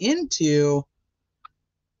brought into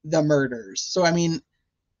the murders. So, I mean,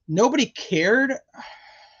 nobody cared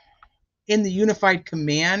in the Unified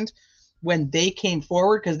Command when they came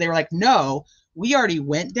forward, because they were like, no, we already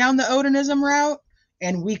went down the Odinism route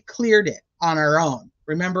and we cleared it on our own.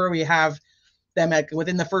 Remember, we have them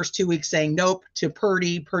within the first 2 weeks saying nope to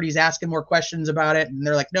Purdy. Purdy's asking more questions about it, and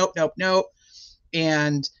they're like, nope, nope, nope.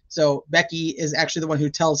 And so Becky is actually the one who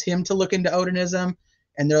tells him to look into Odinism,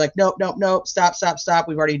 and they're like, nope, nope, nope, stop, stop, stop.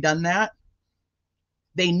 We've already done that.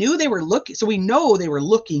 They knew they were looking, so we know they were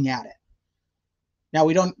looking at it. Now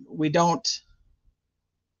we don't,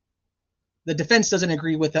 the defense doesn't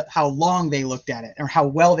agree with how long they looked at it or how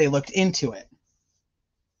well they looked into it.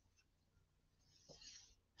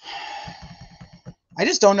 I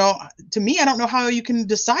just don't know. To me, I don't know how you can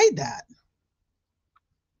decide that.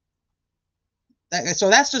 So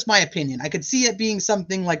that's just my opinion. I could see it being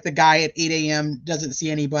something like the guy at 8 a.m. doesn't see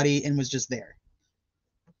anybody and was just there.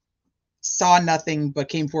 Saw nothing, but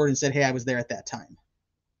came forward and said, hey, I was there at that time.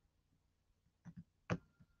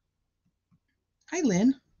 Hi,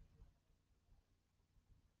 Lynn.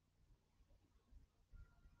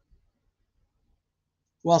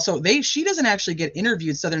 Well, so she doesn't actually get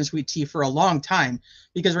interviewed, Southern Sweet Tea, for a long time,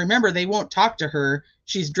 because remember, they won't talk to her.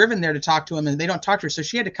 She's driven there to talk to him, and they don't talk to her. So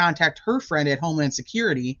she had to contact her friend at Homeland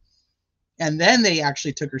Security, and then they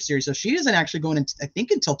actually took her serious. So she doesn't actually go in, I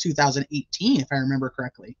think, until 2018, if I remember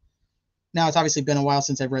correctly. Now, it's obviously been a while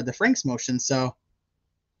since I've read the Franks motion, so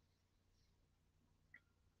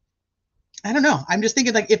I don't know. I'm just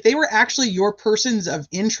thinking, like, if they were actually your persons of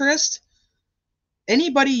interest,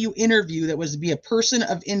 anybody you interview that was to be a person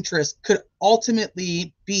of interest could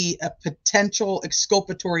ultimately be a potential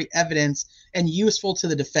exculpatory evidence and useful to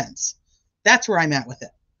the defense. That's where I'm at with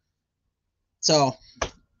it. So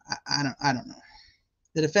I don't know.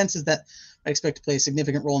 The defense is that I expect to play a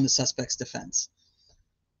significant role in the suspect's defense.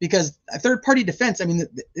 Because a third-party defense, I mean,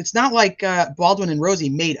 it's not like Baldwin and Rosie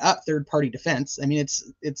made up third-party defense. I mean, it's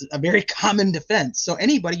a very common defense. So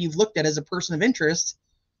anybody you've looked at as a person of interest,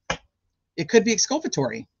 it could be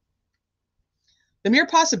exculpatory. The mere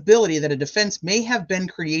possibility that a defense may have been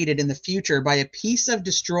created in the future by a piece of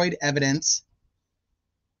destroyed evidence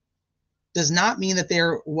does not mean that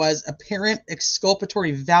there was apparent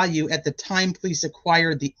exculpatory value at the time police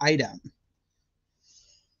acquired the item.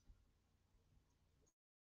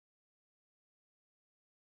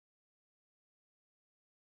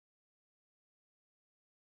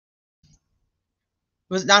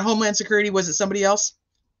 Was it not Homeland Security? Was it somebody else?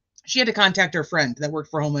 She had to contact her friend that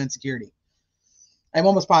worked for Homeland Security. I'm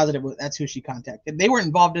almost positive that's who she contacted. They weren't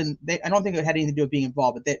involved in. I don't think it had anything to do with being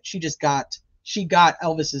involved, but that she got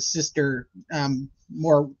Elvis's sister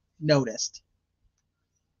more noticed.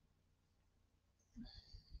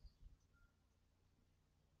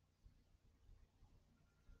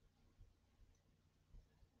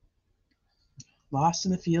 Lost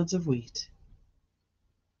in the fields of wheat.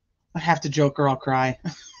 I have to joke or I'll cry.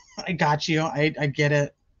 I got you. I get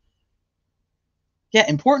it. Yeah,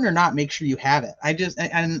 important or not, make sure you have it. I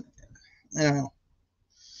don't know.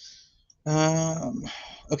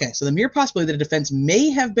 Okay, so the mere possibility that a defense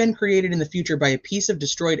may have been created in the future by a piece of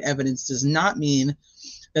destroyed evidence does not mean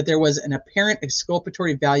that there was an apparent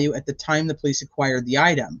exculpatory value at the time the police acquired the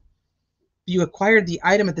item. You acquired the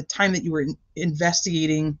item at the time that you were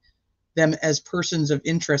investigating them as persons of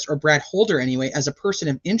interest, or Brad Holder anyway, as a person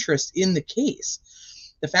of interest in the case.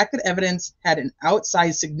 The fact that evidence had an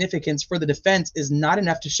outsized significance for the defense is not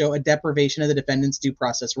enough to show a deprivation of the defendant's due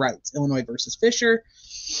process rights. Illinois versus Fisher.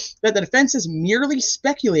 That the defense is merely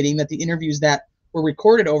speculating that the interviews that were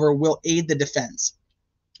recorded over will aid the defense.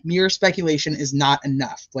 Mere speculation is not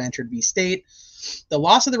enough. Blanchard v. State. The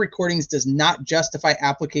loss of the recordings does not justify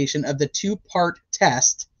application of the two-part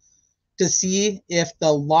test to see if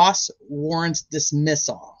the loss warrants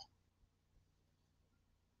dismissal.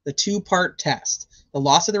 The two-part test. The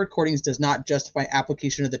loss of the recordings does not justify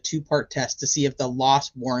application of the two-part test to see if the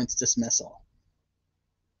loss warrants dismissal.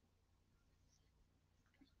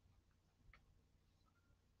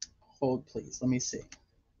 Hold, please. Let me see.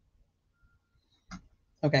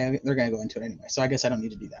 Okay, they're going to go into it anyway, so I guess I don't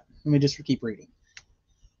need to do that. Let me just keep reading.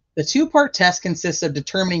 The two-part test consists of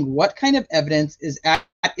determining what kind of evidence is at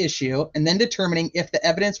issue and then determining if the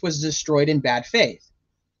evidence was destroyed in bad faith.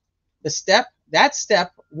 Step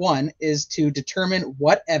one is to determine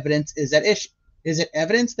what evidence is at issue. Is it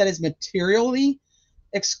evidence that is materially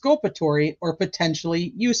exculpatory or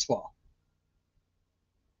potentially useful?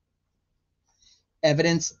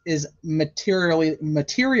 Evidence is materially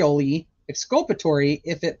exculpatory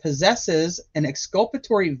if it possesses an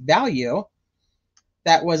exculpatory value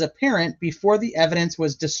that was apparent before the evidence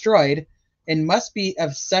was destroyed and must be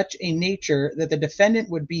of such a nature that the defendant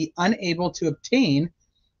would be unable to obtain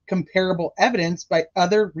comparable evidence by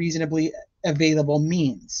other reasonably available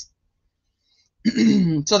means.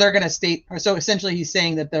 So they're going to state, so essentially he's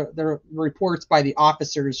saying that the reports by the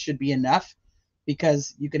officers should be enough,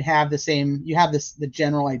 because you can have the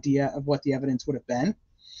general idea of what the evidence would have been.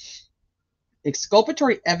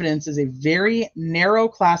 Exculpatory evidence is a very narrow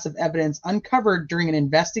class of evidence uncovered during an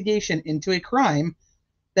investigation into a crime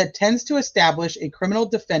that tends to establish a criminal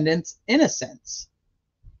defendant's innocence.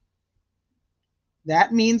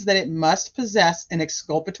 That means that it must possess an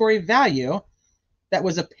exculpatory value that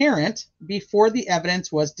was apparent before the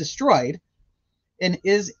evidence was destroyed, and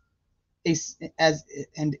is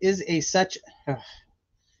such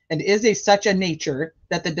a nature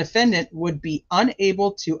that the defendant would be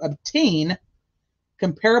unable to obtain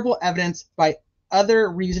comparable evidence by other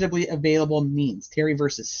reasonably available means. Terry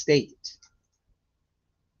versus State.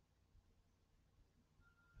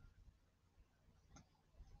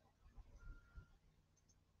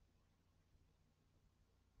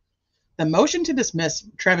 The motion to dismiss,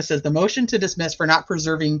 Travis says, the motion to dismiss for not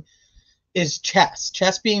preserving is chess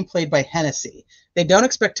being played by Hennessy. They don't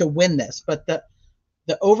expect to win this, but the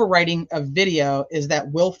overriding of video is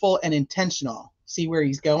that willful and intentional. See where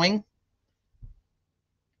he's going?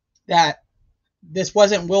 That this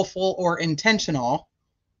wasn't willful or intentional.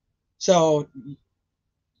 So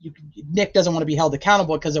Nick doesn't want to be held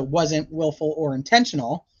accountable because it wasn't willful or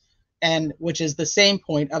intentional, and which is the same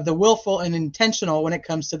point of the willful and intentional when it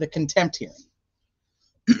comes to the contempt hearing.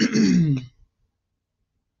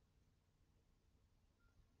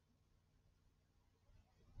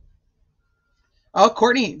 Oh,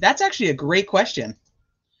 Courtney, that's actually a great question.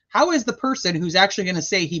 How is the person who's actually going to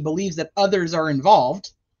say he believes that others are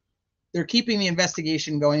involved? They're keeping the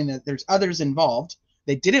investigation going, that there's others involved.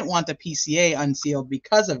 They didn't want the PCA unsealed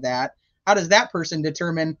because of that. How does that person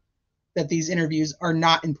determine that these interviews are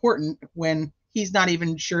not important when he's not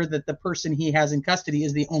even sure that the person he has in custody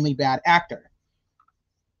is the only bad actor?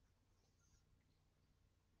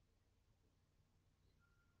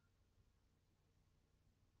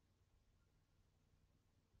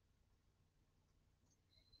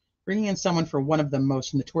 Bringing in someone for one of the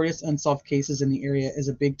most notorious unsolved cases in the area is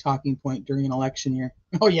a big talking point during an election year.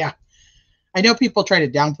 Oh, yeah. I know people try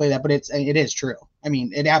to downplay that, but it is true. I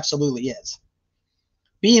mean, it absolutely is.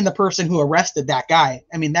 Being the person who arrested that guy,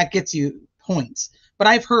 I mean, that gets you points. But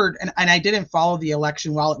I've heard, and I didn't follow the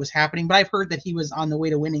election while it was happening, but I've heard that he was on the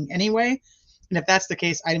way to winning anyway. And if that's the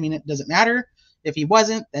case, I mean, it doesn't matter. If he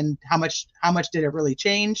wasn't, then how much did it really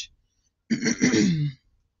change?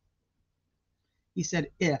 He said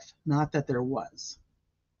if, not that there was.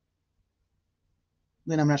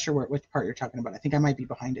 Then I'm not sure which part you're talking about. I think I might be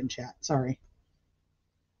behind in chat. Sorry.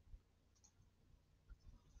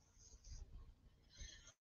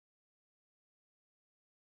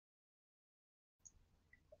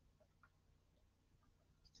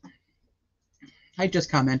 I'm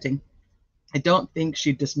just commenting. I don't think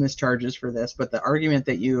she'd dismiss charges for this, but the argument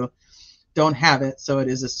that you don't have it, so it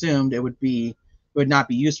is assumed it would not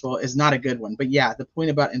be useful, is not a good one. But yeah, the point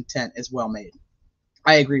about intent is well made.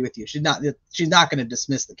 I agree with you. She's not going to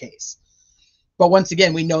dismiss the case. But once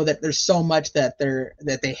again, we know that there's so much that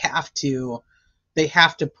they have to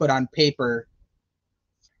put on paper.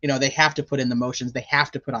 You know, they have to put in the motions. They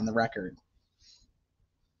have to put on the record.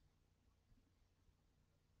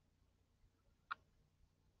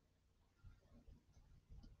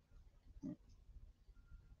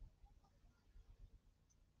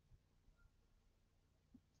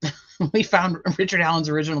 We found Richard Allen's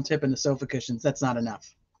original tip in the sofa cushions. That's not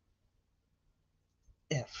enough.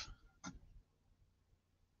 If.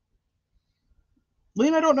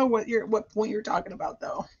 Liam, I don't know what point you're talking about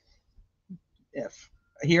though. If.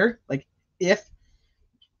 Here, like if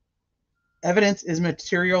evidence is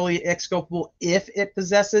materially exculpable if it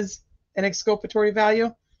possesses an exculpatory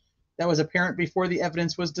value that was apparent before the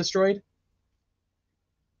evidence was destroyed. Is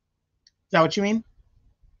that what you mean?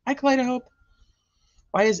 Hi, Kaleidohope.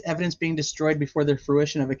 Why is evidence being destroyed before the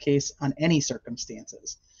fruition of a case on any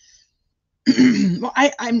circumstances? Well,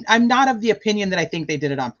 I'm not of the opinion that I think they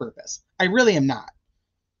did it on purpose. I really am not.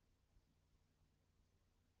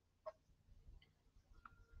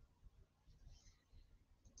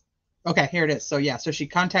 Okay, here it is. So yeah, so she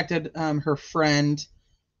contacted her friend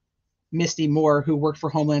Misty Moore, who worked for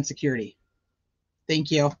Homeland Security.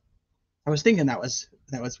 Thank you. I was thinking that was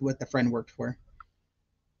what the friend worked for.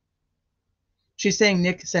 She's saying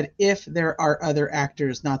Nick said if there are other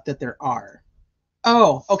actors, not that there are.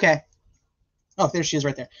 Oh, okay. Oh, there she is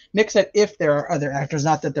right there. Nick said if there are other actors,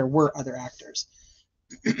 not that there were other actors.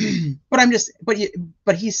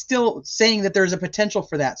 But he's still saying that there's a potential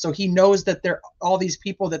for that. So he knows that all these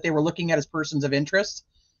people that they were looking at as persons of interest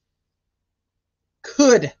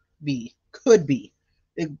could be,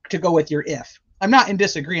 to go with your if. I'm not in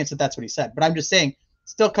disagreement that that's what he said, but I'm just saying,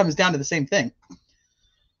 still comes down to the same thing.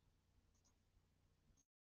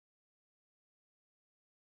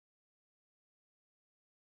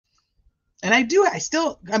 And I'm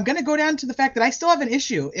going to go down to the fact that I still have an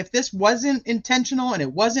issue. If this wasn't intentional and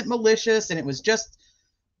it wasn't malicious and it was just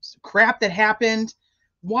crap that happened,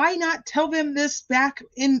 why not tell them this back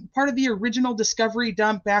in part of the original discovery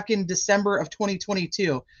dump back in December of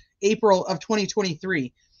 2022, April of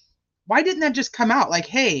 2023? Why didn't that just come out? Like,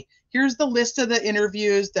 hey, here's the list of the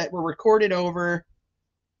interviews that were recorded over.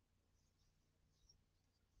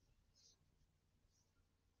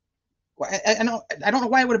 I don't know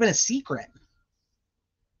why it would have been a secret.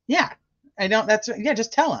 Yeah,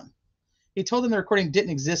 just tell him. He told them the recording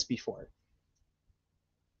didn't exist before.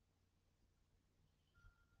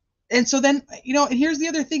 And so then, and here's the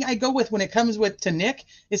other thing I go with when it comes to Nick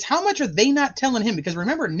is how much are they not telling him? Because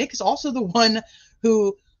remember, Nick is also the one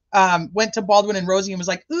who went to Baldwin and Rosie and was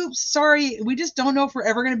like, oops, sorry, we just don't know if we're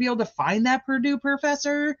ever going to be able to find that Purdue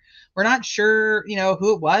professor. We're not sure,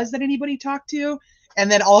 who it was that anybody talked to. And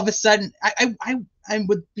then all of a sudden, I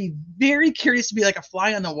would be very curious to be like a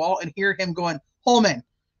fly on the wall and hear him going, Holman,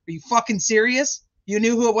 are you fucking serious? You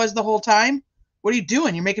knew who it was the whole time? What are you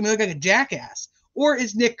doing? You're making me look like a jackass. Or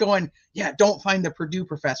is Nick going, yeah, don't find the Purdue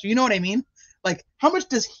professor? You know what I mean? Like, how much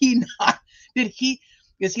does he not,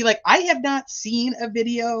 is he like, I have not seen a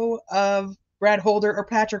video of Brad Holder or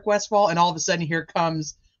Patrick Westphal, and all of a sudden here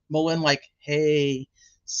comes Mullen like, hey,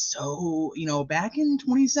 so, back in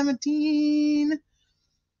 2017,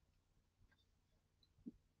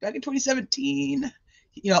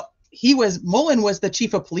 Mullen was the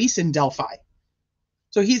chief of police in Delphi.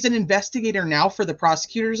 So he's an investigator now for the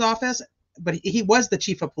prosecutor's office, but he was the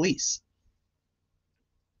chief of police.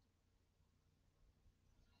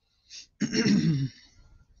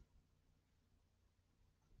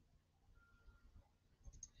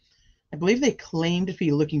 I believe they claimed to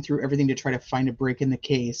be looking through everything to try to find a break in the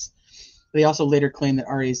case. They also later claimed that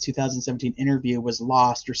RA's 2017 interview was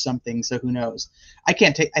lost or something, so who knows? I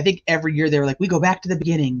think every year they were like, we go back to the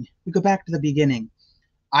beginning. We go back to the beginning.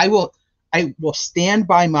 I will stand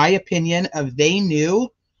by my opinion of they knew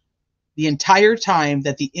the entire time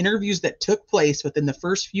that the interviews that took place within the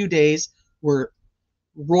first few days were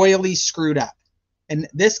royally screwed up. And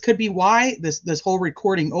this could be why this whole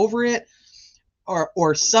recording over it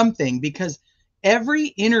or something, because every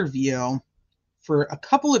interview for a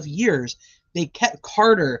couple of years, they kept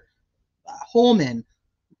Carter, Holman,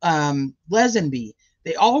 Lesenby.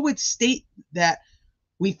 They all would state that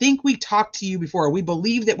we think we talked to you before, or we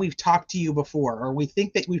believe that we've talked to you before, or we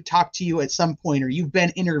think that we've talked to you at some point, or you've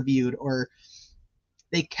been interviewed, or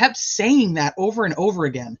they kept saying that over and over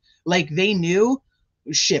again. Like they knew,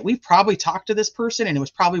 shit, we probably talked to this person, and it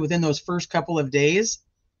was probably within those first couple of days,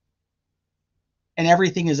 and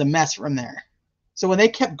everything is a mess from there. So when they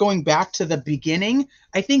kept going back to the beginning,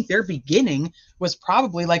 I think their beginning was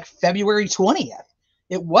probably like February 20th.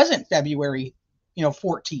 It wasn't February,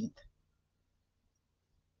 14th.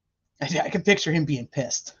 I can picture him being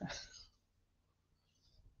pissed.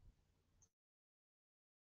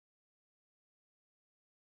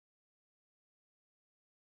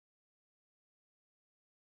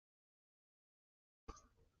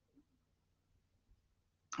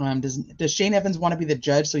 Does Shane Evans want to be the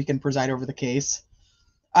judge so he can preside over the case?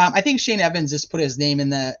 I think Shane Evans just put his name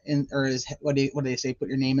what do they say? Put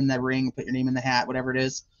your name in the ring, put your name in the hat, whatever it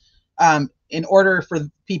is. In order for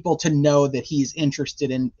people to know that he's interested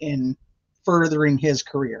in furthering his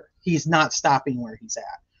career. He's not stopping where he's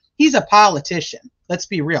at. He's a politician. Let's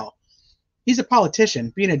be real. He's a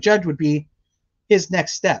politician. Being a judge would be his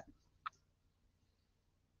next step.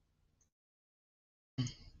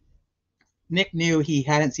 Nick knew he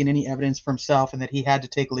hadn't seen any evidence for himself and that he had to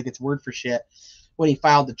take Liggett's word for shit when he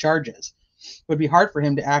filed the charges. It would be hard for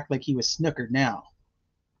him to act like he was snookered now.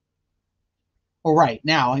 Oh, right.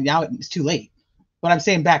 Now it's too late. But I'm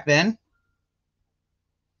saying back then,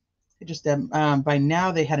 it just by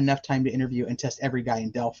now they had enough time to interview and test every guy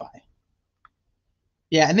in Delphi.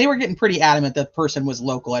 Yeah, and they were getting pretty adamant that the person was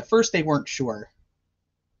local. At first, they weren't sure.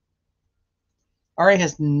 RA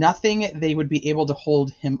has nothing they would be able to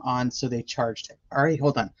hold him on, so they charged him. RA,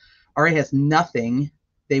 hold on. RA has nothing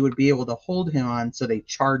they would be able to hold him on, so they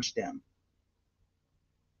charged him.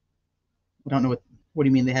 I don't know what do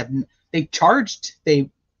you mean they charged, I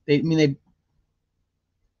don't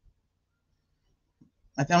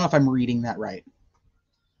know if I'm reading that right.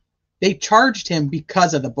 They charged him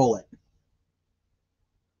because of the bullet.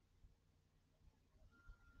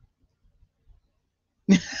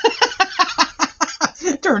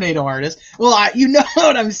 Tornado artist. Well, you know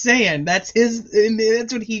what I'm saying. That's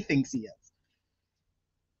what he thinks he is.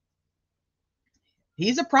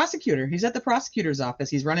 He's a prosecutor. He's at the prosecutor's office.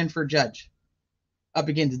 He's running for judge up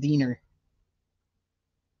against Diener.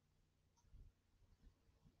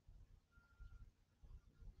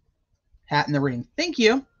 Hat in the ring. Thank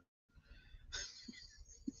you.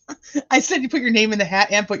 I said you put your name in the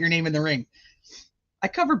hat and put your name in the ring. I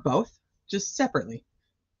covered both, just separately.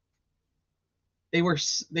 They were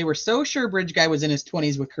so sure Bridge Guy was in his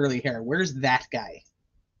 20s with curly hair. Where's that guy?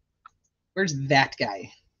 Where's that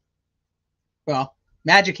guy? Well,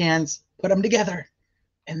 magic hands, put them together,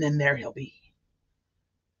 and then there he'll be.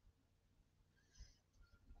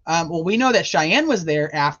 Well, we know that Cheyenne was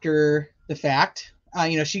there after the fact.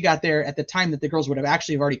 She got there at the time that the girls would have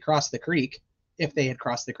actually already crossed the creek, if they had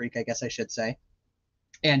crossed the creek, I guess I should say.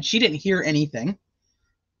 And she didn't hear anything.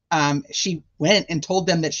 She went and told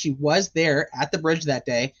them that she was there at the bridge that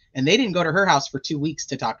day, and they didn't go to her house for 2 weeks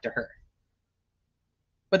to talk to her.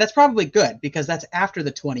 But that's probably good, because that's after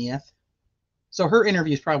the 20th. So her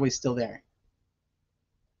interview is probably still there.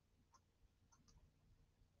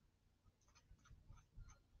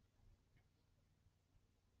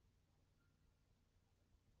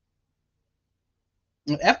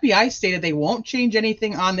 The FBI stated they won't change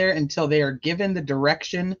anything on there until they are given the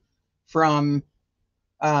direction from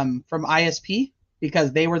ISP,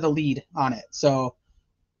 because they were the lead on it. So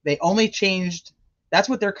they only changed, that's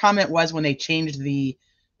what their comment was when they changed the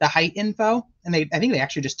height info. And I think they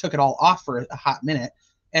actually just took it all off for a hot minute.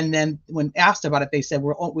 And then when asked about it, they said,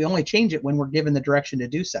 we only change it when we're given the direction to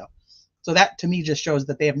do so. So that to me just shows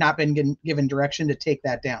that they have not been given direction to take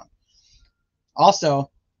that down.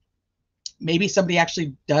 Also, maybe somebody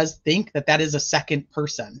actually does think that that is a second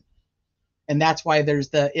person. And that's why there's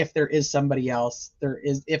if there is somebody else,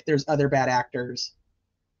 if there's other bad actors.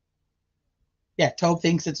 Yeah, Tobe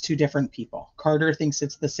thinks it's two different people. Carter thinks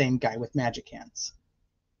it's the same guy with magic hands.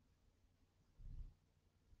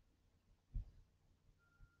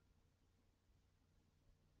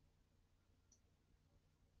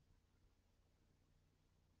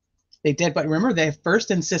 They did, but remember, they first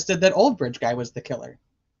insisted that Old Bridge Guy was the killer.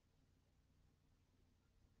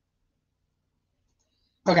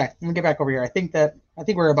 Okay, let me get back over here. I think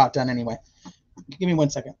we're about done anyway. Give me 1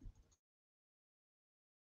 second.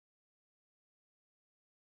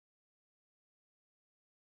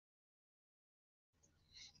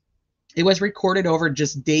 It was recorded over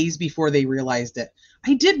just days before they realized it.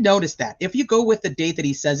 I did notice that. If you go with the date that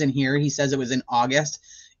he says in here, he says it was in August,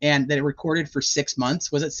 and that it recorded for 6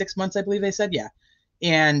 months. Was it 6 months, I believe they said? Yeah.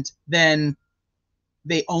 And then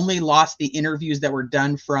they only lost the interviews that were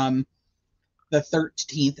done from the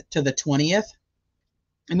 13th to the 20th.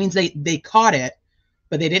 It means they caught it,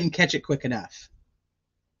 but they didn't catch it quick enough.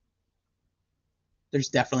 There's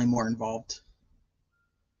definitely more involved.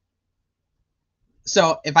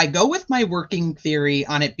 So if I go with my working theory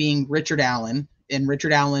on it being Richard Allen, and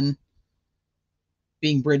Richard Allen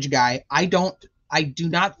being Bridge Guy, I do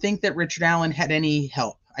not think that Richard Allen had any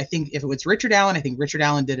help. I think if it was Richard Allen, I think Richard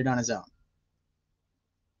Allen did it on his own.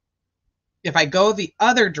 If I go the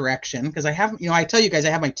other direction, because I have, I tell you guys, I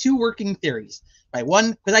have my two working theories. By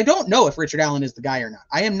one, because I don't know if Richard Allen is the guy or not.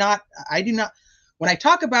 I do not, when I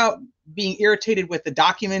talk about being irritated with the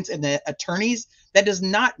documents and the attorneys, that does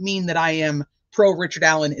not mean that I am pro Richard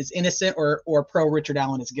Allen is innocent or pro Richard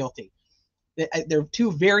Allen is guilty. They're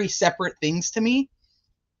two very separate things to me.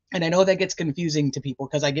 And I know that gets confusing to people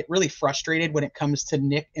because I get really frustrated when it comes to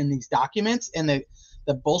Nick and these documents and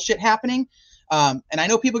the bullshit happening. And I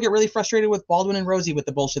know people get really frustrated with Baldwin and Rosie with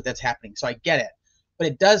the bullshit that's happening. So I get it. But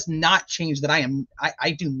it does not change that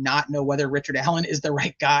I do not know whether Richard Allen is the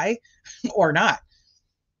right guy or not.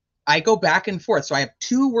 I go back and forth. So I have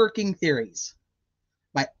two working theories.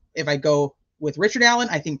 If I go with Richard Allen,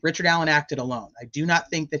 I think Richard Allen acted alone. I do not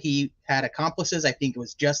think that he had accomplices. I think it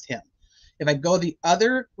was just him. If I go the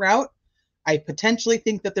other route, I potentially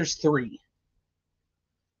think that there's three.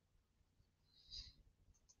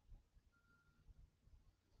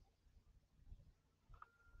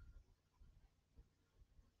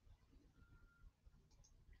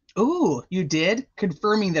 Ooh, you did?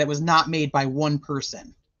 Confirming that it was not made by one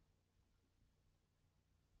person.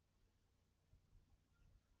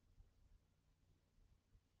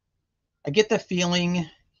 I get the feeling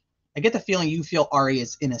you feel Ari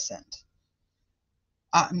is innocent.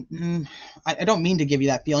 I don't mean to give you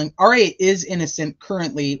that feeling. Ari is innocent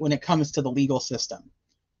currently when it comes to the legal system.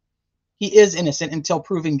 He is innocent until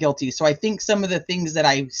proven guilty. So I think some of the things that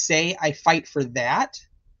I say, I fight for that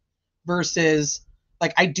versus,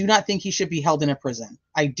 like, I do not think he should be held in a prison.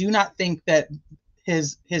 I do not think that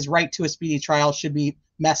his right to a speedy trial should be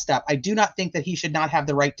messed up. I do not think that he should not have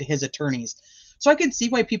the right to his attorneys. So I can see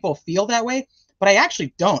why people feel that way, but I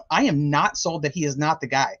actually don't. I am not sold that he is not the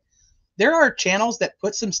guy. There are channels that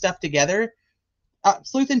put some stuff together.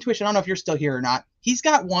 Sleuth Intuition, I don't know if you're still here or not. He's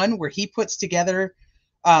got one where he puts together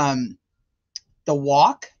the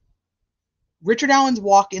walk, Richard Allen's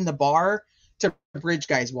walk in the bar to Bridge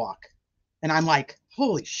Guy's walk. And I'm like,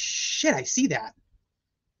 holy shit, I see that.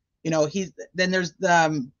 Then there's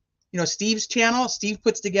the, Steve's channel. Steve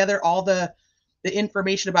puts together all the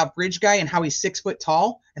information about Bridge Guy and how he's 6 foot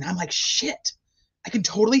tall. And I'm like, shit, I can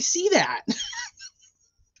totally see that.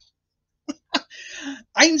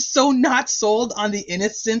 I'm so not sold on the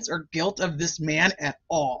innocence or guilt of this man at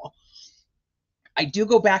all. I do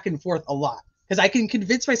go back and forth a lot because I can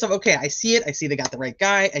convince myself, okay, I see it. I see they got the right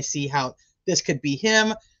guy. I see how this could be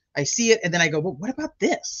him. I see it. And then I go, well, what about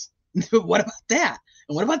this? What about that?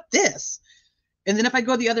 And what about this? And then if I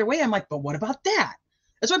go the other way, I'm like, but what about that?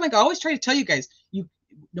 That's why I'm like, I always try to tell you guys,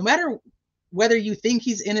 no matter whether you think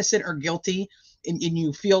he's innocent or guilty and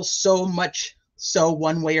you feel so much so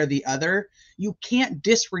one way or the other, you can't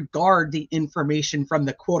disregard the information from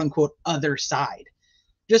the quote unquote other side.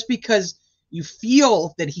 Just because you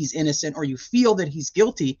feel that he's innocent or you feel that he's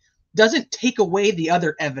guilty doesn't take away the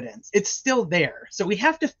other evidence. It's still there. So we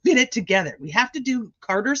have to fit it together. We have to do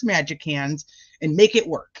Carter's magic hands and make it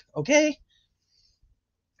work. Okay.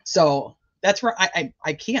 So that's where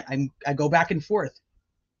I can't. I go back and forth.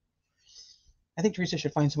 I think Teresa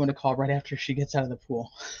should find someone to call right after she gets out of the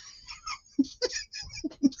pool.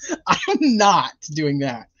 I'm not doing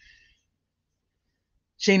that.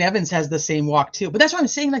 Shane Evans has the same walk too. But that's what I'm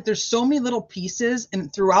saying. Like, there's so many little pieces,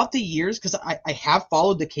 and throughout the years, because I have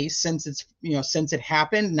followed the case since since it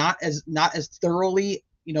happened, not as thoroughly,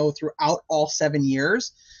 throughout all 7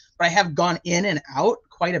 years, but I have gone in and out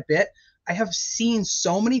quite a bit. I have seen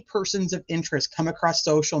so many persons of interest come across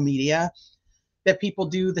social media that people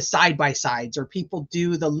do the side-by-sides or people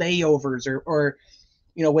do the layovers or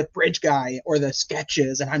with Bridge Guy or the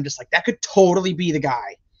sketches. And I'm just like, that could totally be the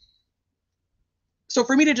guy. So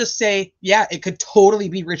for me to just say, yeah, it could totally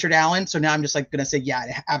be Richard Allen. So now I'm just like going to say, yeah,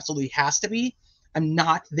 it absolutely has to be. I'm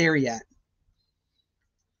not there yet.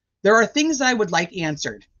 There are things I would like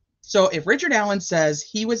answered. So if Richard Allen says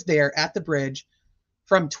he was there at the bridge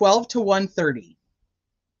from 12 to 1:30,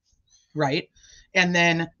 right? And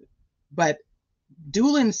then, but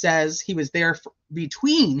Doolin says he was there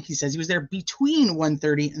between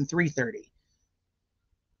 1:30 and 3:30.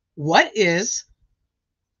 What is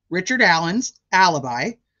Richard Allen's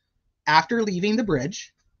alibi after leaving the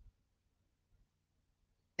bridge?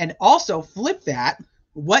 And also flip that,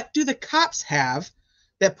 what do the cops have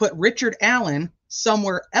that put Richard Allen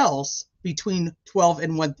somewhere else between 12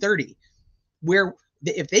 and 1:30? Where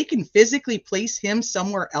if they can physically place him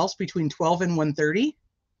somewhere else between 12 and 1:30,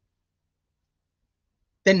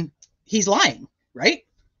 then he's lying, right?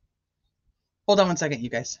 Hold on one second, you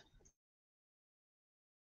guys.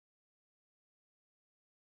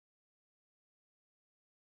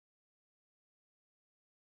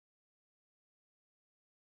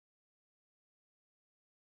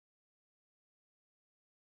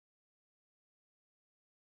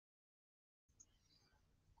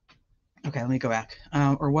 Okay, let me go back.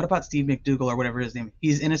 Or what about Steve McDougal or whatever his name is?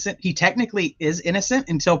 He's innocent. He technically is innocent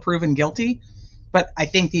until proven guilty, but I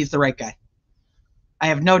think he's the right guy. I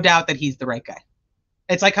have no doubt that he's the right guy.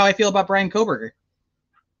 It's like how I feel about Brian Koberger.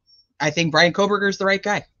 I think Brian Koberger is the right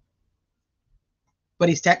guy. But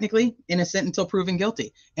he's technically innocent until proven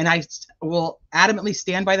guilty. And I will adamantly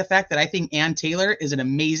stand by the fact that I think Ann Taylor is an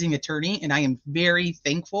amazing attorney, and I am very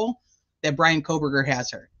thankful that Brian Koberger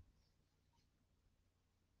has her.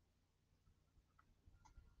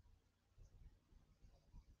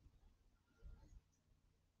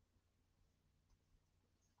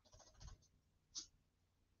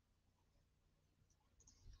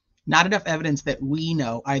 Not enough evidence that we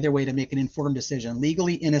know either way to make an informed decision.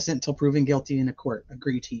 Legally innocent until proven guilty in a court.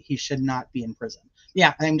 Agreed. He should not be in prison.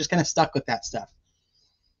 Yeah, I'm just kind of stuck with that stuff.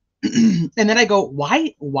 And then I go,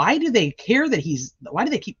 why do they care that why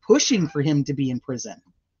do they keep pushing for him to be in prison?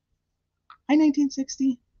 Hi,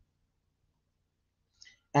 1960.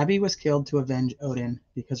 Abby was killed to avenge Odin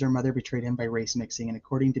because her mother betrayed him by race mixing, and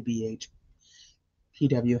according to BH,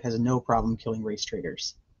 PW has no problem killing race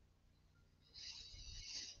traitors.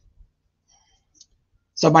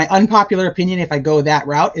 So my unpopular opinion, if I go that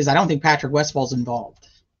route, is I don't think Patrick Westfall's involved.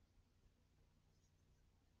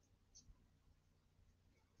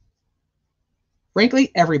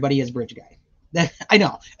 Frankly, everybody is Bridge Guy. I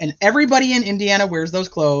know. And everybody in Indiana wears those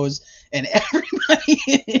clothes, and everybody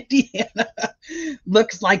in Indiana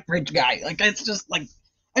looks like Bridge Guy. Like, it's just like,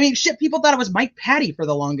 I mean, shit, people thought it was Mike Patty for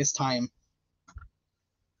the longest time.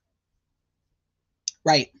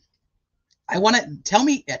 Right. I want to tell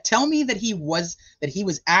me that he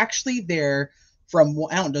was actually there from,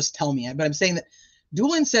 I don't just tell me, but I'm saying that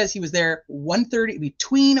Doolin says he was there 1:30,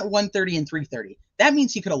 between 1:30 and 3:30. That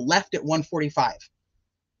means he could have left at 1:45.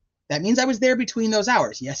 That means I was there between those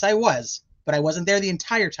hours. Yes, I was, but I wasn't there the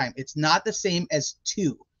entire time. It's not the same as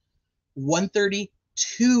 1:30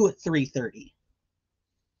 to 3:30.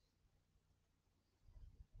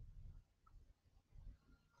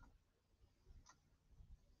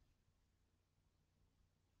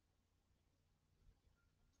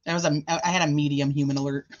 I had a medium human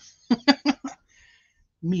alert.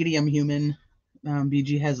 Medium human.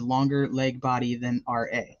 BG has longer leg body than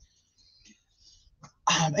RA.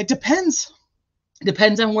 It depends. It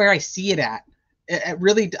depends on where I see it at. It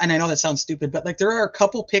really, and I know that sounds stupid, but like there are a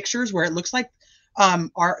couple pictures where it looks like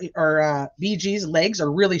our BG's legs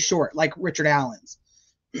are really short, like Richard Allen's.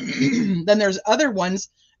 Then there's other ones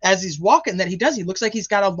as he's walking that he looks like he's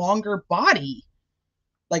got a longer body,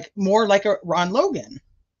 like more like a Ron Logan.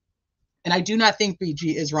 And I do not think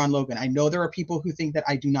BG is Ron Logan. I know there are people who think that.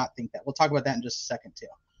 I do not think that. We'll talk about that in just a second too.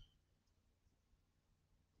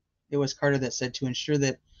 It was Carter that said to ensure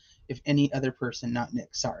that if any other person, not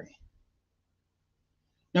Nick, sorry.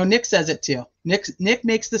 No, Nick says it too. Nick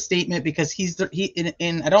makes the statement because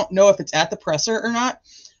and I don't know if it's at the presser or not,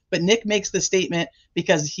 but Nick makes the statement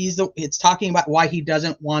because it's talking about why he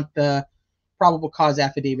doesn't want the probable cause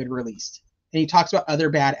affidavit released. And he talks about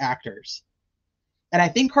other bad actors. And I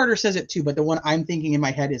think Carter says it too, but the one I'm thinking in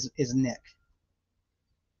my head is Nick.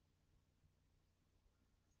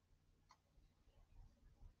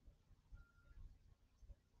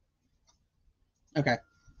 Okay.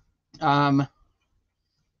 Oh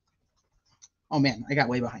man, I got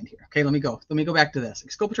way behind here. Okay, let me go back to this.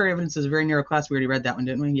 Exculpatory evidence is a very narrow class. We already read that one,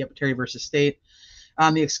 didn't we? Yep, Terry versus State.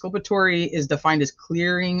 The exculpatory is defined as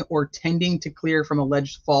clearing or tending to clear from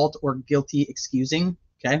alleged fault or guilty excusing.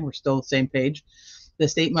 Okay, we're still the same page. The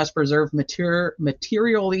state must preserve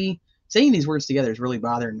materially, saying these words together is really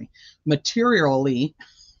bothering me, materially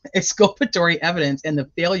exculpatory evidence, and the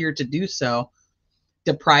failure to do so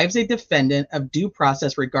deprives a defendant of due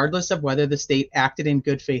process regardless of whether the state acted in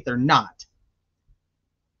good faith or not.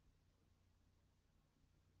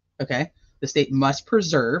 Okay, the state must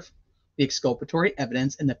preserve the exculpatory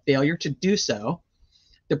evidence, and the failure to do so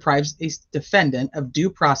deprives a defendant of due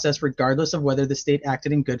process regardless of whether the state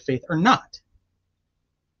acted in good faith or not.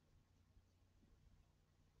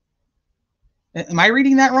 Am I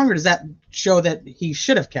reading that wrong, or does that show that he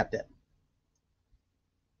should have kept it?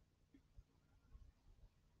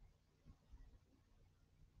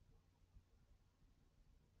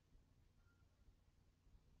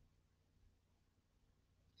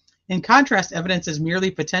 In contrast, evidence is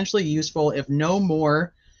merely potentially useful if no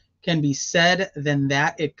more can be said than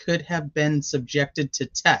that it could have been subjected to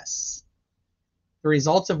tests, the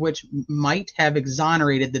results of which might have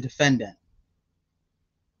exonerated the defendant.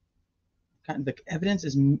 The evidence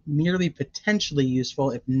is merely potentially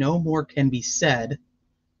useful if no more can be said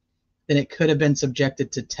than it could have been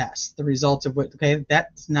subjected to tests, the results of which, okay,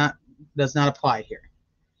 does not apply here.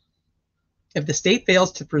 If the state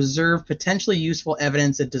fails to preserve potentially useful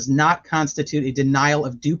evidence, it does not constitute a denial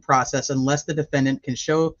of due process unless the defendant can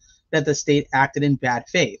show that the state acted in bad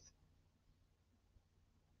faith.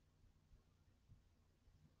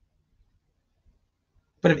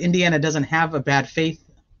 But if Indiana doesn't have a bad faith,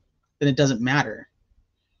 then it doesn't matter.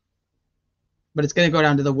 But it's going to go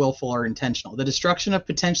down to the willful or intentional. The destruction of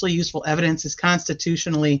potentially useful evidence is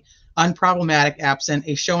constitutionally unproblematic absent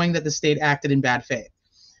a showing that the state acted in bad faith.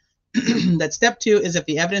 That step 2 is if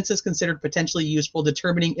the evidence is considered potentially useful,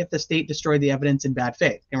 determining if the state destroyed the evidence in bad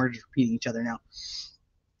faith. And we're just repeating each other now.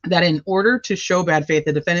 That in order to show bad faith,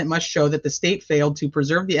 the defendant must show that the state failed to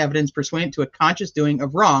preserve the evidence pursuant to a conscious doing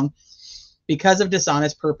of wrong because of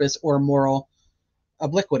dishonest purpose or moral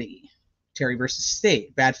obliquity. Terry versus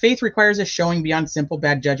State. Bad faith requires a showing beyond simple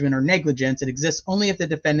bad judgment or negligence. It exists only if the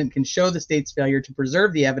defendant can show the state's failure to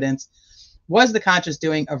preserve the evidence was the conscious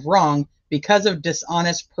doing of wrong because of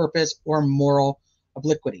dishonest purpose or moral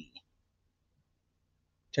obliquity.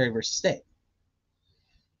 Terry versus State.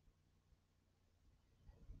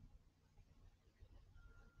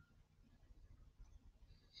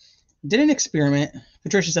 Did an experiment.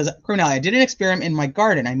 Patricia says, criminality. I did an experiment in my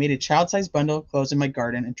garden. I made a child-sized bundle of clothes in my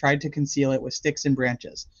garden and tried to conceal it with sticks and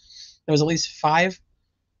branches. There was at least 5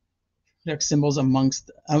 symbols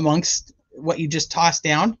amongst what you just tossed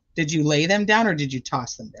down. Did you lay them down or did you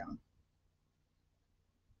toss them down?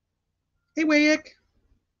 Hey, Wayek.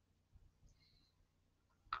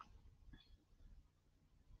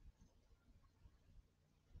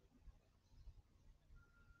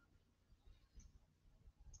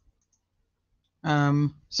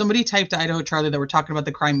 Somebody typed to Idaho Charlie that we're talking about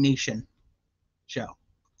the Crime Nation show.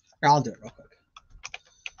 Here, I'll do it real quick.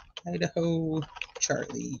 Idaho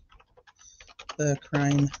Charlie, the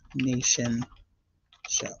Crime Nation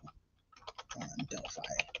show on Delphi.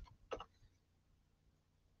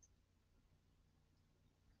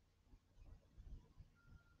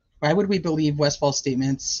 Why would we believe Westfall's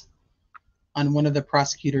statements on one of the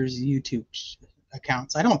prosecutor's YouTube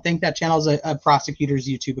accounts? I don't think that channel is a prosecutor's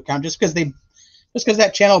YouTube account. Just because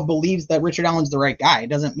that channel believes that Richard Allen's the right guy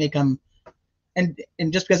doesn't make him, and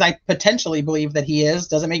just because I potentially believe that he is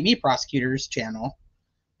doesn't make me prosecutor's channel,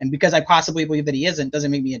 and because I possibly believe that he isn't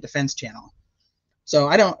doesn't make me a defense channel. So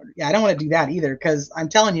I don't want to do that either, because I'm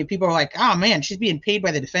telling you, people are like, oh man, she's being paid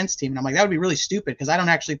by the defense team, and I'm like, that would be really stupid, because I don't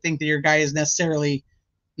actually think that your guy is necessarily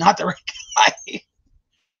not the right guy.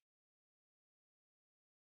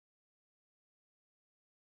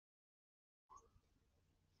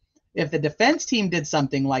 If the defense team did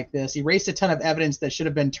something like this, erased a ton of evidence that should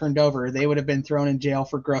have been turned over, they would have been thrown in jail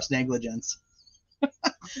for gross negligence.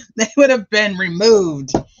 They would have been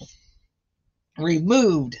removed.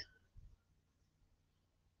 Removed.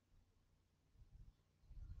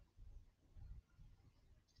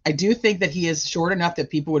 I do think that he is short enough that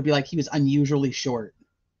people would be like, he was unusually short.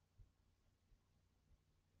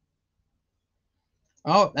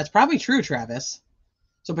 Oh, that's probably true, Travis.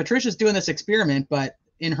 So Patricia's doing this experiment, but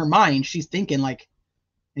in her mind, she's thinking like,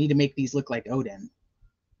 I need to make these look like Odin.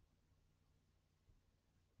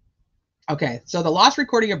 Okay, so the lost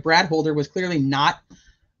recording of Brad Holder was clearly,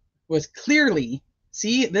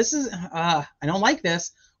 see, this is, I don't like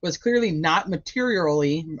this, was clearly not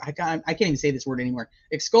materially, I can't even say this word anymore,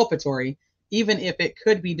 exculpatory, even if it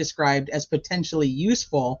could be described as potentially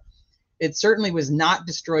useful. It certainly was not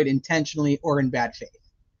destroyed intentionally or in bad faith.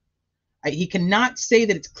 He cannot say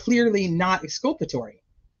that it's clearly not exculpatory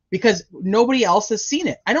because nobody else has seen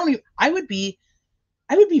it. I would be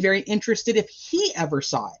very interested if he ever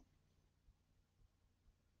saw it.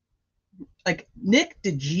 Like, Nick,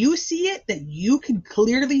 did you see it that you can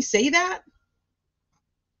clearly say that?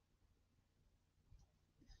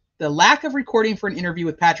 The lack of recording for an interview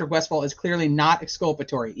with Patrick Westfall is clearly not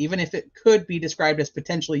exculpatory. Even if it could be described as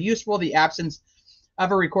potentially useful, the absence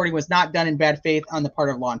of a recording was not done in bad faith on the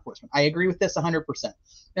part of law enforcement. I agree with this 100%.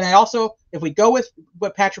 And I also, if we go with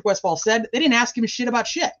what Patrick Westfall said, they didn't ask him shit about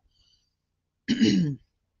shit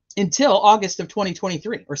until August of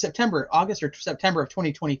 2023, or August or September of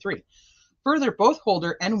 2023. Further, both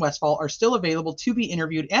Holder and Westfall are still available to be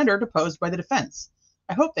interviewed and are deposed by the defense.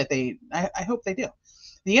 I hope they do.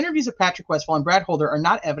 The interviews of Patrick Westfall and Brad Holder are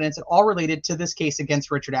not evidence at all related to this case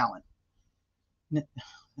against Richard Allen.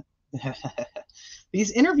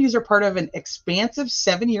 These interviews are part of an expansive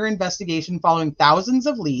 7-year investigation following thousands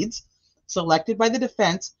of leads selected by the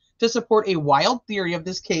defense to support a wild theory of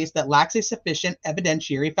this case that lacks a sufficient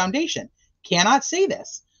evidentiary foundation. Cannot say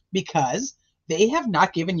this because they have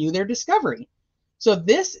not given you their discovery. So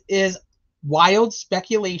this is wild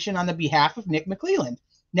speculation on the behalf of Nick McClelland.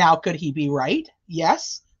 Now, could he be right?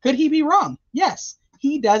 Yes. Could he be wrong? Yes.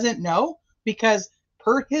 He doesn't know because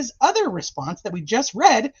per his other response that we just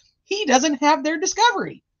read, he doesn't have their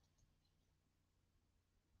discovery.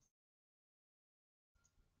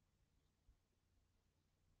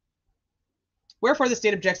 Wherefore, the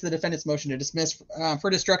state objects to the defendant's motion to dismiss for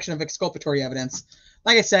destruction of exculpatory evidence.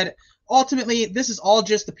 Like I said, ultimately, this is all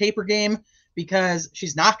just the paper game because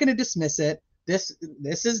she's not going to dismiss it. This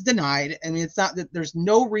is denied. I mean, it's not that there's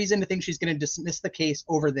no reason to think she's going to dismiss the case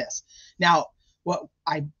over this. Now, what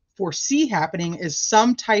I foresee happening is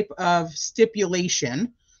some type of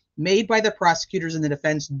stipulation made by the prosecutors and the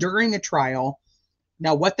defense during a trial.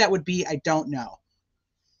 Now, what that would be, I don't know.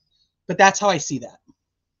 But that's how I see that.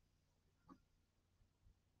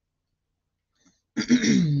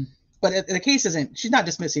 But the case isn't, she's not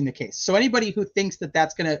dismissing the case. So anybody who thinks that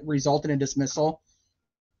that's going to result in a dismissal,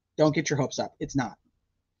 don't get your hopes up. It's not.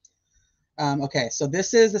 Okay, so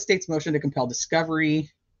this is the state's motion to compel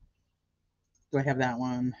discovery. Do I have that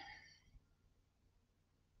one?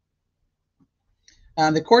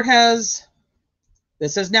 The court has,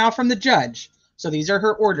 this is now from the judge. So these are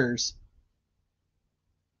her orders.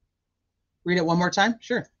 Read it one more time?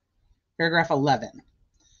 Sure. Paragraph 11.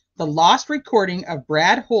 The lost recording of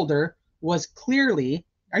Brad Holder was clearly,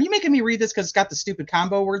 are you making me read this because it's got the stupid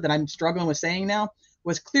combo word that I'm struggling with saying now?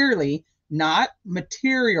 Was clearly not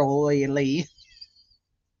materially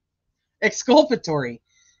exculpatory,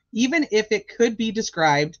 even if it could be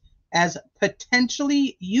described as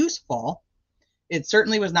potentially useful. It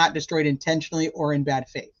certainly was not destroyed intentionally or in bad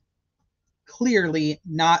faith. Clearly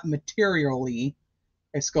not materially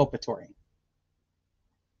exculpatory.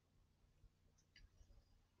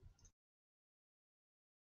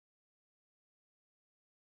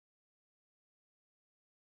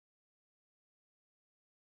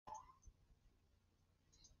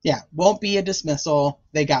 Yeah, won't be a dismissal.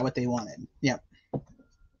 They got what they wanted. Yep.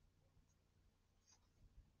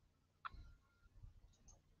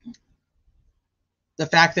 The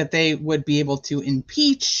fact that they would be able to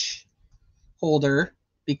impeach Holder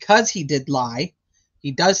because he did lie.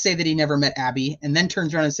 He does say that he never met Abby, and then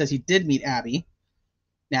turns around and says he did meet Abby.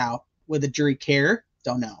 Now, would the jury care?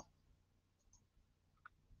 Don't know.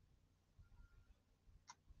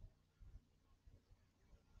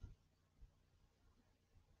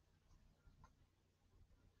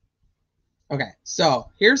 Okay, so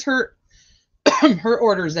here's her her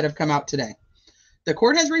orders that have come out today. The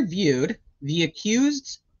court has reviewed the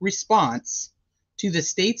accused's response to the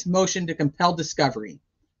state's motion to compel discovery,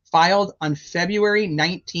 filed on February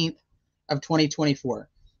 19th of 2024,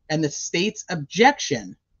 and the state's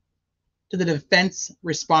objection to the defense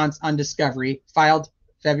response on discovery, filed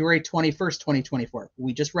February 21st, 2024.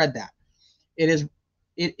 We just read that. It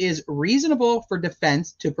is reasonable for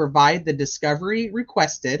defense to provide the discovery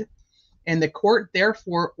requested, and the court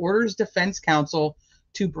therefore orders defense counsel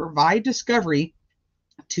to provide discovery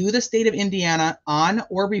to the state of Indiana on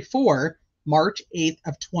or before March 8th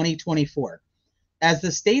of 2024. As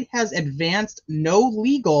the state has advanced no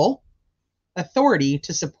legal authority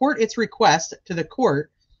to support its request to the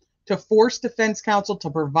court to force defense counsel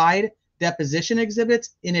to provide deposition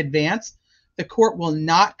exhibits in advance, the court will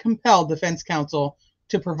not compel defense counsel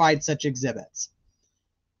to provide such exhibits.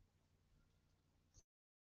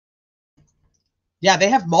 Yeah, they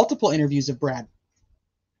have multiple interviews of Brad.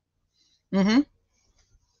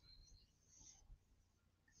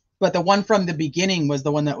 But the one from the beginning was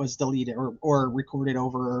the one that was deleted or recorded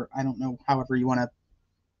over, I don't know, however you want to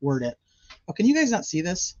word it. Oh, can you guys not see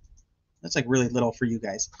this? That's like really little for you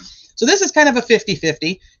guys. So this is kind of a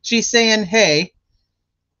 50-50. She's saying, hey,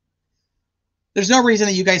 there's no reason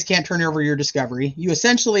that you guys can't turn over your discovery. You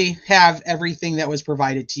essentially have everything that was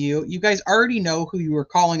provided to you. You guys already know who you were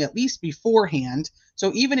calling at least beforehand.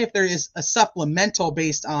 So even if there is a supplemental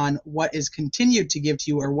based on what is continued to give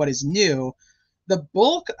to you or what is new, the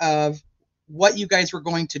bulk of what you guys were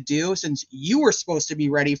going to do, since you were supposed to be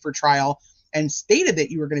ready for trial and stated that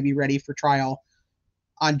you were going to be ready for trial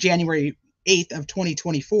on January 8th of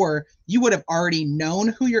 2024, you would have already known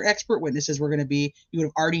who your expert witnesses were going to be. You would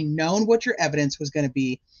have already known what your evidence was going to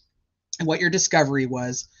be and what your discovery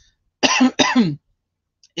was.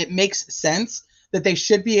 It makes sense that they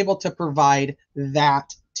should be able to provide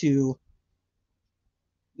that to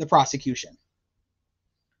the prosecution.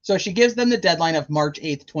 So she gives them the deadline of March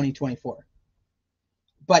 8th, 2024.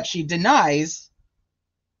 But she denies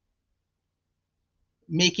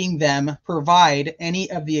making them provide any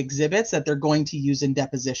of the exhibits that they're going to use in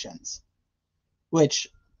depositions, which,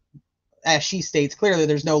 as she states clearly,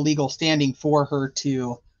 there's no legal standing for her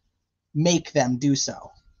to make them do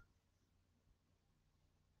so.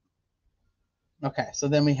 Okay, so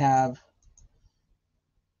then we have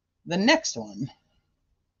the next one.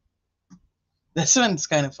 This one's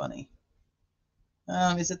kind of funny.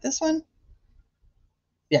 Is it this one?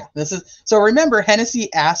 Yeah, this is. So remember,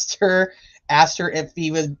 Hennessy asked her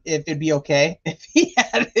if it'd be okay if he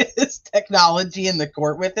had his technology in the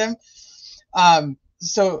court with him.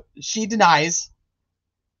 So she denies.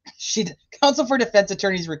 Counsel for defense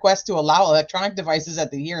attorney's request to allow electronic devices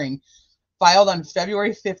at the hearing, filed on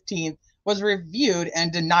February 15th, was reviewed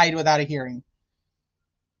and denied without a hearing.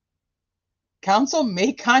 Counsel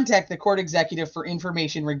may contact the court executive for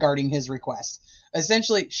information regarding his request.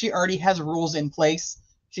 Essentially, she already has rules in place.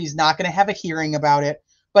 She's not going to have a hearing about it.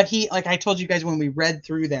 But he, like I told you guys when we read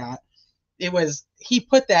through that, he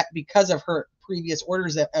put that because of her previous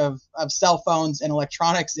orders of cell phones and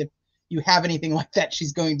electronics. If you have anything like that,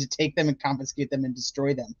 she's going to take them and confiscate them and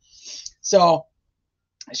destroy them. So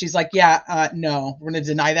she's like, no, we're going to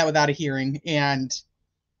deny that without a hearing. And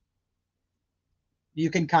you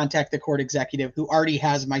can contact the court executive who already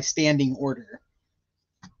has my standing order.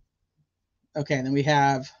 Okay, and then we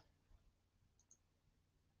have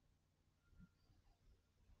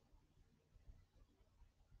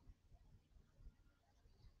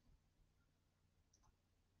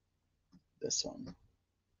this one.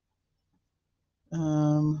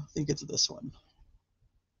 I think it's this one.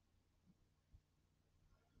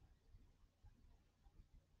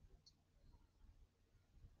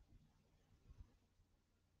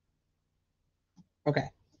 Okay,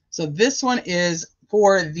 so this one is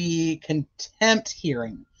for the contempt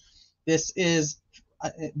hearing. This is,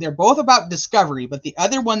 they're both about discovery, but the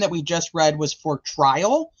other one that we just read was for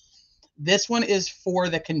trial. This one is for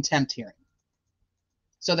the contempt hearing.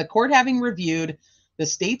 So the court, having reviewed the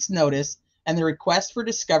state's notice and the request for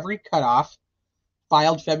discovery cutoff,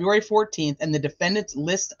 filed February 14th, and the defendant's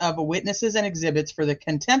list of witnesses and exhibits for the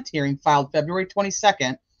contempt hearing filed February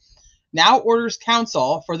 22nd, now orders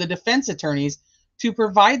counsel for the defense attorneys to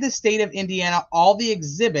provide the state of Indiana all the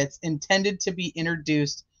exhibits intended to be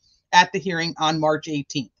introduced at the hearing on March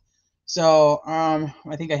 18th. So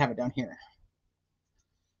I think I have it down here.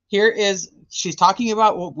 Here is, she's talking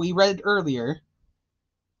about what we read earlier.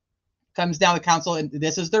 Comes down to counsel, and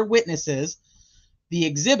this is their witnesses. The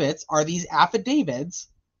exhibits are these affidavits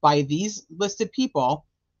by these listed people.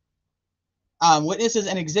 Witnesses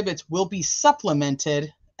and exhibits will be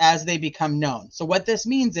supplemented as they become known. So what this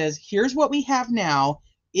means is, here's what we have now.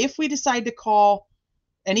 If we decide to call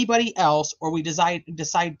anybody else, or we decide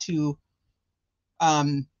to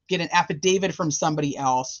get an affidavit from somebody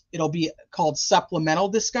else, it'll be called supplemental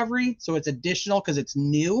discovery. So it's additional because it's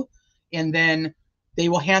new, and then they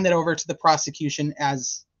will hand it over to the prosecution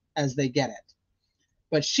as they get it.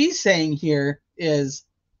 What she's saying here is,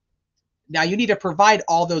 now you need to provide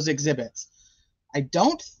all those exhibits. I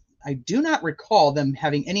do not recall them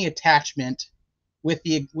having any attachment with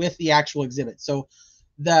the actual exhibit. So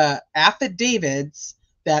the affidavits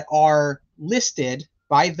that are listed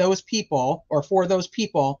by those people, or for those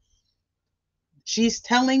people, she's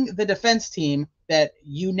telling the defense team that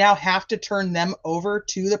you now have to turn them over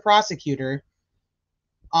to the prosecutor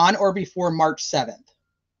on or before March 7th.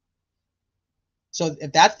 So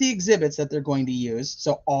if that's the exhibits that they're going to use,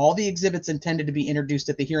 so all the exhibits intended to be introduced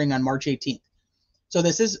at the hearing on March 18th. So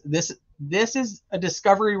this is a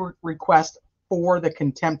discovery request for the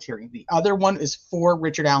contempt hearing. The other one is for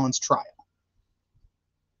Richard Allen's trial.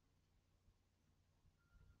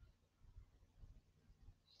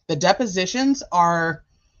 The depositions are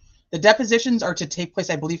to take place,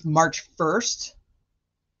 I believe, March 1st.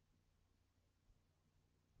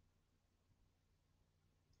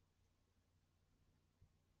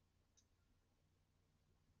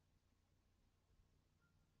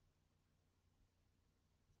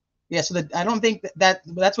 Yeah, so I don't think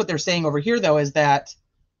that's what they're saying over here, though, is that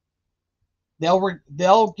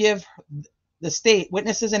they'll give the state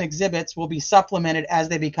witnesses and exhibits will be supplemented as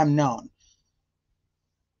they become known.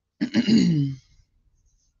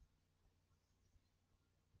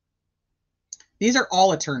 These are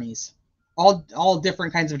all attorneys, all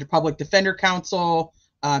different kinds of public defender counsel,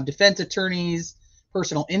 defense attorneys,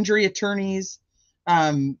 personal injury attorneys.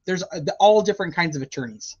 There's all different kinds of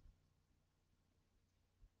attorneys.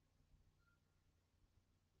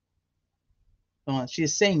 She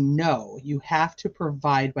is saying, no, you have to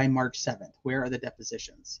provide by March 7th. Where are the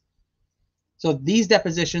depositions? So these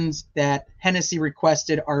depositions that Hennessy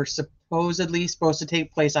requested are supposedly supposed to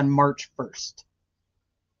take place on March 1st.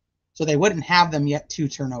 So they wouldn't have them yet to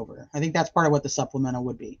turn over. I think that's part of what the supplemental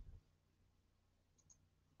would be.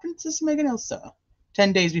 Princess Megan Elsa.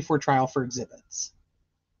 10 days before trial for exhibits.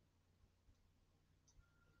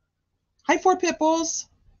 Hi, 4 Pitbulls.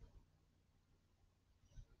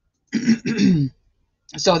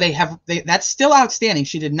 So that's still outstanding.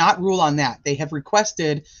 She did not rule on that. They have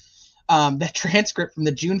requested the transcript from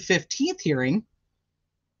the June 15th hearing,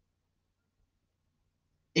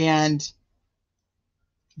 and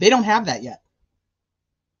they don't have that yet.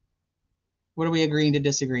 What are we agreeing to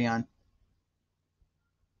disagree on?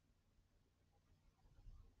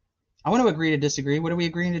 I want to agree to disagree. What are we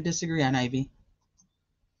agreeing to disagree on, Ivy?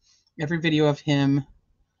 Every video of him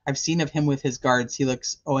I've seen of him with his guards, he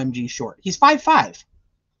looks OMG short. He's 5'5".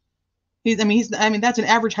 I mean, that's an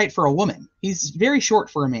average height for a woman. He's very short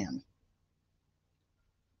for a man.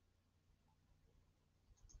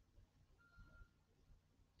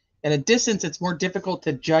 At a distance, it's more difficult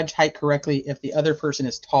to judge height correctly if the other person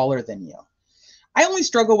is taller than you. I only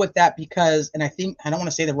struggle with that because, and I don't want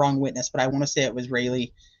to say the wrong witness, but I want to say it was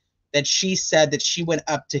Rayleigh, that she said that she went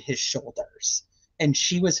up to his shoulders, and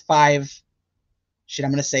she was 5. Shit,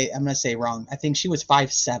 I'm gonna say wrong. I think she was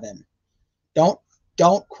 5'7". Don't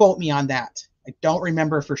quote me on that. I don't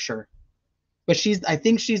remember for sure. But I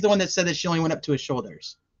think she's the one that said that she only went up to his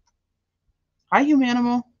shoulders. Hi,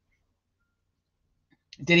 Humanimal.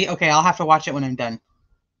 Did he? Okay, I'll have to watch it when I'm done.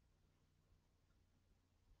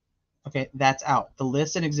 Okay, that's out. The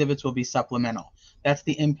list and exhibits will be supplemental. That's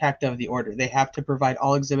the impact of the order. They have to provide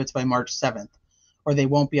all exhibits by March 7th, or they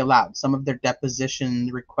won't be allowed. Some of their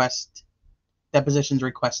depositions request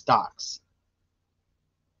docs.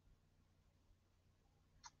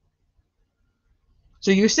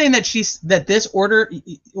 So you're saying that this order?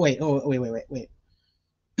 Wait.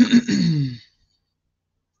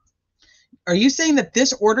 Are you saying that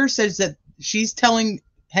this order says that she's telling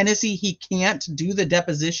Hennessy he can't do the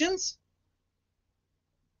depositions?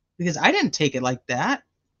 Because I didn't take it like that.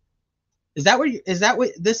 Is that what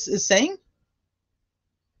this is saying?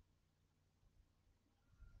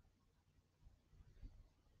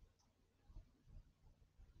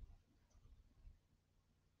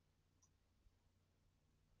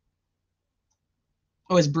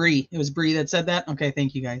 Oh, it was Bree. It was Bree that said that. Okay,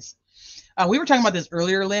 thank you guys. We were talking about this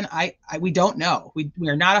earlier, Lynn. We don't know. We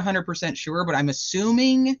are not 100% sure, but I'm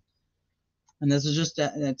assuming, and this is just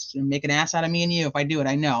that's make an ass out of me and you if I do it.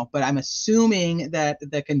 I know, but I'm assuming that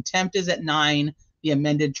the contempt is at 9. The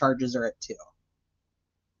amended charges are at 2.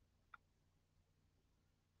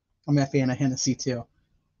 I'm a fan of Hennessy too.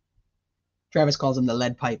 Travis calls him the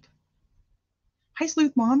lead pipe. Hi,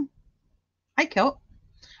 Sleuth Mom. Hi, Kelt.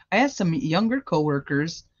 I asked some younger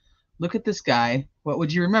coworkers, look at this guy. What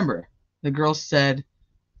would you remember? The girl said,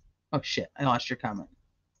 oh shit, I lost your comment.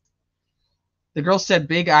 The girl said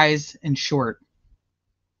big eyes and short.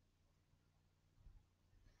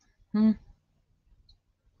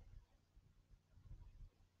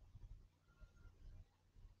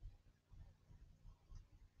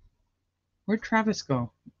 Where'd Travis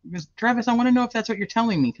go? Because Travis, I want to know if that's what you're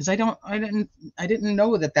telling me, because I didn't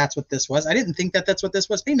know that that's what this was. I didn't think that that's what this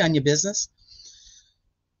was. Ain't none of your business.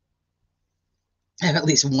 I have at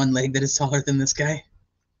least one leg that is taller than this guy.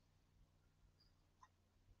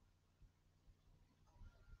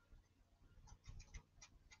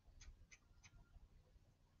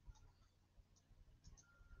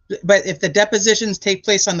 But if the depositions take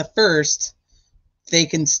place on the 1st,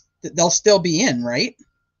 they'll still be in, right?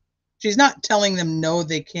 She's not telling them no,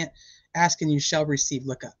 they can't ask and you shall receive.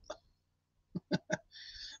 Look up.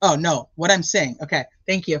 Oh no, what I'm saying, okay,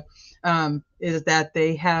 thank you, is that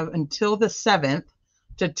they have until the 7th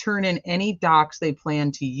to turn in any docs they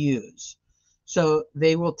plan to use. So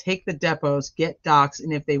they will take the depots, get docs,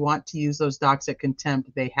 and if they want to use those docs at contempt,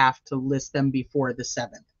 they have to list them before the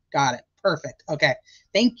 7th. Got it. Perfect. Okay.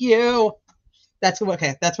 Thank you. That's what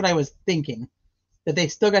I was thinking. That they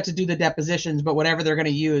still got to do the depositions, but whatever they're going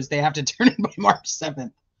to use, they have to turn in by March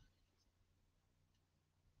 7th.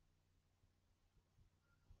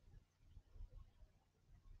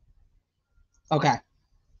 Okay.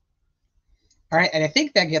 All right, and I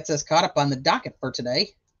think that gets us caught up on the docket for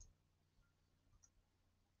today.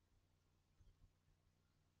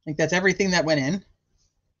 I think that's everything that went in.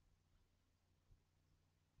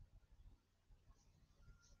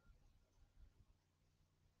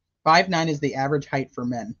 5'9" is the average height for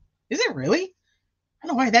men. Is it really? I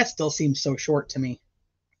don't know why that still seems so short to me.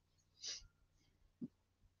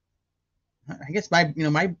 I guess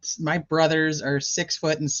my brothers are 6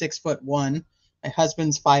 foot and 6'1". My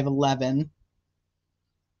husband's 5'11".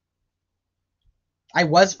 I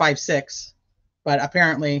was 5'6", but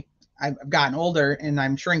apparently I've gotten older and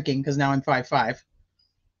I'm shrinking because now I'm 5'5".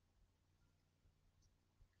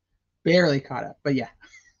 Barely caught up, but yeah,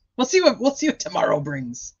 we'll see what tomorrow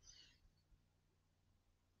brings.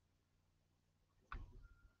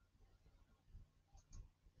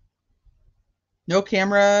 No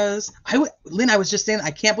cameras. Lynn, I was just saying,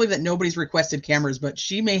 I can't believe that nobody's requested cameras, but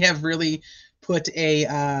she may have really put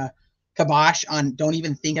a kibosh on don't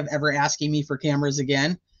even think of ever asking me for cameras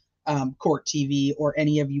again, Court TV or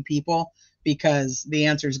any of you people, because the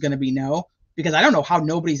answer is going to be no. Because I don't know how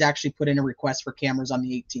nobody's actually put in a request for cameras on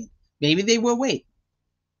the 18th. Maybe they will wait.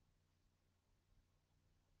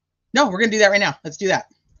 No, we're going to do that right now. Let's do that.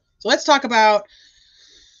 So let's talk about...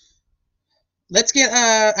 Let's get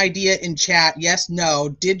an idea in chat. Yes, no.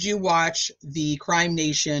 Did you watch the Crime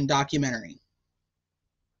Nation documentary?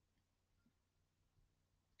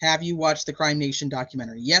 Have you watched the Crime Nation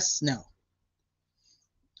documentary? Yes, no.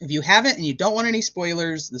 If you haven't and you don't want any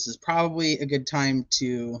spoilers, this is probably a good time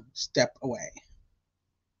to step away.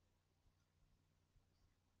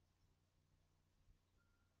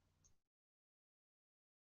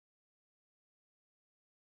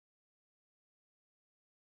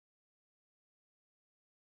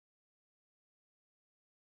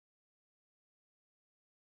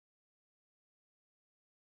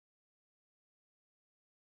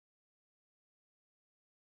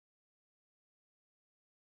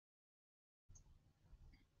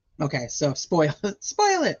 Okay, so spoil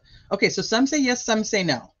it. Okay, so some say yes, some say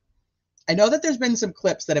no. I know that there's been some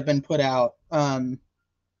clips that have been put out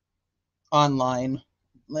online.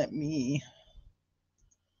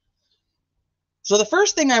 So the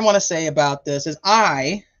first thing I want to say about this is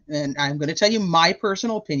and I'm going to tell you my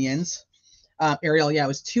personal opinions. Ariel, yeah, it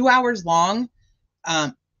was 2 hours long.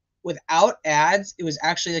 Without ads, it was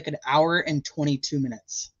actually like 1 hour and 22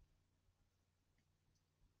 minutes.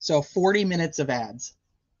 So 40 minutes of ads.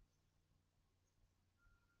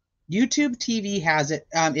 YouTube TV has it.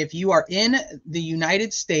 If you are in the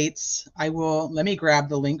United States, let me grab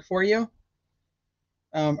the link for you.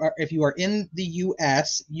 Or if you are in the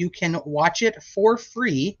US, you can watch it for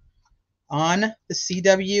free on the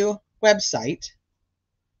CW website.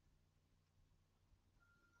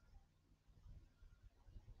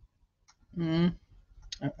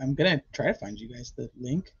 I'm going to try to find you guys the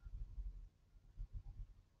link.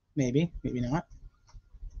 Maybe, maybe not.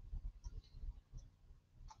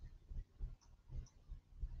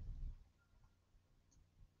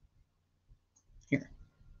 Here.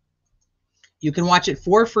 You can watch it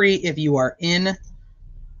for free if you are in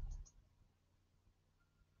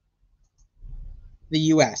the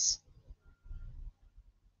US.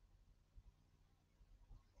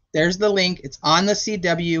 There's the link. It's on the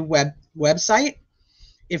CW website.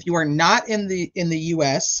 If you are not in the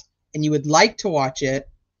US and you would like to watch it,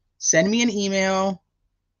 send me an email.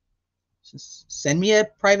 Just send me a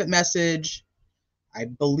private message. I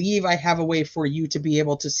believe I have a way for you to be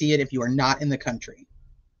able to see it if you are not in the country.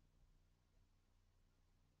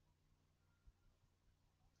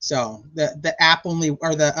 So the app only,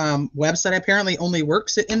 or the website apparently only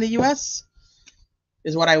works in the US,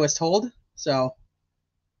 is what I was told. So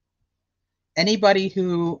anybody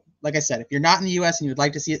who, like I said, if you're not in the US and you would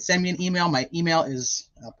like to see it, send me an email. My email is,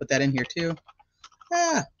 I'll put that in here too.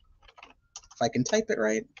 If I can type it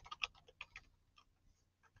right.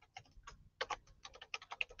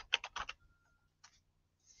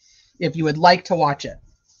 If you would like to watch it,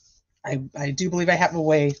 I do believe I have a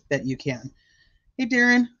way that you can. Hey,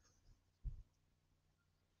 Darren.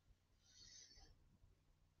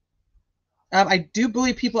 I do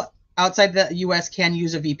believe people outside the US can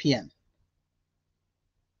use a VPN.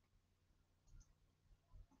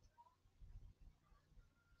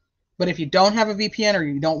 But if you don't have a VPN or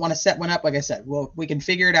you don't want to set one up, like I said, we can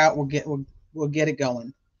figure it out. We'll get it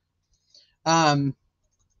going. Let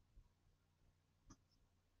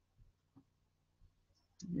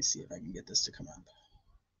me see if I can get this to come up.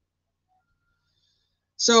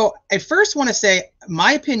 So I first want to say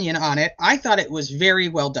my opinion on it. I thought it was very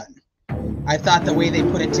well done. I thought the way they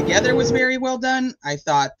put it together was very well done. I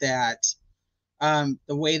thought that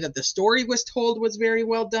the way that the story was told was very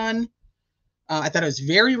well done. I thought it was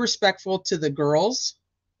very respectful to the girls.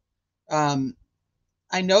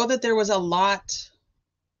 I know that there was a lot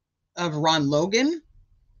of Ron Logan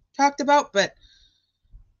talked about, but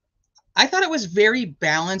I thought it was very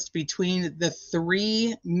balanced between the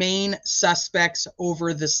three main suspects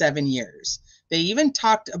over the 7 years. They even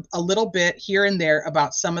talked a little bit here and there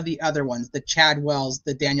about some of the other ones, the Chadwells,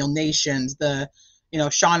 the Daniel Nations, the,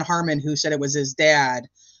 Sean Harmon, who said it was his dad.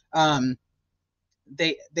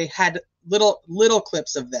 They had little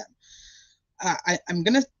clips of them. I'm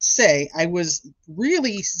going to say I was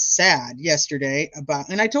really sad yesterday about,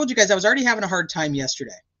 and I told you guys I was already having a hard time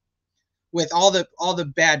yesterday with all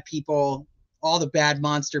the bad people, all the bad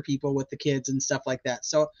monster people with the kids and stuff like that.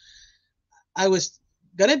 So I was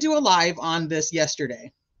going to do a live on this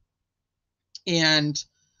yesterday. And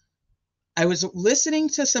I was listening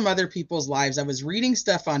to some other people's lives. I was reading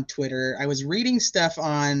stuff on Twitter. I was reading stuff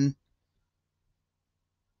on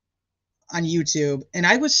YouTube. And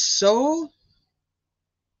I was so,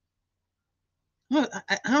 I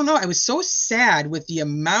don't know. I was so sad with the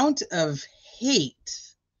amount of hate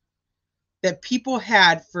that people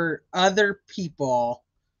had for other people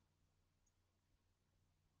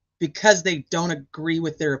because they don't agree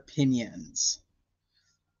with their opinions.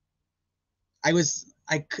 And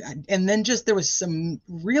then just there was some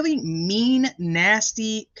really mean,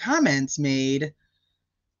 nasty comments made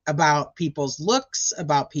about people's looks,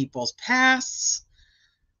 about people's pasts.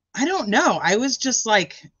 I don't know. I was just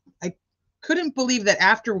like, I couldn't believe that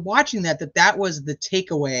after watching that was the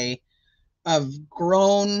takeaway of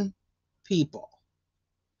grown people.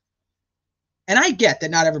 And I get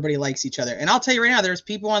that not everybody likes each other. And I'll tell you right now, there's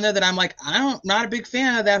people on there that I'm like, not a big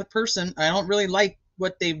fan of that person. I don't really like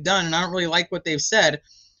what they've done, and I don't really like what they've said.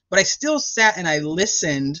 But I still sat and I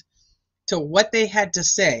listened to what they had to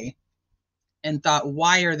say and thought,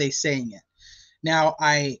 why are they saying it? Now,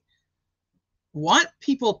 I want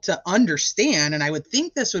people to understand, and I would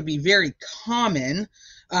think this would be very common,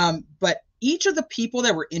 but each of the people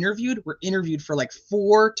that were interviewed for like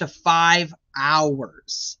 4 to 5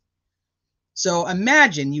 hours. So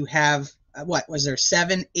imagine you have, what was there,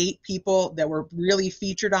 7, 8 people that were really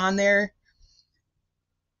featured on there?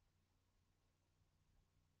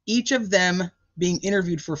 Each of them being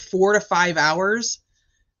interviewed for 4 to 5 hours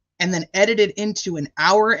and then edited into an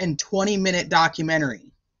hour and 20-minute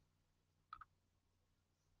documentary.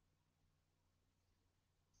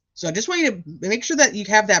 So I just want you to make sure that you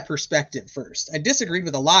have that perspective first. I disagreed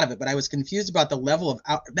with a lot of it, but I was confused about the level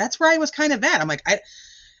of that's where I was kind of at. I'm like,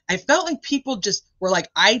 I felt like people just were like,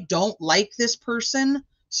 I don't like this person,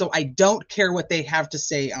 so I don't care what they have to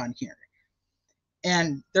say on here.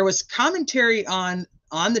 And there was commentary on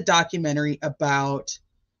the documentary about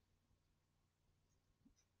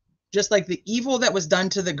just like the evil that was done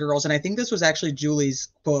to the girls, and I think this was actually Julie's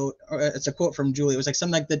quote, or it's a quote from Julie. It was like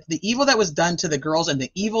something like the evil that was done to the girls and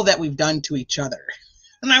the evil that we've done to each other.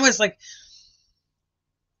 And I was like,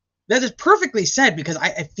 that is perfectly said, because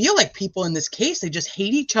I feel like people in this case, they just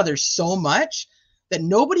hate each other so much that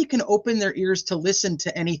nobody can open their ears to listen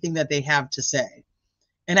to anything that they have to say.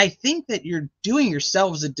 And I think that you're doing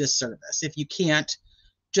yourselves a disservice if you can't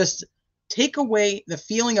just take away the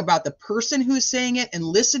feeling about the person who's saying it and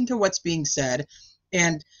listen to what's being said.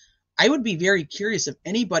 And I would be very curious if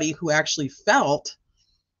anybody who actually felt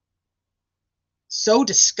so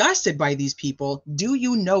disgusted by these people, do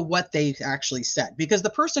you know what they actually said? Because the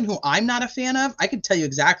person who I'm not a fan of, I can tell you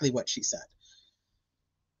exactly what she said.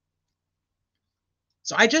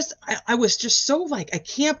 So I was just so like, I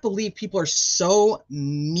can't believe people are so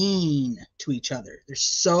mean to each other. They're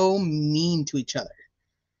so mean to each other.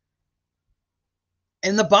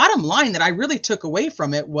 And the bottom line that I really took away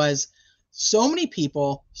from it was so many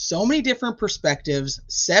people, so many different perspectives,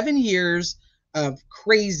 7 years of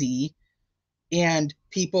crazy. And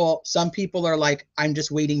some people are like, I'm just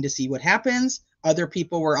waiting to see what happens. Other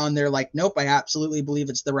people were on there like, nope, I absolutely believe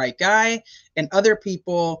it's the right guy. And other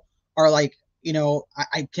people are like, you know,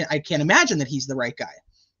 I can't imagine that he's the right guy,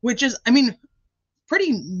 which is, I mean,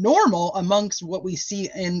 pretty normal amongst what we see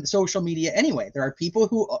in social media anyway. There are people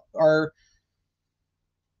who are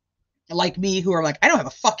like me who are like, I don't have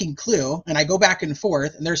a fucking clue, and I go back and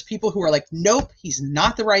forth, and there's people who are like, nope, he's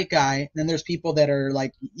not the right guy, and then there's people that are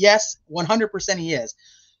like, yes, 100% he is.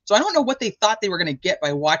 So I don't know what they thought they were going to get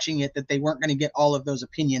by watching it, that they weren't going to get all of those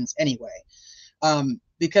opinions anyway,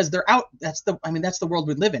 because they're out. That's the world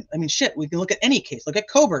we live in. I mean, shit, we can look at any case. Look at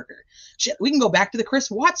Koberger. Shit, we can go back to the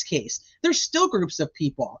Chris Watts case. There's still groups of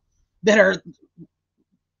people that are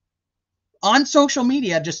on social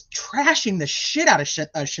media just trashing the shit out of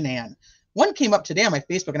Shanann. One came up today on my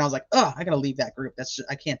Facebook, and I was like, oh, I gotta leave that group.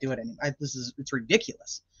 I can't do it anymore. It's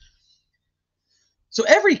ridiculous. So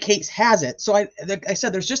every case has it. So I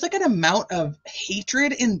said, there's just like an amount of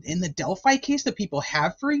hatred in the Delphi case that people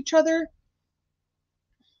have for each other.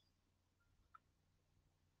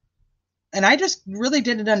 And I just really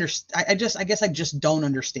didn't understand. I guess I just don't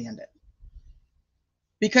understand it.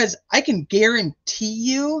 Because I can guarantee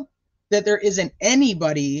you that there isn't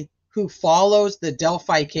anybody who follows the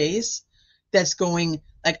Delphi case that's going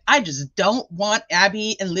like, I just don't want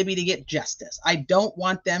Abby and Libby to get justice. I don't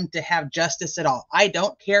want them to have justice at all. I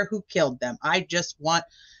don't care who killed them. I just want,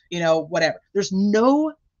 whatever. There's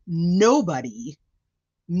nobody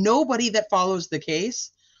that follows the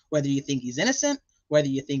case, whether you think he's innocent, whether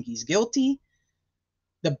you think he's guilty.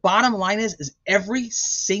 The bottom line is every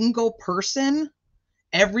single person,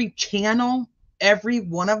 every channel, every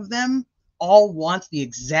one of them all wants the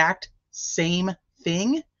exact same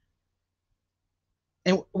thing.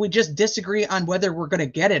 And we just disagree on whether we're going to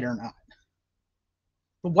get it or not.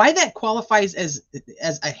 But why that qualifies as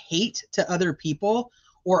a hate to other people,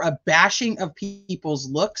 or a bashing of people's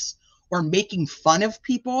looks, or making fun of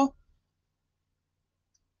people,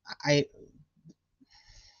 it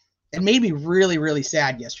made me really, really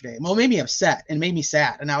sad yesterday. Well, it made me upset and made me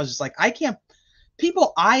sad. And I was just like,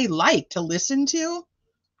 people I like to listen to,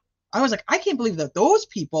 I was like, I can't believe that those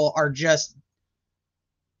people are just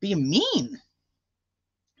being mean.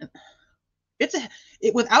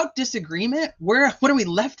 Without disagreement, what are we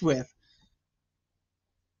left with?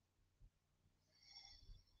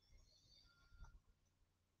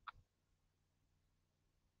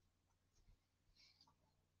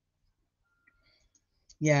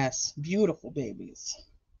 Yes, beautiful babies.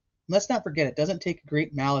 Let's not forget, it doesn't take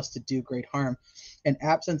great malice to do great harm. An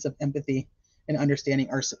absence of empathy and understanding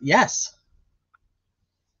are yes.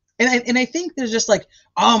 And I think there's just like,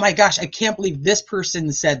 oh my gosh, I can't believe this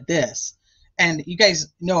person said this. And you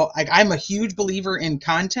guys know, like, I'm a huge believer in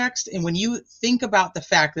context. And when you think about the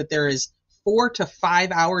fact that there is 4 to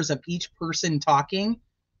 5 hours of each person talking,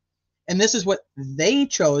 and this is what they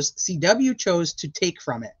chose, CW chose to take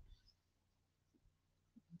from it.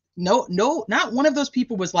 No, not one of those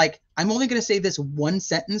people was like, I'm only going to say this one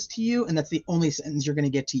sentence to you, and that's the only sentence you're going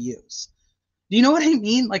to get to use. Do you know what I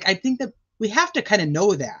mean? Like, I think that we have to kind of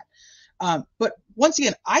know that. But once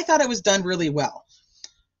again, I thought it was done really well.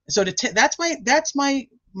 So that's my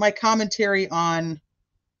commentary on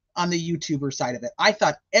the YouTuber side of it. I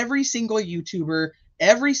thought every single YouTuber,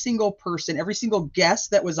 every single person, every single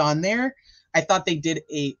guest that was on there, I thought they did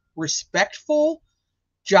a respectful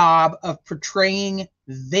job of portraying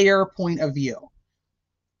their point of view.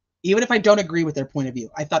 Even if I don't agree with their point of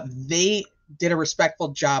view, I thought they did a respectful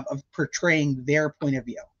job of portraying their point of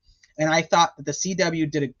view. And I thought that the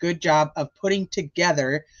CW did a good job of putting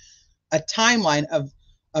together a timeline of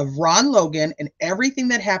of Ron Logan and everything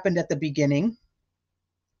that happened at the beginning,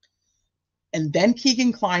 and then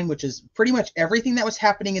Keegan Kline, which is pretty much everything that was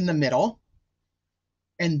happening in the middle,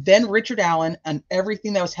 and then Richard Allen and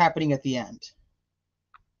everything that was happening at the end.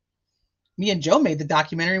 Me and Joe made the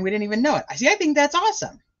documentary and we didn't even know it. I think that's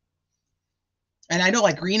awesome. And I know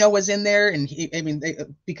like Reno was in there, and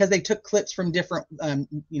because they took clips from different,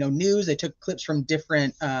 news, they took clips from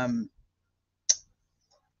different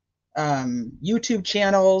YouTube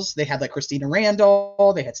channels. They had like Christina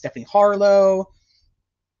Randall, they had Stephanie Harlow.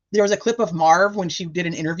 There was a clip of Marv when she did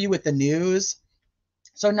an interview with the news.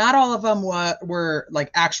 So not all of them were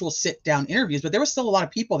like actual sit down interviews, but there was still a lot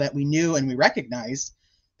of people that we knew and we recognized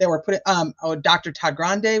that were put. Dr. Todd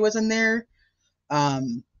Grande was in there.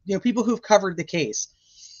 People who've covered the case.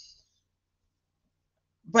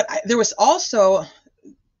 But there was also,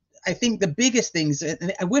 I think the biggest things,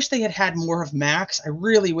 and I wish they had more of Max. I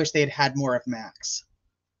really wish they had more of Max.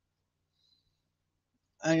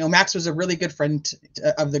 Max was a really good friend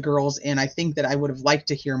of the girls, and I think that I would have liked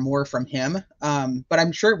to hear more from him. But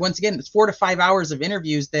I'm sure, once again, it's 4 to 5 hours of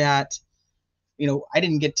interviews that, we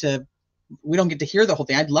don't get to hear the whole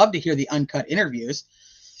thing. I'd love to hear the uncut interviews.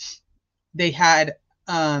 They had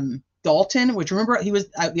Dalton, which, remember, he was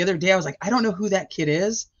the other day, I was like, I don't know who that kid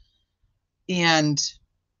is. And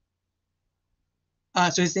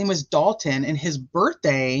so his name was Dalton, and his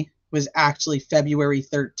birthday was actually February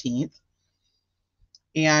 13th.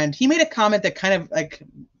 And he made a comment that kind of like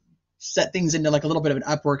set things into like a little bit of an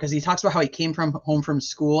uproar, because he talks about how he came home from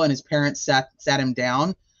school and his parents sat him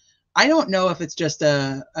down. I don't know if it's just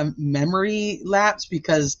a memory lapse,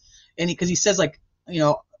 because he says, like,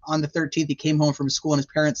 on the 13th he came home from school and his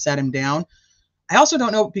parents sat him down. I also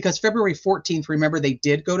don't know, because February 14th, remember, they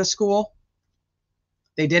did go to school.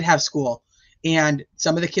 They did have school, and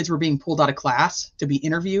some of the kids were being pulled out of class to be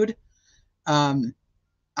interviewed.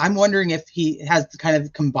 I'm wondering if he has kind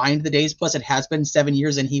of combined the days. Plus, it has been 7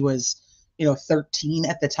 years, and he was, 13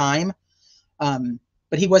 at the time.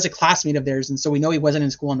 But he was a classmate of theirs, and so we know he wasn't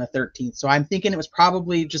in school on the 13th. So I'm thinking it was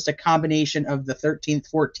probably just a combination of the 13th,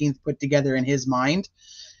 14th put together in his mind.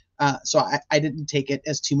 So I didn't take it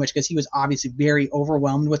as too much, because he was obviously very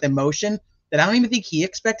overwhelmed with emotion that I don't even think he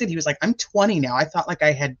expected. He was like, I'm 20 now. I thought like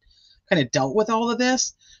I had kind of dealt with all of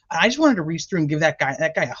this. I just wanted to reach through and give that guy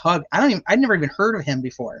a hug. I'd never even heard of him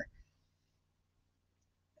before.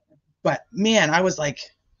 But man, I was like,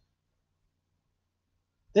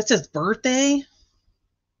 that's his birthday?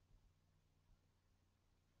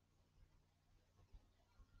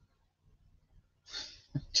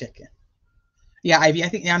 Chicken. Yeah, I'm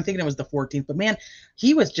thinking it was the 14th, but man,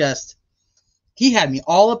 he had me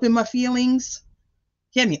all up in my feelings.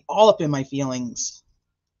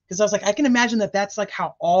 Because I was like, I can imagine that that's like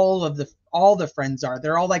how all the friends are.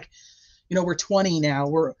 They're all like, we're 20 now,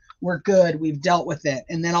 we're good, we've dealt with it,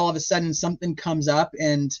 and then all of a sudden something comes up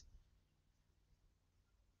and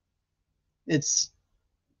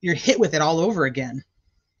you're hit with it all over again.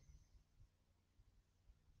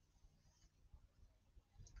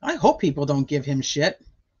 I hope people don't give him shit.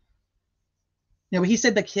 He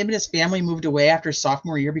said that him and his family moved away after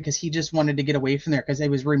sophomore year because he just wanted to get away from there, because he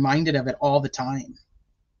was reminded of it all the time.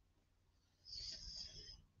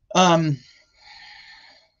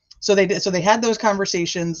 So they had those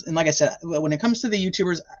conversations, and like I said, when it comes to the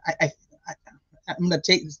YouTubers, I'm gonna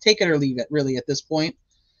take it or leave it, really, at this point.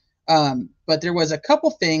 But there was a couple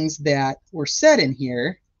things that were said in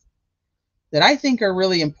here that I think are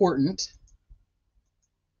really important.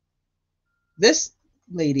 This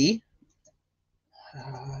lady,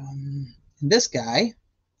 this guy,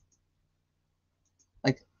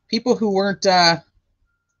 like, people who weren't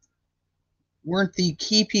the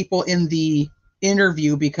key people in the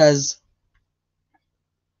interview, because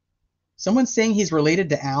someone's saying he's related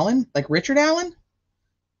to Allen, like Richard Allen.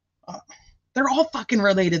 They're all fucking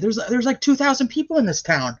related. There's like 2,000 people in this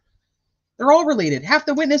town. They're all related. Half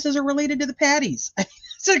the witnesses are related to the Patties.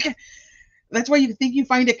 That's why you think you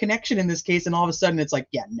find a connection in this case, and all of a sudden it's like,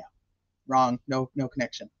 yeah, no, wrong, no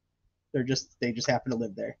connection. They just happen to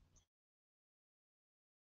live there.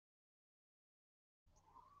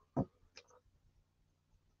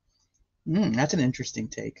 That's an interesting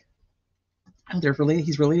take.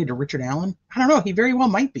 He's related to Richard Allen. I don't know. He very well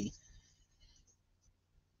might be.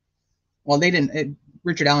 Well,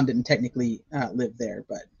 Richard Allen didn't technically live there,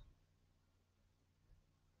 but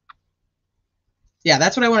yeah,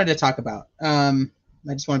 that's what I wanted to talk about. I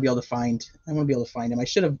just want to be able to find. I want to be able to find him. I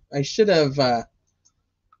should have.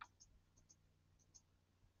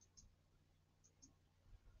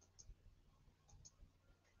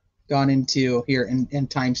 Gone into here and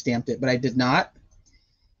time stamped it, but I did not.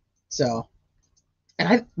 So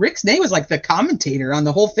And Rick's name was like the commentator on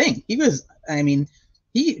the whole thing. He was, I mean,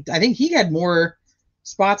 I think he had more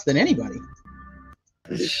spots than anybody.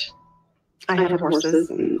 I had horses.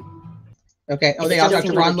 And okay. Oh, they also talked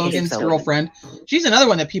to Ron Logan's girlfriend. She's another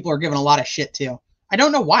one that people are giving a lot of shit to. I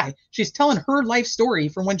don't know why. She's telling her life story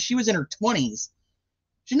from when she was in her 20s.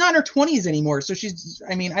 She's not in her 20s anymore. So she's,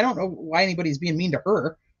 I mean, I don't know why anybody's being mean to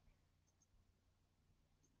her.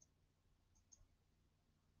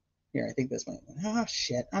 Here, I think this might. Oh,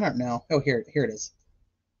 shit. I don't know. Oh, here it is.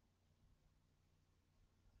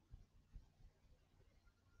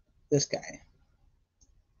 This guy.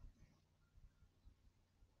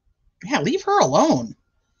 Yeah, leave her alone.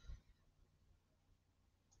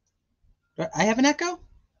 Do I have an echo?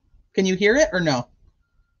 Can you hear it or no?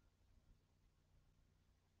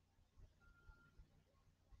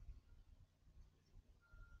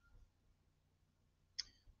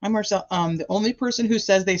 I'm Marcel. The only person who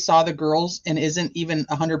says they saw the girls and isn't even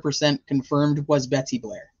 100% confirmed was Betsy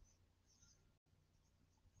Blair.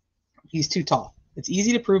 He's too tall. It's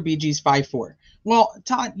easy to prove BG's 5'4". Well,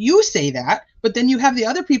 Todd, you say that, but then you have the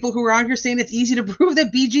other people who are out here saying it's easy to prove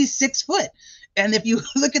that BG's 6 foot. And if you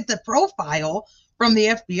look at the profile from the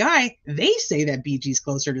FBI, they say that BG's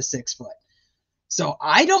closer to 6 foot. So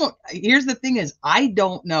here's the thing is, I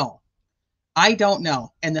don't know. I don't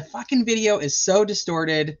know. And the fucking video is so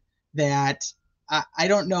distorted that I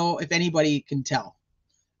don't know if anybody can tell.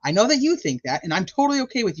 I know that you think that, and I'm totally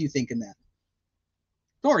okay with you thinking that.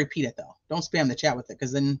 Don't repeat it, though. Don't spam the chat with it,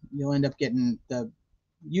 because then you'll end up getting the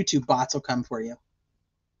YouTube bots will come for you.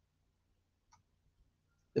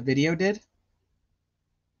 The video did?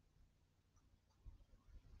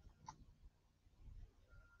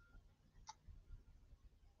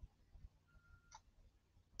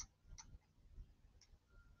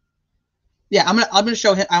 Yeah, I'm gonna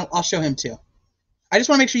show him. I'll show him too. I just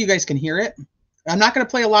want to make sure you guys can hear it. I'm not gonna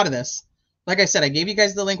play a lot of this. Like I said, I gave you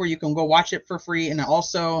guys the link where you can go watch it for free, and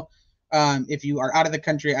also, if you are out of the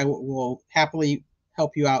country, I will happily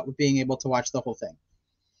help you out with being able to watch the whole thing.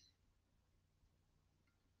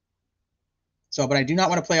 So, but I do not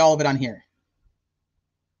want to play all of it on here.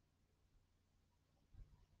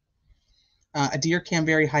 A deer cam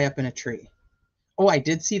very high up in a tree. Oh, I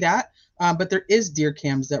did see that. But there is deer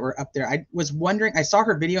cams that were up there. I was wondering, I saw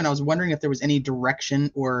her video and I was wondering if there was any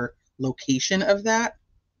direction or location of that.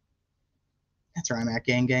 That's where I'm at,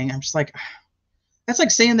 gang. I'm just like, that's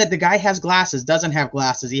like saying that the guy has glasses, doesn't have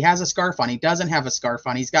glasses. He has a scarf on, he doesn't have a scarf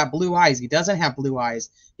on. He's got blue eyes, he doesn't have blue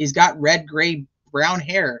eyes. He's got red, gray, brown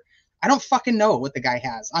hair. I don't fucking know what the guy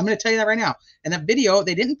has. I'm going to tell you that right now. And that video,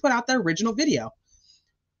 they didn't put out the original video.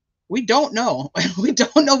 We don't know. We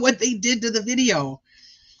don't know what they did to the video.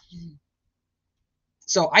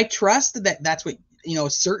 So I trust that that's what,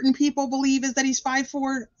 certain people believe is that he's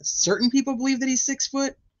 5'4". Certain people believe that he's 6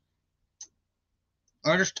 foot.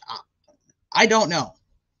 Or just, I don't know.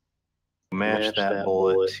 Match that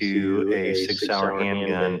bullet to a 6-hour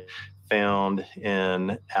handgun found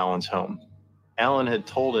in Allen's home. Allen had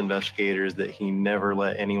told investigators that he never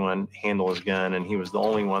let anyone handle his gun, and he was the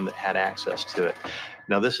only one that had access to it.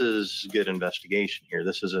 Now, this is good investigation here.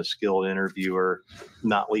 This is a skilled interviewer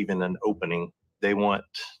not leaving an opening. They want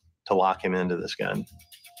to lock him into this gun.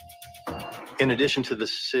 In addition to the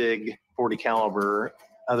SIG 40 caliber,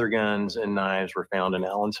 other guns and knives were found in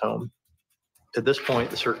Allen's home. At this point,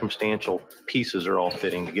 the circumstantial pieces are all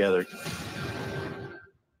fitting together.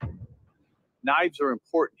 Knives are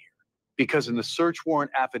important here because in the search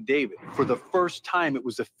warrant affidavit, for the first time, it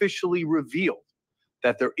was officially revealed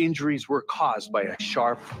that their injuries were caused by a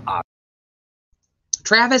sharp object.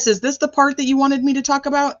 Travis, is this the part that you wanted me to talk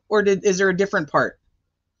about, or is there a different part?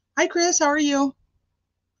 Hi, Chris. How are you?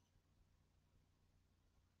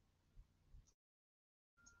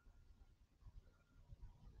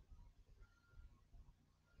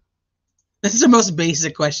 This is the most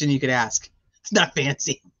basic question you could ask. It's not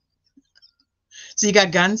fancy. So you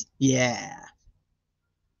got guns? Yeah.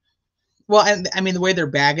 Well, and I mean, the way they're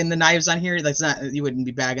bagging the knives on here, that's not, you wouldn't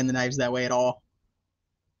be bagging the knives that way at all.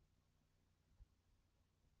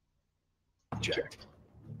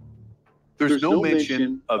 There's no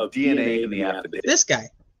mention of DNA in the affidavit. This guy,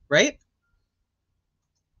 right?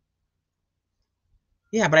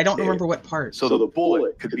 Yeah, but I don't remember what part. So the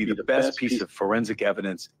bullet could be the best piece of forensic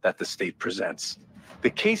evidence that the state presents.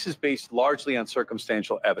 The case is based largely on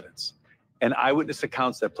circumstantial evidence and eyewitness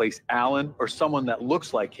accounts that place Allen or someone that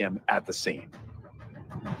looks like him at the scene.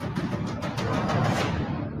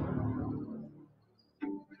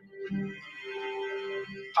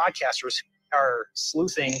 Podcasters are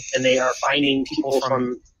sleuthing and they are finding people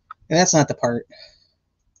from... And that's not the part.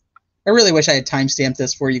 I really wish I had timestamped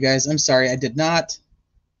this for you guys. I'm sorry, I did not.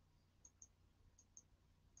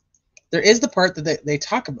 There is the part that they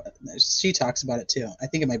talk about. She talks about it too. I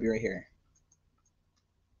think it might be right here.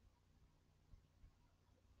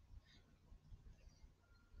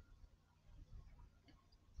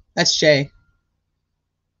 That's Shay.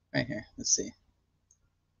 Right here. Let's see.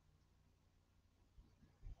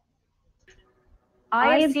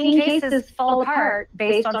 I have seen cases fall apart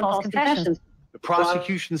based on false confessions. The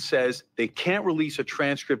prosecution says they can't release a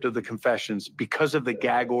transcript of the confessions because of the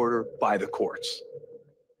gag order by the courts.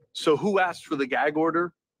 So who asked for the gag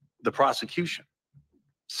order? The prosecution.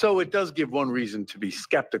 So it does give one reason to be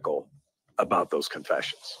skeptical about those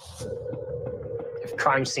confessions. If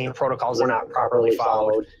crime scene protocols are not properly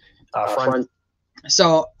followed,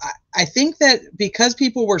 So I think that because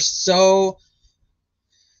people were so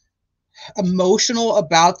emotional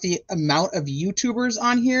about the amount of YouTubers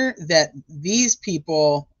on here, that these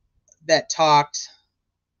people that talked,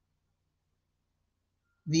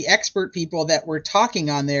 the expert people that were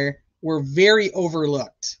talking on there, were very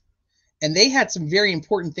overlooked, and they had some very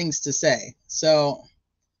important things to say. So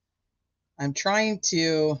I'm trying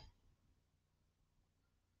to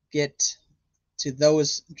get to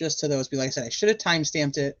those, just to those. But like I said, I should have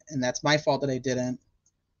timestamped it, and that's my fault that I didn't.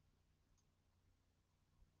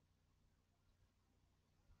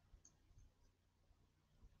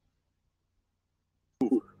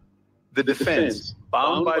 The defense,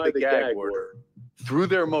 bound by the gag order, through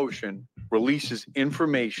their motion, releases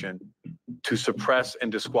information to suppress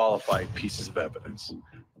and disqualify pieces of evidence.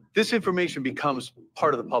 This information becomes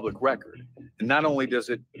part of the public record. And not only does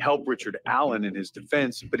it help Richard Allen in his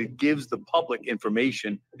defense, but it gives the public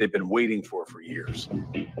information they've been waiting for years.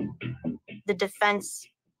 The defense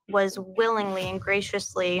was willingly and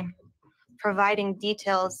graciously providing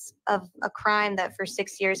details of a crime that for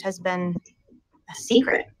 6 years has been a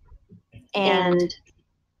secret. And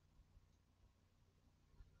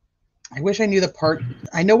I wish I knew the part.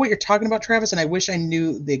 I know what you're talking about, Travis, and I wish I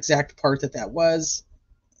knew the exact part that was,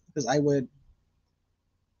 because I would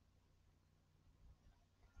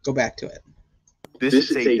go back to it.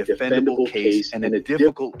 This is a defendable case and a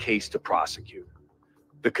difficult case to prosecute.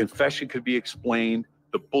 The confession could be explained,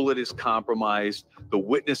 the bullet is compromised, the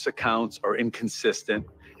witness accounts are inconsistent,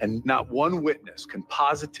 and not one witness can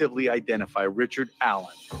positively identify Richard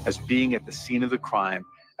Allen as being at the scene of the crime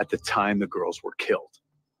at the time the girls were killed.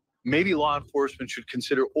 Maybe law enforcement should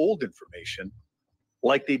consider old information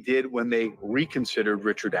like they did when they reconsidered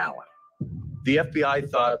Richard Allen. The FBI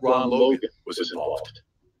thought Ron Logan was involved.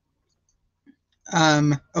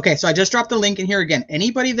 Okay, so I just dropped the link in here again.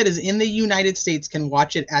 Anybody that is in the United States can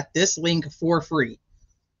watch it at this link for free.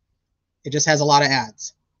 It just has a lot of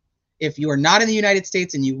ads. If you are not in the United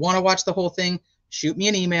States and you want to watch the whole thing, shoot me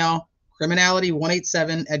an email,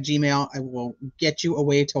 criminality187@gmail. I will get you a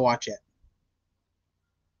way to watch it.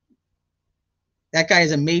 That guy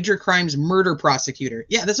is a major crimes murder prosecutor.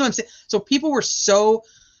 Yeah, that's what I'm saying. So people were so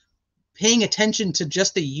paying attention to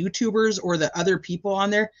just the YouTubers or the other people on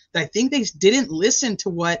there that I think they didn't listen to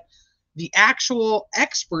what the actual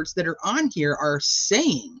experts that are on here are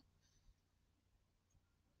saying.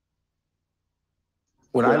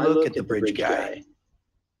 When I look at the bridge guy,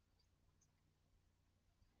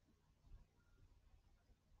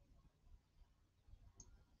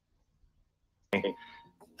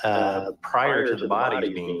 prior to the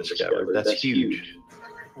bodies being discovered, that's huge.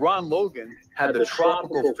 Ron Logan had the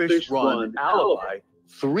tropical fish run alibi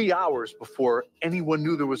 3 hours before anyone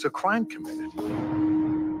knew there was a crime committed.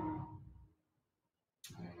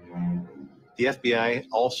 The FBI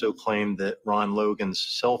also claimed that Ron Logan's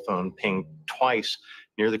cell phone pinged twice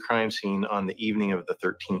near the crime scene on the evening of the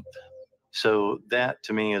 13th. So that,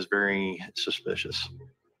 to me, is very suspicious.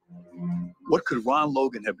 What could Ron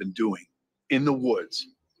Logan have been doing in the woods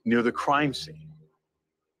near the crime scene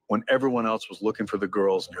when everyone else was looking for the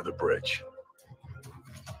girls near the bridge?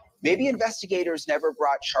 maybe investigators never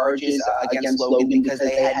brought charges against Logan because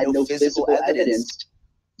they had no physical evidence.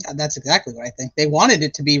 Yeah, that's exactly what I think. They wanted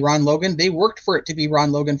it to be Ron Logan. They worked for it to be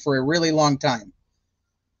Ron Logan for a really long time.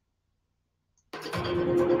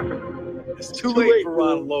 It's too late for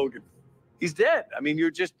Ron Logan. He's dead. I mean, you're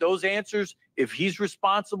just, those answers, if he's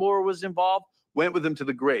responsible or was involved, went with him to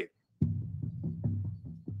the grave.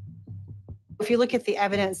 If you look at the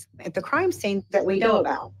evidence at the crime scene that we know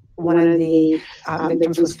about, one of the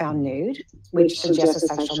victims was found nude, which suggests a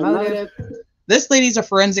sexual motive. This lady's a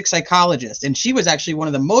forensic psychologist, and she was actually one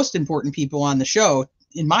of the most important people on the show,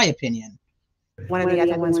 in my opinion. One of the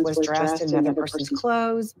other ones was dressed in another person's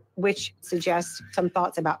clothes, which suggests some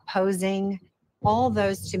thoughts about posing. All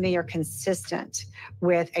those, to me, are consistent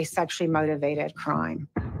with a sexually motivated crime.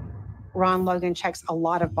 Ron Logan checks a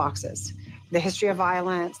lot of boxes. the history of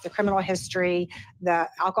violence, the criminal history, the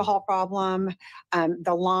alcohol problem,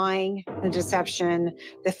 the lying, the deception,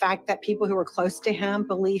 the fact that people who are close to him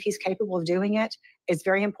believe he's capable of doing it is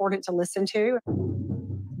very important to listen to.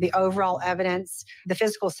 The overall evidence, the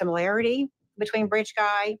physical similarity between Bridge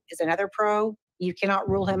Guy is another pro. You cannot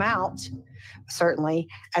rule him out, certainly,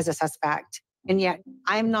 as a suspect. And yet,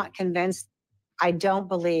 I'm not convinced. I don't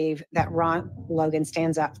believe that Ron Logan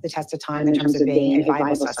stands up to the test of time in terms of being a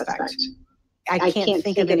viable suspect. I can't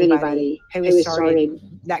think of anybody who has started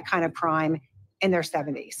that kind of crime in their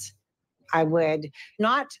 70s. I would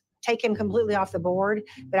not take him completely off the board,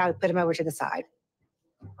 but I would put him over to the side.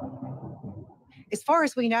 As far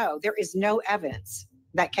as we know, there is no evidence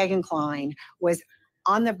that Kegan Kline was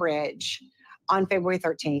on the bridge on February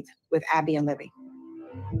 13th with Abby and Libby.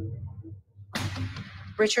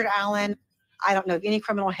 Richard Allen, I don't know of any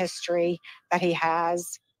criminal history that he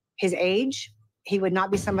has. His age, he would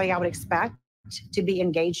not be somebody I would expect to be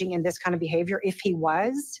engaging in this kind of behavior. If he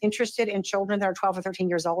was interested in children that are 12 or 13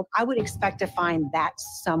 years old, I would expect to find that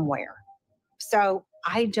somewhere. So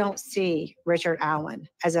I don't see Richard Allen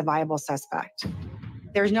as a viable suspect.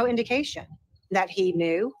 There's no indication that he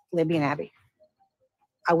knew Libby and Abby.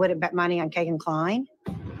 I wouldn't bet money on Kegan Kline,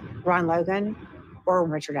 Ron Logan, or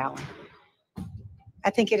Richard Allen.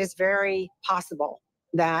 I think it is very possible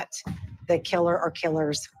that the killer or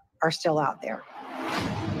killers are still out there.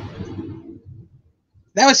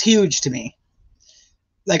 That was huge to me.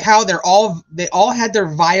 Like how they all had their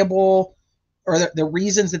viable, or the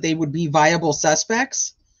reasons that they would be viable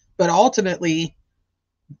suspects, but ultimately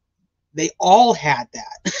they all had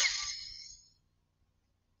that.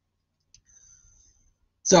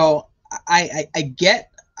 So I get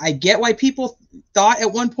why people thought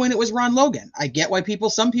at one point it was Ron Logan. I get why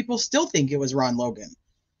some people still think it was Ron Logan.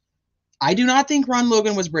 I do not think Ron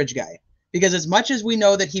Logan was Bridge Guy, because as much as we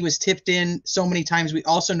know that he was tipped in so many times, we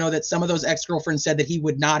also know that some of those ex-girlfriends said that he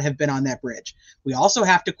would not have been on that bridge. We also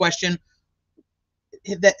have to question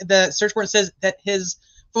that the search warrant says that his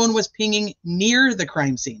phone was pinging near the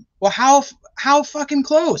crime scene. Well, how fucking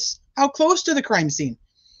close? How close to the crime scene?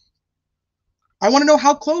 I want to know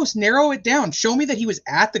how close. Narrow it down. Show me that he was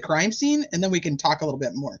at the crime scene, and then we can talk a little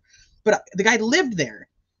bit more. But the guy lived there.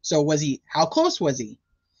 So how close was he?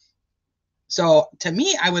 So to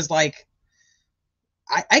me, I was like,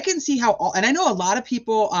 I can see how, and I know a lot of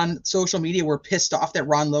people on social media were pissed off that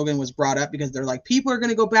Ron Logan was brought up, because they're like, people are going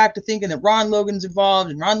to go back to thinking that Ron Logan's involved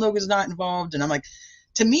and Ron Logan's not involved. And I'm like,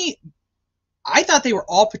 to me, I thought they were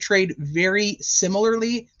all portrayed very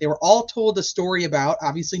similarly. They were all told a story about,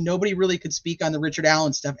 obviously nobody really could speak on the Richard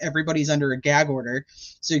Allen stuff. Everybody's under a gag order.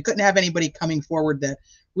 So you couldn't have anybody coming forward that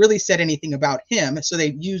really said anything about him. So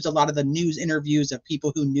they used a lot of the news interviews of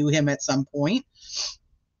people who knew him at some point.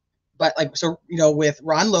 But with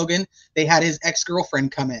Ron Logan, they had his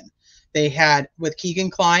ex-girlfriend come in. They had, with Kegan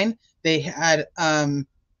Kline, they had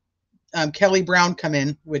Kelly Brown come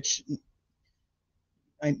in, which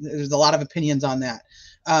there's a lot of opinions on that.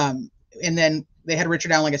 And then they had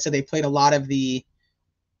Richard Allen. Like I said, they played a lot of the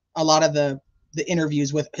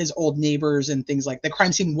interviews with his old neighbors and things like the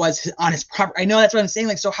crime scene was on his property. I know, that's what I'm saying.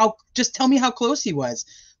 Like, so just tell me how close he was.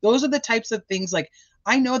 Those are the types of things. Like,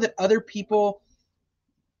 I know that other people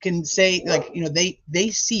can say, like, they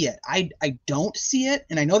see it. I don't see it.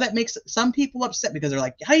 And I know that makes some people upset, because they're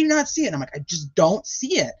like, how do you not see it? And I'm like, I just don't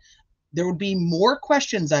see it. There would be more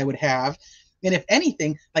questions I would have. And if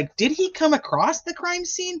anything, like, did he come across the crime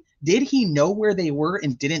scene? Did he know where they were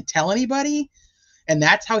and didn't tell anybody? And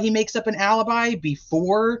that's how he makes up an alibi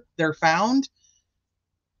before they're found?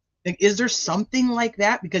 Like, is there something like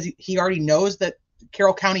that? Because he already knows that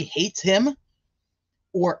Carroll County hates him?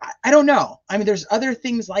 Or I don't know. I mean, there's other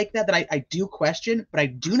things like that I do question, but I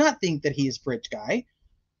do not think that he is Bridge Guy.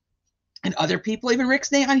 And other people, even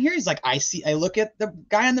Rick's name on here, he's like, I look at the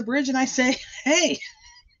guy on the bridge and I say, hey,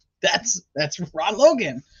 that's Ron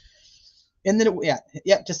Logan. And then,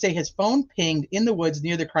 to say his phone pinged in the woods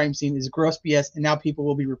near the crime scene is gross BS, and now people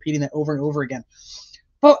will be repeating that over and over again.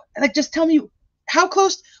 But, like, just tell me, how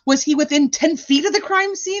close was he? Within 10 feet of the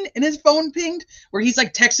crime scene and his phone pinged, where he's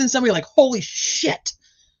like texting somebody like, holy shit,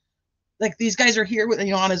 like, these guys are here with,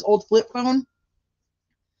 on his old flip phone?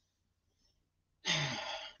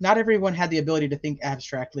 Not everyone had the ability to think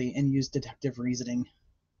abstractly and use deductive reasoning.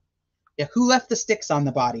 Yeah, who left the sticks on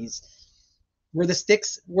the bodies? Were the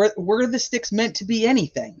sticks meant to be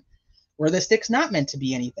anything? Were the sticks not meant to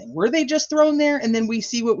be anything? Were they just thrown there and then we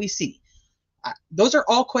see what we see? Those are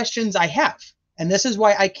all questions I have. And this is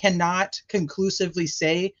why I cannot conclusively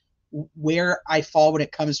say where I fall when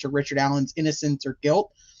it comes to Richard Allen's innocence or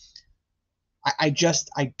guilt. I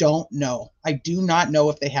don't know. I do not know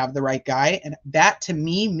if they have the right guy. And that to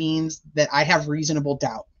me means that I have reasonable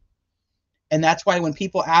doubt. And that's why when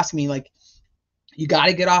people ask me, like, you got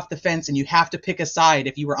to get off the fence and you have to pick a side.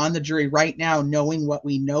 If you were on the jury right now, knowing what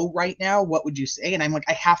we know right now, what would you say? And I'm like,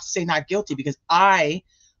 I have to say not guilty, because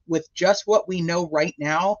with just what we know right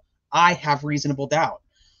now, I have reasonable doubt.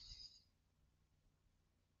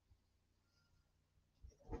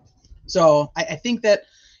 So I think that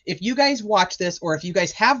if you guys watch this, or if you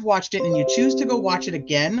guys have watched it and you choose to go watch it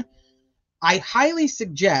again, I highly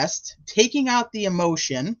suggest taking out the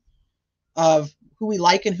emotion of who we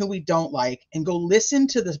like and who we don't like, and go listen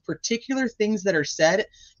to the particular things that are said,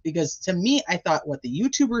 because to me, I thought what the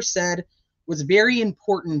YouTuber said was very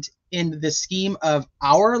important in the scheme of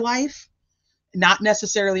our life, not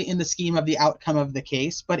necessarily in the scheme of the outcome of the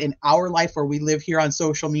case, but in our life where we live here on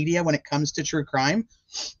social media when it comes to true crime,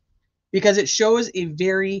 because it shows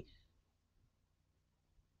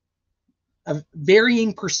of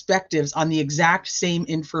varying perspectives on the exact same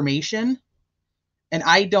information. And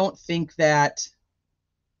I don't think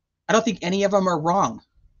any of them are wrong.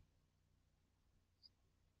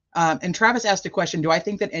 And Travis asked a question, do I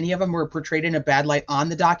think that any of them were portrayed in a bad light on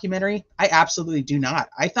the documentary? I absolutely do not.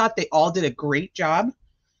 I thought they all did a great job.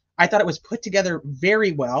 I thought it was put together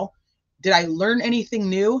very well. Did I learn anything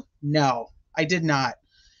new? No, I did not.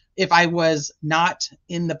 If I was not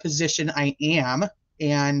in the position I am,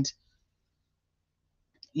 and,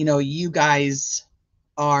 you guys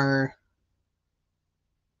are,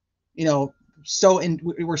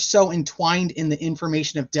 we're so entwined in the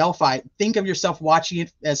information of Delphi. Think of yourself watching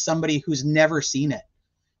it as somebody who's never seen it,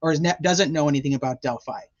 or doesn't know anything about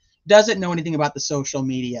Delphi, doesn't know anything about the social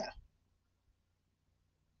media.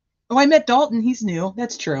 Oh, I met Dalton. He's new.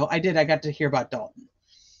 That's true. I got to hear about Dalton.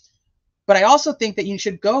 But I also think that you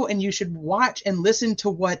should go and you should watch and listen to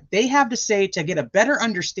what they have to say to get a better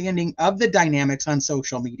understanding of the dynamics on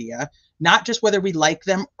social media, not just whether we like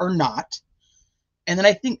them or not. And then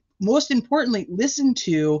I think most importantly, listen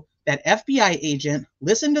to that FBI agent,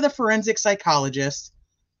 listen to the forensic psychologist,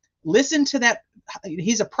 listen to that,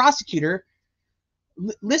 he's a prosecutor,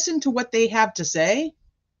 listen to what they have to say,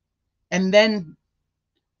 and then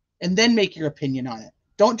make your opinion on it.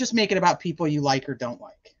 Don't just make it about people you like or don't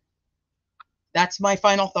like. That's my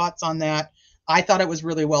final thoughts on that. I thought it was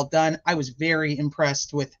really well done. I was very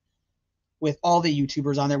impressed with all the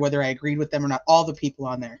YouTubers on there, whether I agreed with them or not, all the people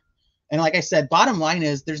on there. And like I said, bottom line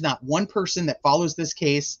is there's not one person that follows this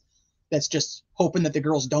case that's just hoping that the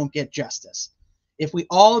girls don't get justice. If we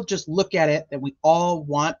all just look at it, that we all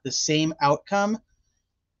want the same outcome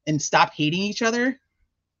and stop hating each other,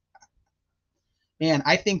 man,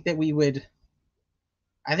 I think that we would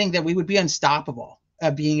be unstoppable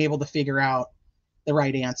at being able to figure out the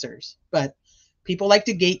right answers. But people like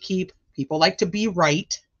to gatekeep, people like to be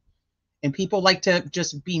right, and people like to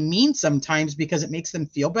just be mean sometimes because it makes them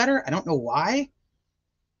feel better. I don't know why.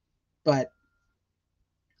 But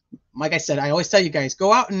like I said, I always tell you guys,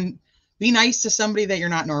 go out and be nice to somebody that you're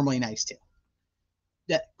not normally nice to.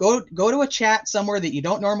 Go to a chat somewhere that you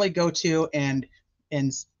don't normally go to and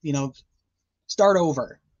start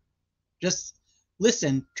over. Just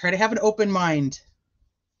listen, try to have an open mind,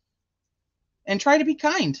 and try to be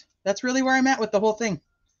kind. That's really where I'm at with the whole thing.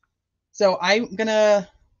 So I'm gonna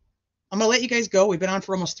let you guys go. We've been on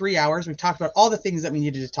for almost 3 hours. We've talked about all the things that we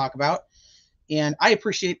needed to talk about. And I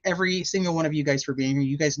appreciate every single one of you guys for being here.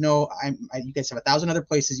 You guys know you guys have 1,000 other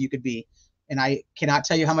places you could be. And I cannot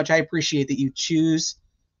tell you how much I appreciate that you choose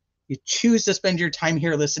to spend your time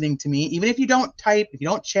here listening to me. Even if you don't type, if you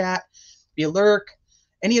don't chat, if you lurk,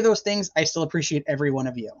 any of those things, I still appreciate every one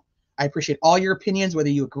of you. I appreciate all your opinions, whether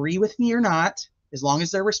you agree with me or not, as long as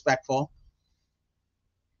they're respectful.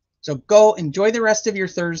 So go enjoy the rest of your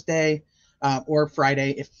Thursday or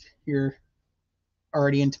Friday if you're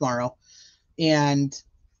already in tomorrow. And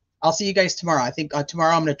I'll see you guys tomorrow. I think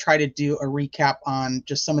tomorrow I'm going to try to do a recap on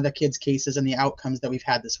just some of the kids' cases and the outcomes that we've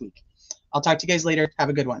had this week. I'll talk to you guys later. Have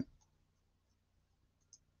a good one.